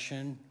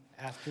resurrection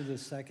after the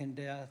second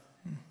death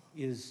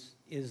is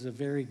a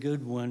very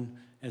good one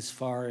as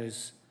far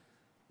as,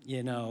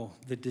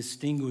 the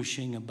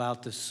distinguishing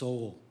about the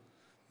soul.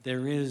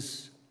 There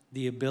is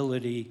the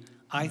ability,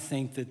 I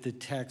think that the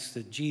text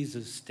that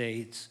Jesus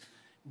states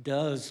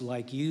does,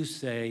 like you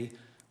say,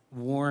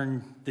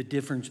 warn the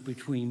difference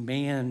between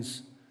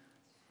man's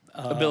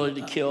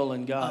ability to kill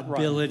and God.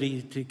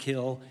 Ability to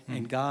kill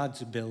and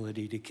God's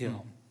ability to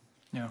kill.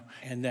 Yeah.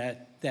 And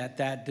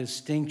that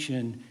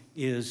distinction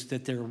is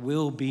that there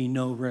will be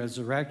no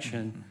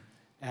resurrection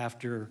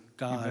after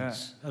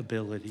God's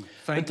ability.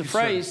 But the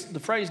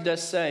phrase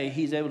does say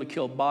he's able to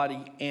kill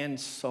body and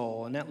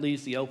soul, and that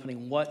leaves the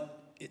opening. What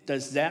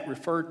does that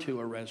refer to,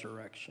 a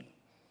resurrection?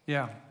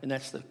 Yeah. And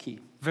that's the key.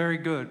 Very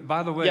good.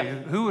 By the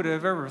way, who would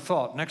have ever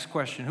thought, next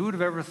question, who would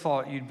have ever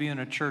thought you'd be in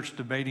a church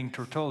debating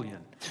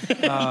Tertullian?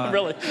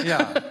 Really?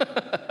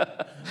 Yeah.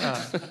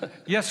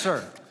 Yes,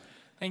 sir.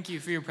 Thank you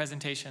for your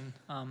presentation.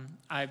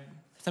 I'm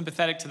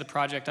sympathetic to the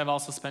project. I've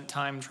also spent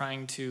time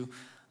trying to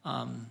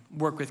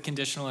work with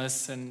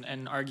conditionalists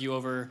and argue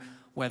over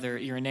whether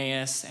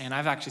Irenaeus, and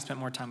I've actually spent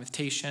more time with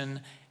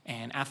Tatian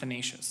and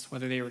Athanasius,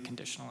 whether they were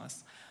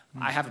conditionalists.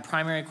 I have a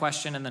primary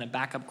question and then a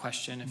backup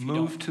question. If you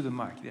Move to the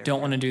mic. There.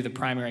 Don't want to do the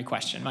primary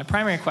question. My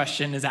primary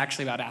question is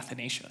actually about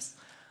Athanasius.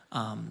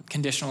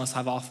 Conditionalists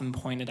have often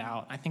pointed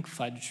out, I think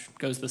Fudge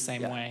goes the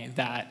same way,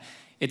 that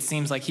it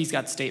seems like he's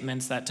got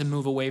statements that to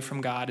move away from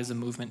God is a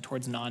movement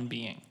towards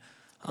non-being.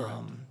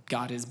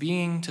 God is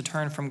being. To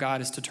turn from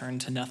God is to turn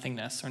to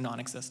nothingness or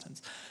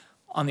non-existence.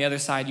 On the other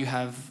side, you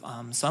have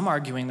some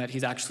arguing that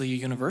he's actually a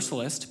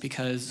universalist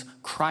because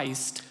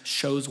Christ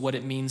shows what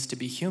it means to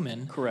be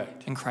human.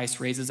 Correct. And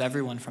Christ raises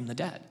everyone from the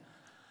dead.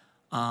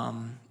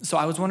 So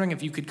I was wondering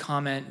if you could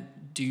comment,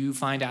 do you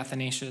find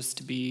Athanasius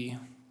to be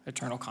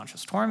eternal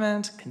conscious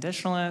torment,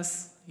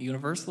 conditionalist,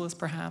 universalist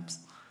perhaps?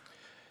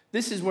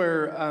 This is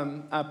where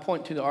I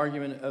point to the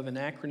argument of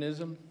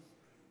anachronism.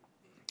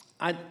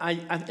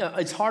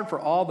 It's hard for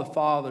all the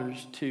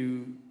fathers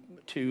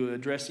to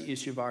address the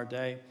issue of our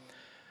day.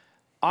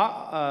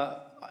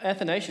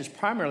 Athanasius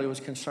primarily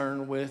was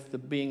concerned with the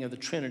being of the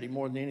Trinity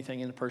more than anything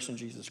in the person of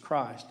Jesus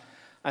Christ.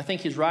 I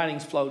think his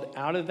writings flowed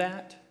out of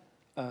that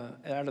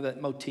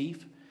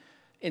motif.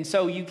 And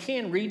so you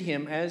can read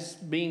him as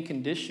being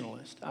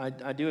conditionalist.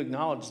 I do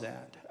acknowledge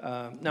that.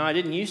 Now, I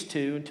didn't used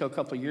to until a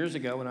couple of years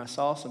ago when I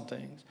saw some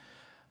things.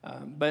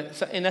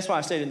 And that's why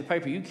I stated in the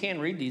paper, you can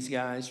read these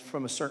guys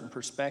from a certain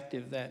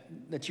perspective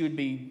that you would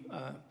be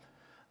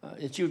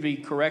that you would be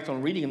correct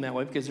on reading them that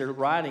way because their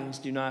writings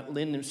do not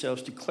lend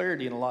themselves to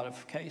clarity in a lot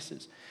of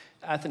cases.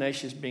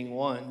 Athanasius being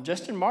one.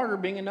 Justin Martyr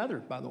being another,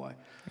 by the way.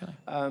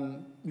 Really?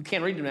 You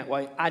can't read him that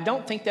way. I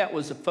don't think that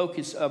was the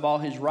focus of all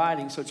his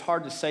writing, so it's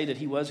hard to say that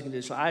he was a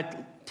conditional. I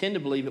tend to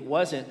believe it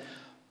wasn't,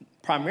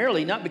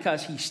 primarily not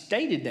because he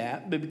stated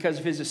that, but because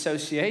of his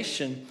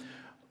association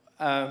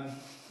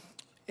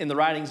in the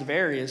writings of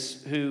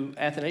Arius, who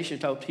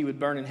Athanasius hoped he would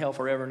burn in hell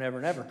forever and ever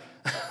and ever.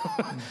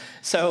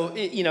 So,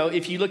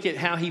 if you look at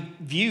how he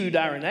viewed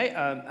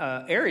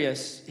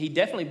Arius, he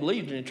definitely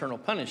believed in eternal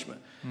punishment.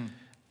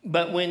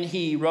 But when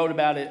he wrote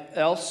about it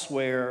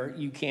elsewhere,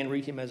 you can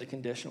read him as a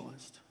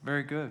conditionalist.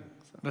 Very good.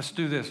 Let's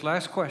do this.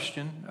 Last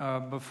question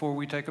before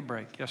we take a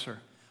break. Yes, sir.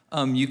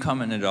 You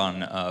commented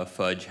on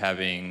Fudge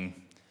having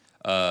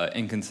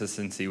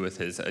inconsistency with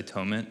his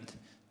atonement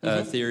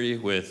theory,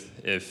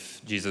 with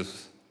if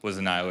Jesus was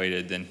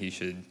annihilated, then he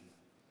should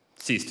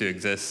cease to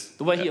exist.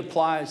 The way he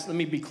applies, let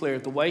me be clear,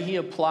 the way he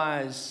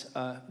applies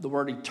the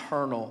word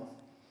eternal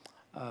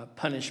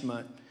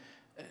punishment,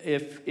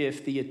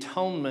 if the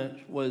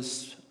atonement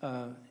was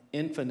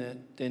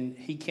infinite, then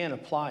he can't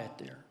apply it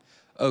there.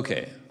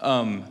 Okay.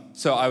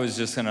 So I was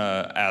just going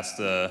to ask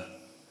the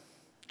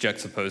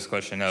juxtaposed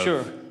question of,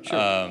 sure.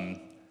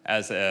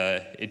 As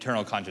a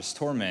eternal conscious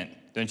torment,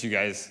 don't you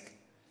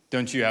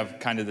have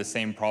kind of the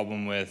same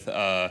problem with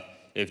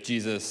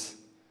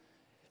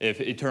if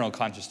eternal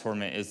conscious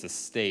torment is the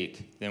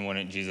state, then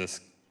wouldn't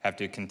Jesus have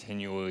to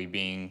continually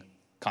being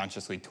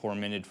consciously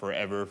tormented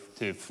forever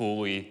to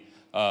fully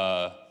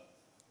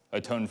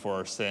atone for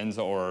our sins,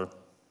 or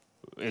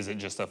is it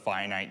just a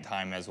finite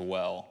time as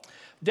well?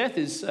 Death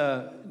is,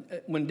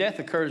 when death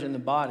occurs in the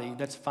body,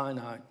 that's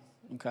finite,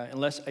 okay,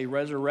 unless a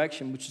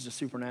resurrection, which is a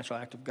supernatural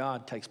act of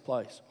God, takes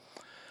place.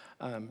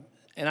 And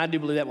I do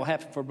believe that will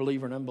happen for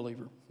believer and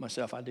unbeliever.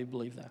 Myself, I do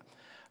believe that.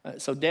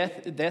 So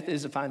death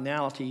is a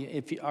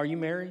finality. Are you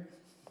married?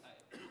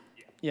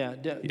 Yeah.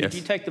 Yes. Did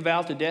you take the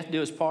vow to death do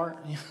his part?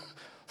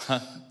 Huh?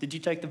 Did you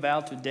take the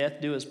vow to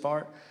death do his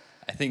part?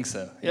 I think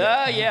so.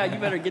 Yeah, you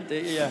better get the,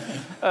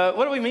 yeah.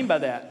 What do we mean by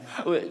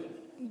that? Will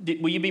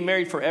you be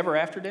married forever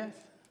after death?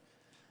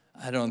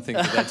 I don't think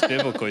that's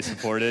biblically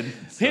supported.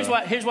 So.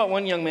 Here's what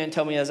one young man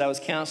told me as I was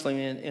counseling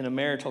in a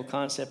marital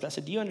concept. I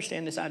said, do you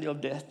understand this idea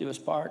of death do us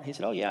part? He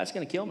said, oh, yeah, it's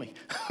going to kill me.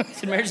 I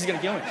said, marriage is going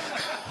to kill me.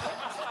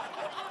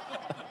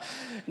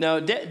 No,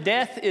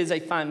 death is a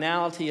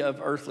finality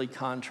of earthly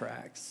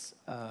contracts,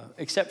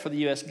 except for the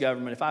U.S.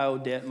 government. If I owe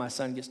debt, my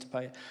son gets to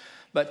pay it.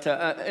 But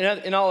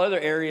in all other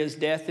areas,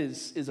 death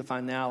is a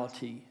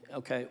finality,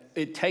 okay?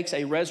 It takes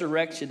a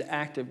resurrection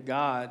act of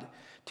God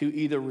to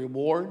either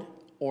reward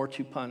or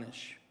to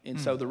punish. And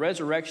so the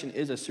resurrection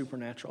is a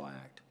supernatural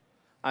act.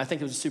 I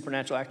think it was a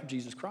supernatural act of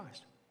Jesus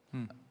Christ.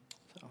 So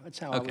that's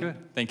how I would. Good.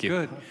 Thank you.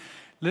 Good.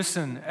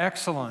 Listen,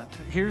 excellent.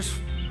 Give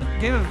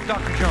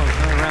Dr. Jones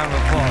another round of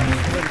applause.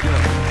 Very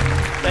good.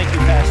 Thank you,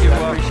 Pastor.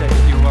 I appreciate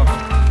it. You're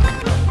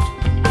welcome.